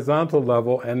my horizontal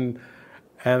level, and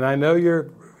I know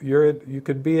you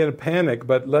could be in a panic,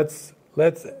 but let's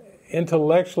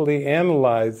intellectually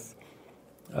analyze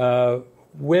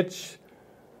which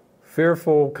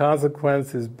fearful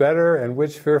consequence is better and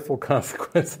which fearful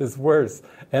consequence is worse.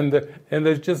 And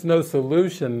there's just no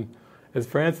solution, as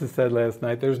Francis said last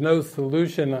night, there's no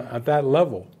solution at that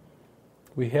level.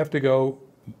 We have to go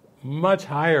much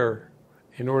higher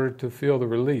in order to feel the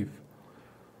relief.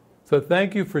 So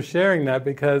thank you for sharing that,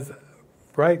 because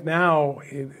right now,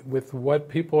 with what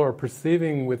people are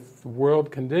perceiving with world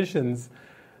conditions,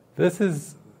 this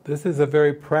is a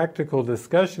very practical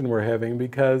discussion we're having,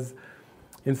 because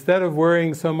instead of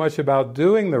worrying so much about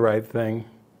doing the right thing,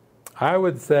 I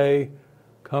would say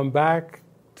come back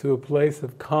to a place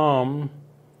of calm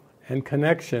and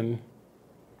connection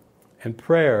and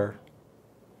prayer,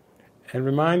 and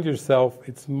remind yourself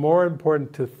it's more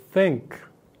important to think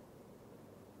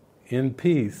in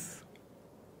peace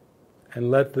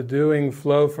and let the doing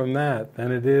flow from that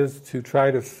than it is to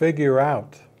try to figure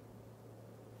out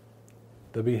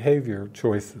the behavior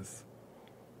choices.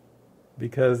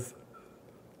 Because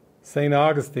St.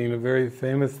 Augustine, a very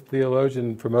famous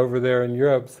theologian from over there in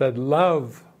Europe, said,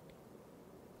 love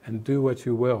and do what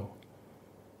you will.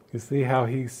 You see how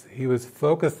he was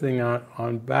focusing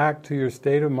on back to your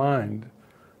state of mind,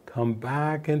 come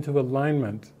back into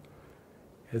alignment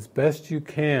as best you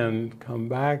can, come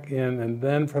back in, and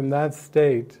then from that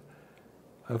state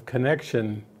of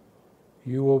connection,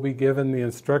 you will be given the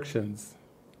instructions.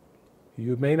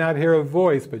 You may not hear a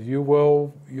voice, but you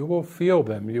will feel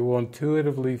them. You will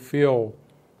intuitively feel,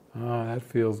 that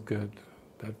feels good,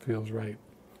 that feels right.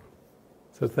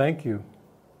 So thank you.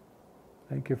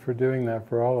 Thank you for doing that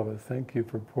for all of us. Thank you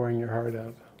for pouring your heart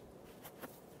out.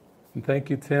 And thank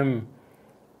you, Tim.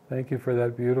 Thank you for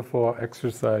that beautiful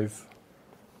exercise.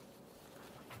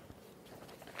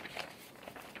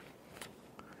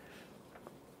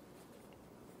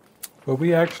 Well,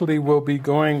 we actually will be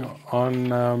going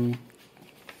on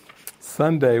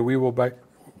Sunday. We will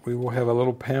have a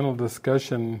little panel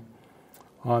discussion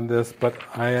on this, but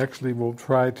I actually will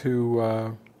try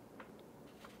to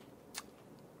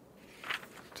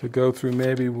go through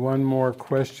maybe one more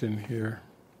question here.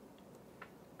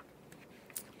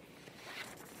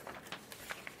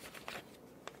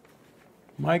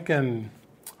 Maiken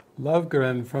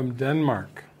Lovgren from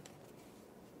Denmark.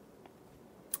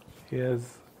 He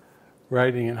is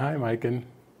writing, and hi Maiken.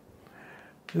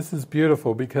 This is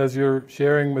beautiful because you're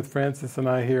sharing with Francis and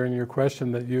I here in your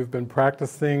question that you've been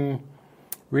practicing,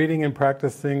 reading and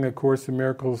practicing A Course in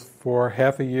Miracles for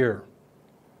half a year.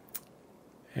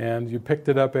 And you picked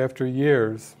it up after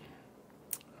years.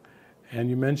 And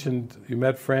you mentioned you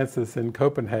met Francis in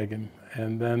Copenhagen,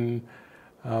 and then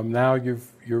now you're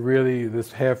really,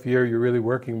 this half year, you're really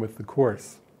working with the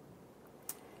Course.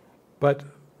 But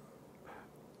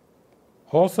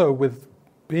also with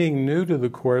being new to the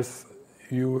Course,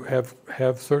 you have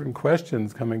certain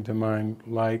questions coming to mind,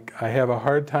 like, I have a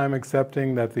hard time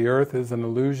accepting that the earth is an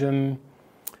illusion,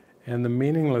 and the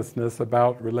meaninglessness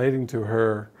about relating to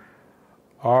her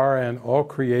are and all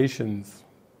creations,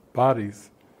 bodies,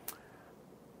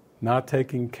 not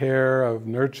taking care of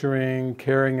nurturing,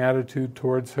 caring attitude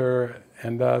towards her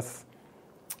and us.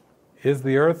 Is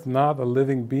the earth not a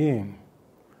living being?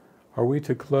 Are we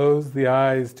to close the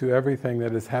eyes to everything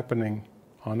that is happening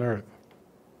on earth?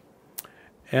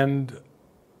 And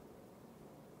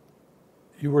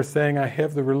you were saying, I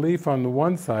have the relief on the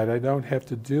one side, I don't have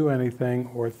to do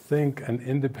anything or think an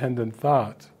independent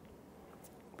thought,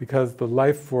 because the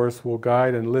life force will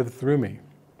guide and live through me.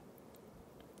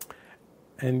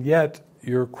 And yet,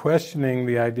 you're questioning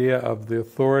the idea of the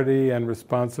authority and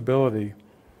responsibility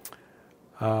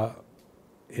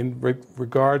in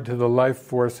regard to the life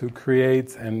force who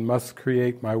creates and must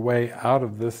create my way out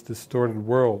of this distorted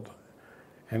world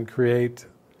and create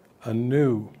a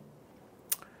new.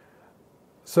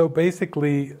 So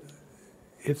basically,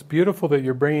 it's beautiful that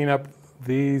you're bringing up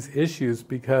these issues,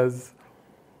 because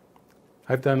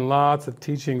I've done lots of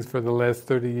teachings for the last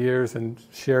 30 years and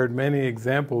shared many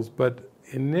examples, but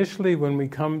initially when we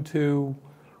come to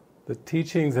the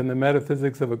teachings and the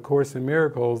metaphysics of A Course in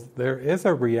Miracles, there is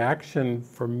a reaction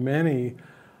for many,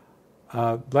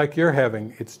 like you're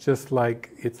having. It's just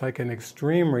like, it's like an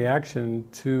extreme reaction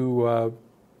to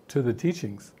the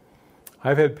teachings.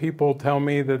 I've had people tell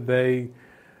me that they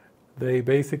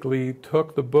basically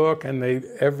took the book and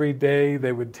every day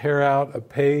they would tear out a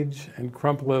page and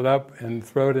crumple it up and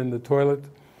throw it in the toilet.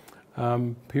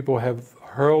 People have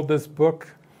hurled this book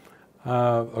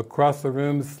across the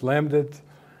room, slammed it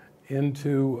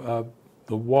into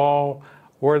the wall,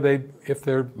 or if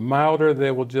they're milder,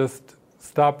 they will just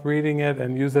stop reading it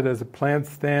and use it as a plant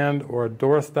stand or a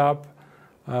doorstop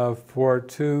for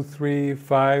 2, 3,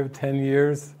 5, 10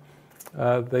 years.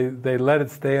 They let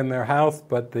it stay in their house,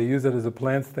 but they use it as a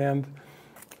plant stand.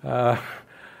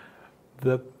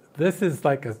 This is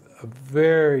like a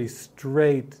very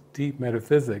straight, deep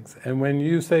metaphysics. And when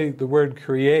you say the word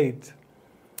create,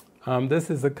 this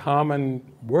is a common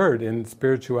word in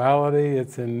spirituality.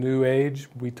 It's in New Age.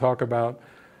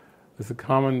 There's a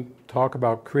common talk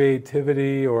about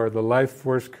creativity or the life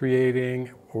force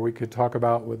creating, or we could talk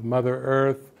about with Mother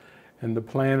Earth and the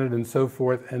planet and so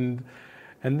forth. And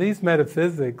these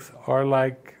metaphysics are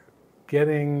like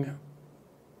getting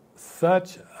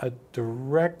such a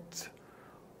direct,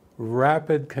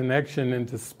 rapid connection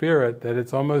into spirit that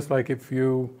it's almost like if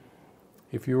you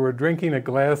were drinking a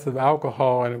glass of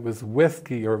alcohol and it was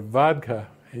whiskey or vodka,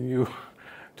 and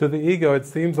to the ego it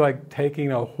seems like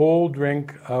taking a whole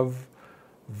drink of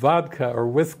vodka or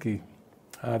whiskey.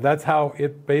 That's how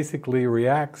it basically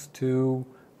reacts to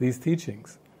these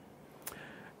teachings.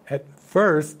 At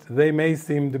first, they may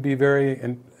seem to be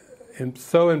very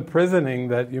so imprisoning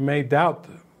that you may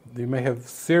have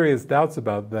serious doubts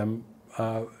about them.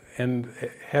 And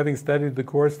having studied the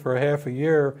Course for half a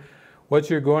year, what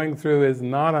you're going through is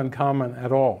not uncommon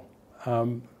at all.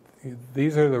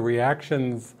 These are the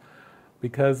reactions,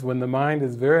 because when the mind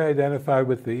is very identified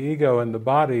with the ego and the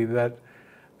body, that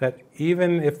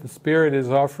even if the spirit is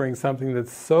offering something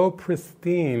that's so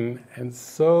pristine and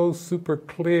so super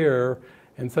clear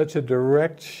and such a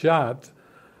direct shot,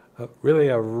 really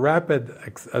a rapid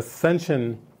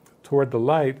ascension toward the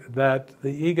light, that the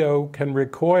ego can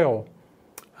recoil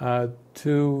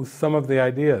to some of the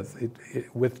ideas.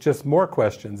 With just more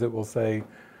questions, it will say,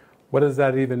 what does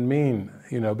that even mean?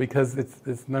 Because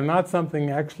they're not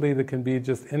something actually that can be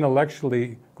just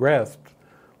intellectually grasped,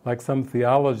 like some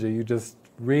theology. You just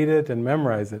read it and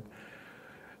memorize it.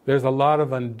 There's a lot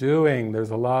of undoing, there's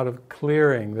a lot of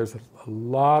clearing, there's a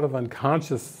lot of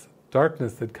unconscious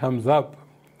darkness that comes up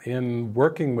in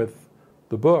working with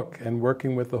the book and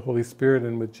working with the Holy Spirit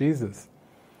and with Jesus.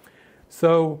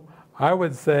 So I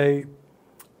would say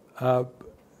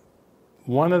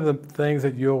one of the things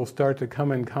that you'll start to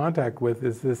come in contact with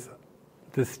is this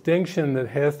distinction that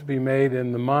has to be made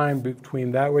in the mind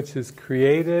between that which is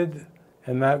created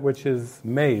and that which is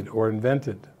made or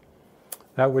invented.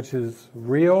 That which is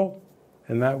real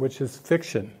and that which is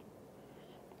fiction.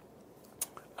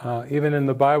 Even in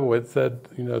the Bible it said,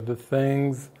 the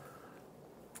things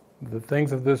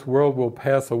of this world will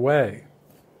pass away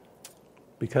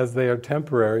because they are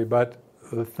temporary, but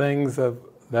the things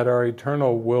that are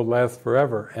eternal will last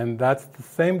forever. And that's the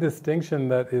same distinction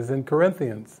that is in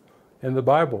Corinthians, in the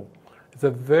Bible. It's a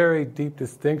very deep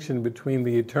distinction between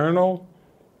the eternal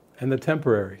and the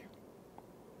temporary.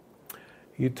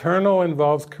 Eternal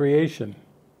involves creation.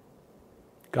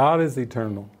 God is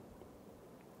eternal.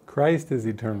 Christ is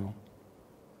eternal.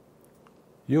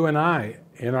 You and I,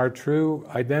 in our true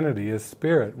identity as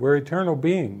spirit, we're eternal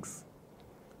beings.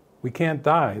 We can't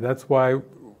die. That's why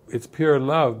it's pure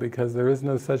love, because there is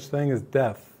no such thing as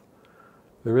death.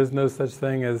 There is no such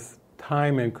thing as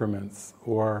time increments,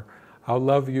 or I'll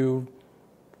love you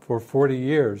for 40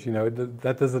 years.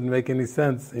 That doesn't make any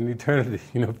sense in eternity.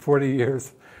 40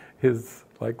 years is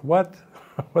like, what?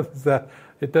 What is that?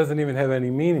 It doesn't even have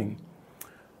any meaning.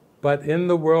 But in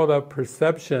the world of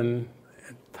perception,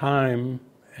 time,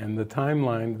 and the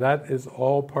timeline, that is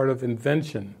all part of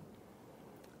invention.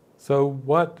 So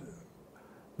what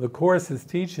the Course is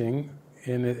teaching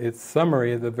in its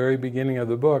summary at the very beginning of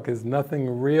the book is nothing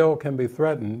real can be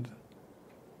threatened,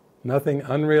 nothing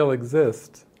unreal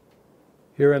exists.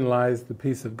 Herein lies the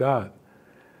peace of God.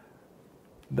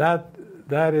 That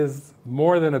is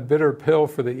more than a bitter pill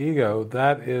for the ego.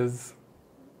 The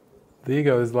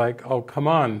ego is like, oh come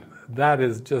on, that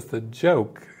is just a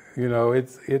joke.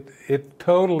 It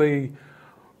totally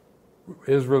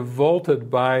is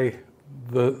revolted by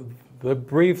the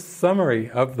brief summary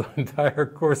of the entire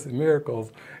Course in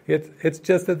Miracles. It's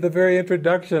just at the very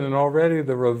introduction, and already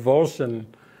the revulsion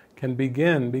can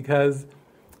begin, because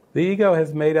the ego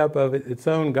has made up of its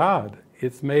own God.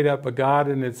 It's made up a God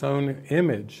in its own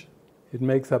image. It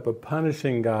makes up a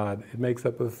punishing God. It makes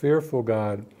up a fearful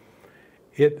God.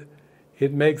 It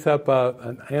makes up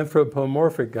an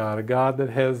anthropomorphic God, a God that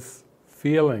has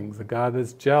feelings, a God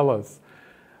that's jealous.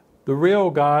 The real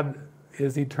God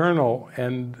is eternal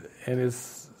and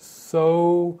is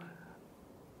so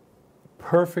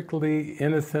perfectly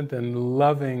innocent and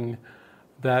loving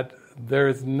that there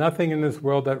is nothing in this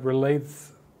world that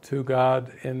relates to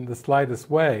God in the slightest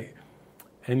way.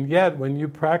 And yet, when you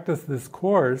practice this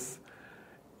course,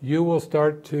 you will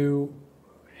start to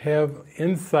have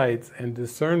insights and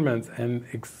discernments and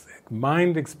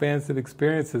mind-expansive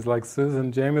experiences like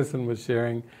Susan Jameson was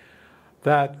sharing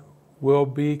that will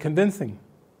be convincing.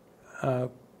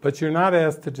 But you're not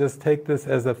asked to just take this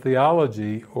as a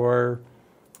theology or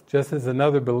just as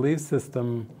another belief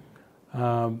system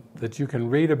that you can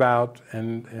read about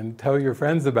and tell your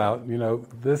friends about. You know,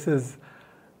 this is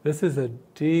a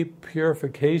deep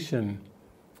purification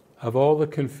of all the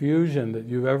confusion that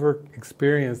you've ever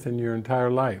experienced in your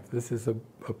entire life. This is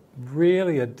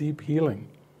really a deep healing.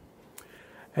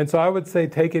 And so I would say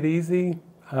take it easy,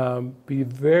 be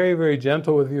very, very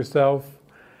gentle with yourself.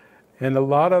 And a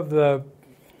lot of the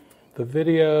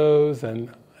videos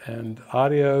and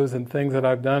audios and things that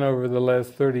I've done over the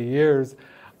last 30 years,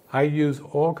 I use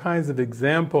all kinds of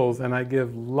examples and I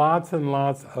give lots and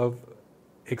lots of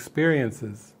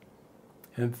experiences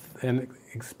and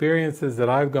experiences that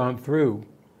I've gone through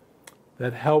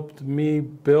that helped me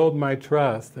build my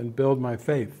trust and build my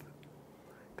faith.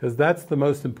 Because that's the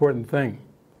most important thing.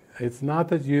 It's not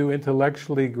that you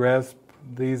intellectually grasp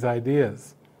these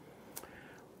ideas.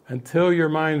 Until your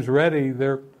mind's ready,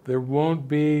 there won't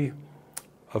be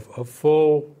a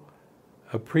full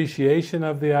appreciation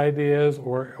of the ideas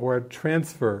or a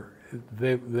transfer.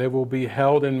 They will be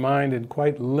held in mind in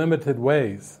quite limited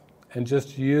ways and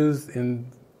just used in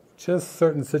just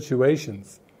certain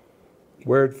situations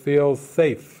where it feels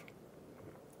safe,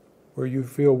 where you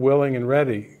feel willing and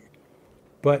ready.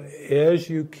 But as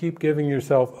you keep giving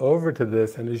yourself over to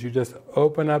this and as you just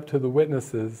open up to the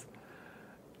witnesses,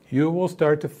 you will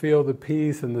start to feel the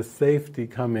peace and the safety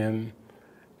come in,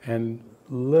 and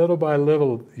little by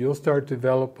little you'll start to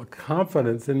develop a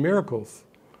confidence in miracles.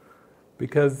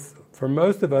 Because for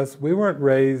most of us, we weren't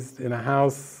raised in a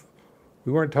house,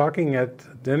 we weren't talking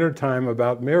at dinner time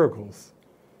about miracles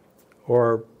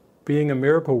or being a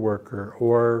miracle worker,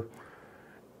 or,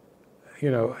 you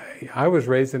know, I was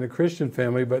raised in a Christian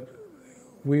family, but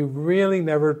we really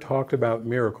never talked about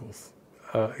miracles,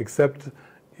 except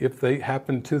if they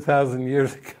happened 2,000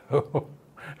 years ago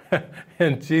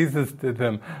and Jesus did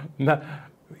them.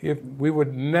 We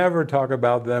would never talk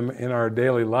about them in our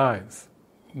daily lives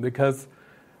because,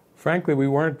 frankly, we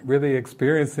weren't really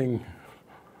experiencing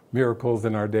miracles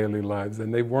in our daily lives,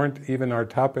 and they weren't even our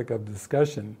topic of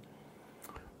discussion.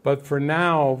 But for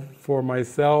now, for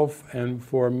myself and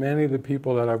for many of the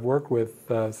people that I've worked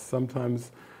with,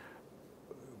 sometimes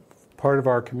part of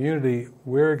our community,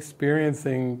 we're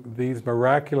experiencing these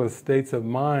miraculous states of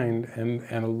mind, and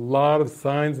a lot of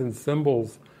signs and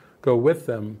symbols go with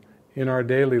them in our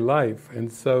daily life. And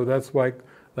so that's why,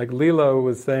 like Lilo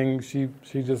was saying, she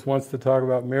just wants to talk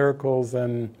about miracles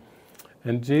and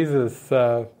Jesus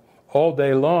all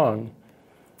day long,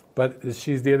 but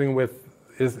she's dealing with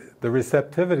is the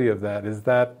receptivity of that.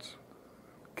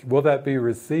 Will that be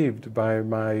received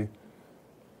by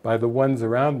the ones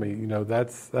around me? You know,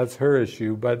 that's her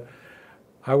issue. But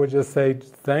I would just say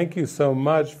thank you so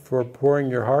much for pouring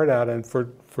your heart out and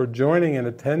for joining and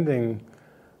attending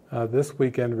this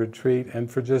weekend retreat, and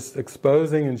for just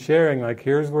exposing and sharing, like,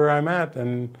 here's where I'm at,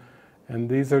 and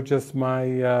these are just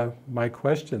my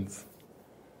questions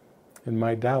and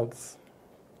my doubts.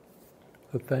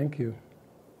 So thank you.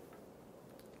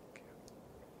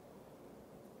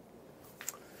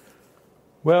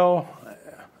 Well,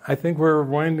 I think we're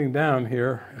winding down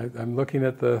here. I'm looking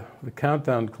at the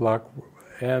countdown clock,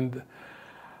 and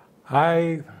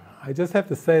I just have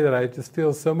to say that I just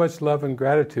feel so much love and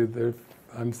gratitude.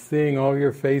 I'm seeing all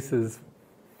your faces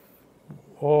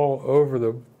all over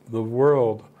the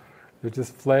world. They're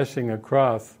just flashing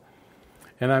across,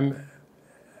 and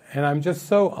I'm just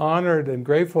so honored and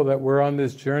grateful that we're on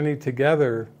this journey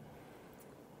together,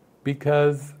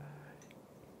 because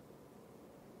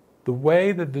the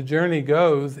way that the journey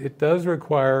goes, it does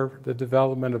require the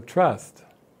development of trust.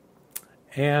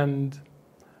 And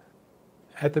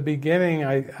at the beginning,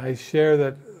 I share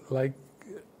that, like,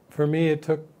 for me it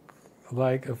took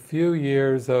like a few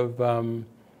years of,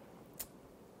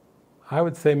 I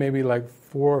would say maybe like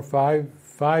 4 or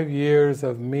 5 years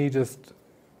of me just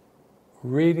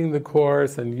reading the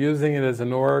Course and using it as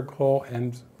an oracle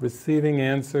and receiving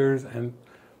answers and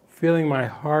feeling my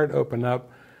heart open up.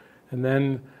 And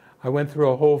then I went through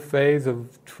a whole phase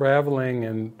of traveling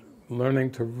and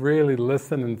learning to really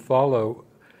listen and follow.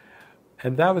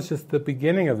 And that was just the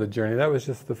beginning of the journey. That was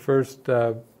just the first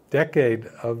decade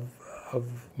of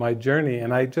my journey.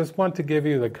 And I just want to give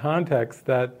you the context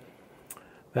that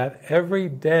every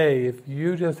day, if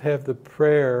you just have the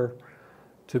prayer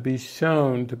to be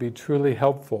shown to be truly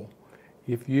helpful,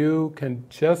 if you can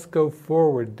just go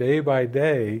forward day by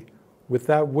day with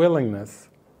that willingness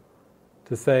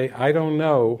to say, I don't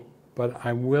know, but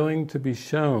I'm willing to be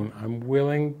shown, I'm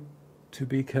willing to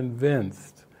be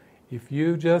convinced. If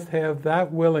you just have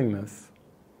that willingness,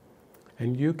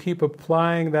 and you keep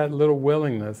applying that little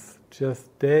willingness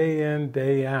just day in,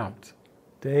 day out,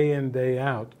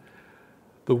 the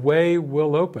way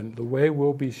will open, the way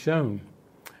will be shown.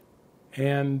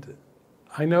 And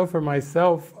I know for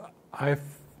myself, I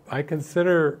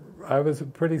consider I was a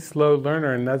pretty slow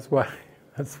learner, and that's why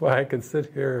I can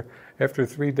sit here after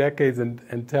 3 decades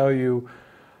and tell you,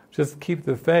 just keep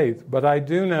the faith. But I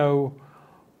do know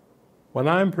what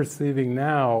I'm perceiving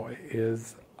now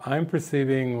is I'm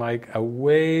perceiving like a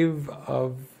wave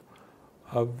of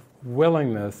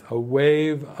willingness, a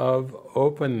wave of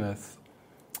openness,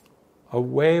 a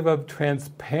wave of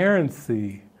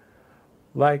transparency,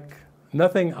 like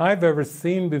nothing I've ever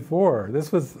seen before.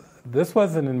 This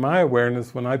wasn't in my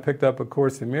awareness when I picked up A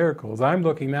Course in Miracles. I'm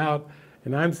looking out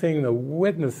and I'm seeing the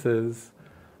witnesses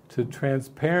to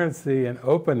transparency and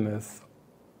openness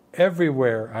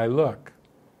everywhere I look.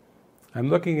 I'm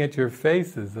looking at your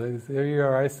faces. There you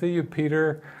are. I see you,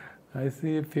 Peter. I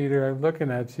see you, Peter. I'm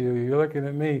looking at you. You're looking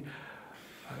at me.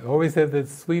 I always have that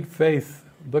sweet face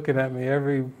looking at me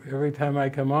every time I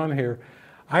come on here.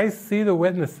 I see the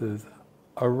witnesses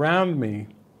around me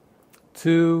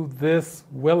to this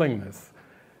willingness.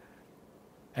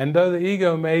 And though the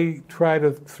ego may try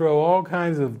to throw all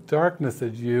kinds of darkness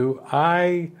at you,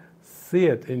 I see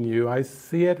it in you. I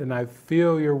see it and I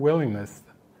feel your willingness.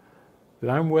 That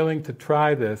I'm willing to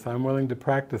try this, I'm willing to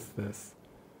practice this.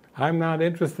 I'm not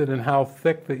interested in how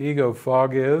thick the ego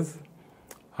fog is.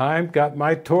 I've got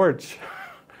my torch,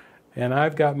 and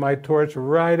I've got my torch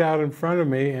right out in front of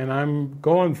me, and I'm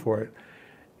going for it.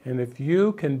 And if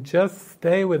you can just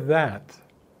stay with that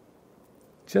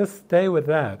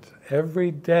every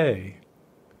day,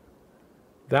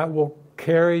 that will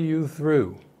carry you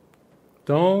through.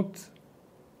 Don't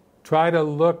try to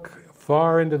look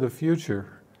far into the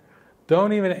future.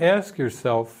 Don't even ask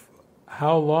yourself,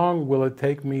 how long will it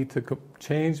take me to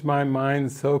change my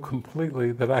mind so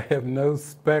completely that I have no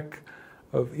speck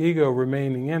of ego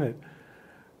remaining in it?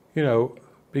 You know,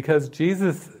 because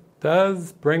Jesus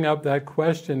does bring up that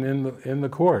question in the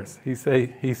Course. He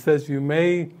says you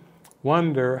may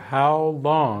wonder how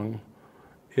long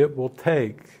it will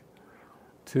take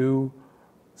to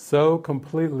so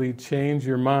completely change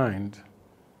your mind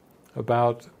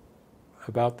about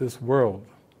this world.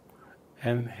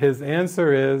 And his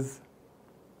answer is,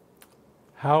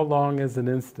 how long is an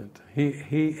instant?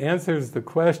 He answers the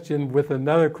question with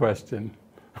another question.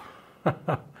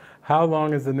 How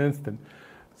long is an instant?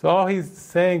 So all he's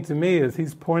saying to me is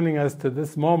he's pointing us to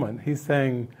this moment. He's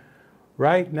saying,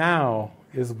 right now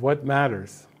is what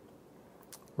matters.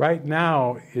 Right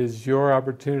now is your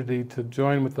opportunity to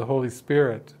join with the Holy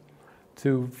Spirit,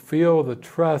 to feel the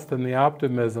trust and the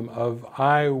optimism of,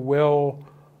 I will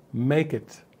make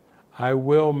it. I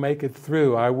will make it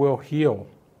through. I will heal.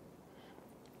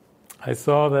 I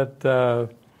saw that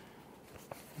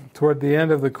toward the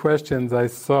end of the questions, I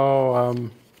saw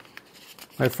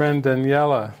my friend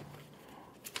Daniela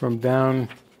from down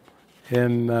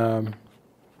in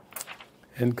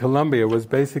Colombia was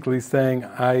basically saying,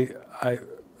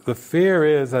 the fear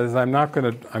is I'm not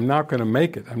going to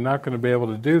make it. I'm not going to be able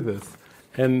to do this.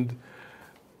 And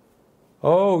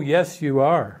oh yes, you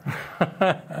are.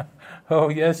 Oh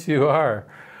yes, you are.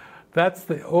 That's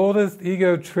the oldest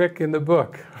ego trick in the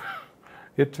book.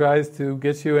 It tries to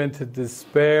get you into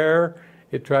despair.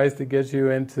 It tries to get you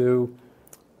into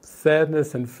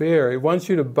sadness and fear. It wants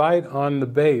you to bite on the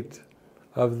bait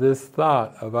of this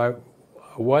thought of,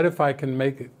 what if I can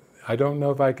make it? I don't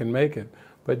know if I can make it.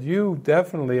 But you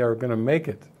definitely are going to make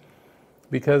it.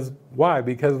 Because, why?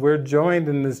 Because we're joined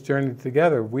in this journey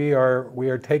together. We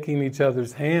are taking each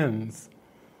other's hands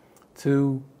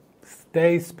to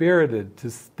stay spirited,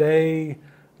 to stay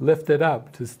lifted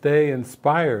up, to stay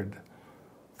inspired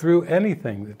through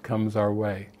anything that comes our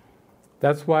way.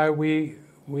 That's why we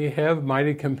have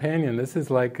Mighty Companion. This is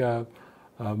like a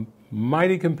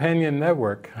Mighty Companion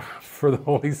network for the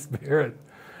Holy Spirit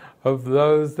of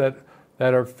those that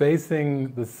are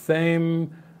facing the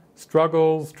same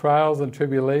struggles, trials, and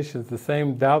tribulations, the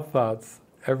same doubt thoughts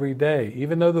every day.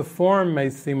 Even though the form may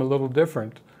seem a little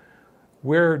different,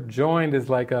 we're joined as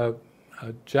like a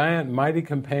giant Mighty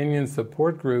Companion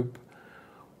support group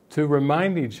to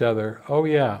remind each other, oh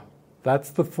yeah, that's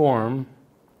the form,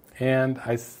 and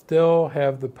I still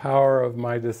have the power of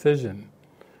my decision,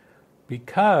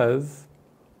 because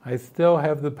I still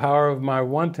have the power of my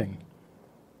wanting.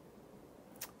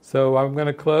 So I'm going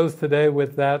to close today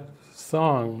with that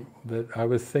song that I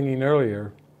was singing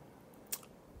earlier.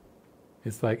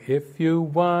 It's like, if you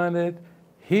want it,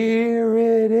 here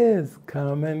it is,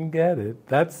 come and get it.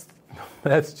 That's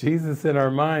Jesus in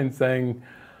our mind saying,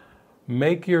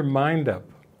 make your mind up.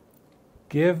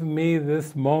 Give me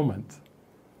this moment.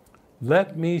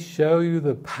 Let me show you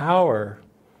the power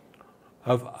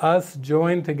of us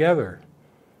joined together.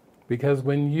 Because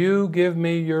when you give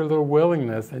me your little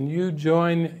willingness and you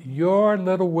join your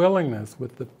little willingness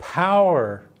with the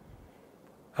power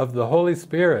of the Holy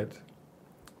Spirit,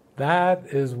 that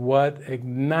is what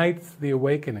ignites the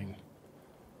awakening.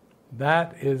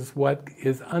 That is what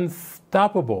is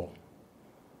unstoppable.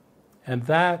 And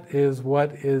that is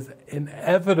what is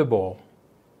inevitable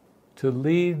to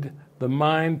lead the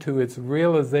mind to its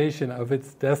realization of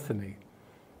its destiny.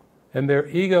 And their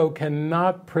ego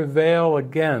cannot prevail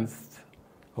against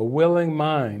a willing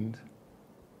mind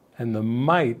and the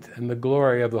might and the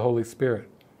glory of the Holy Spirit.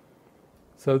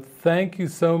 So thank you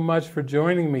so much for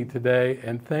joining me today,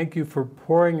 and thank you for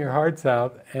pouring your hearts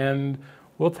out. And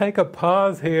we'll take a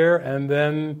pause here, and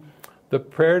then the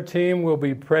prayer team will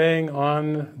be praying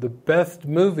on the best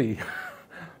movie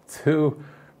to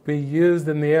be used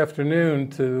in the afternoon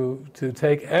to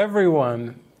take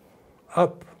everyone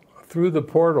up through the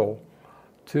portal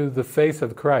to the face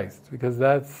of Christ, because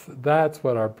that's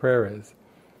what our prayer is.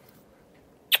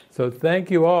 So thank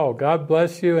you all. God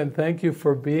bless you, and thank you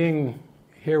for being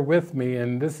here with me.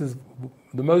 And this is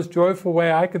the most joyful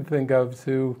way I could think of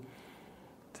to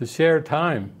share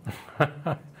time.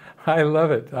 I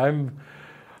love it.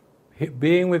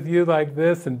 Being with you like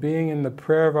this and being in the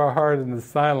prayer of our heart in the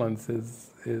silence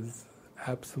is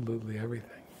absolutely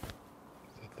everything.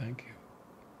 So thank you.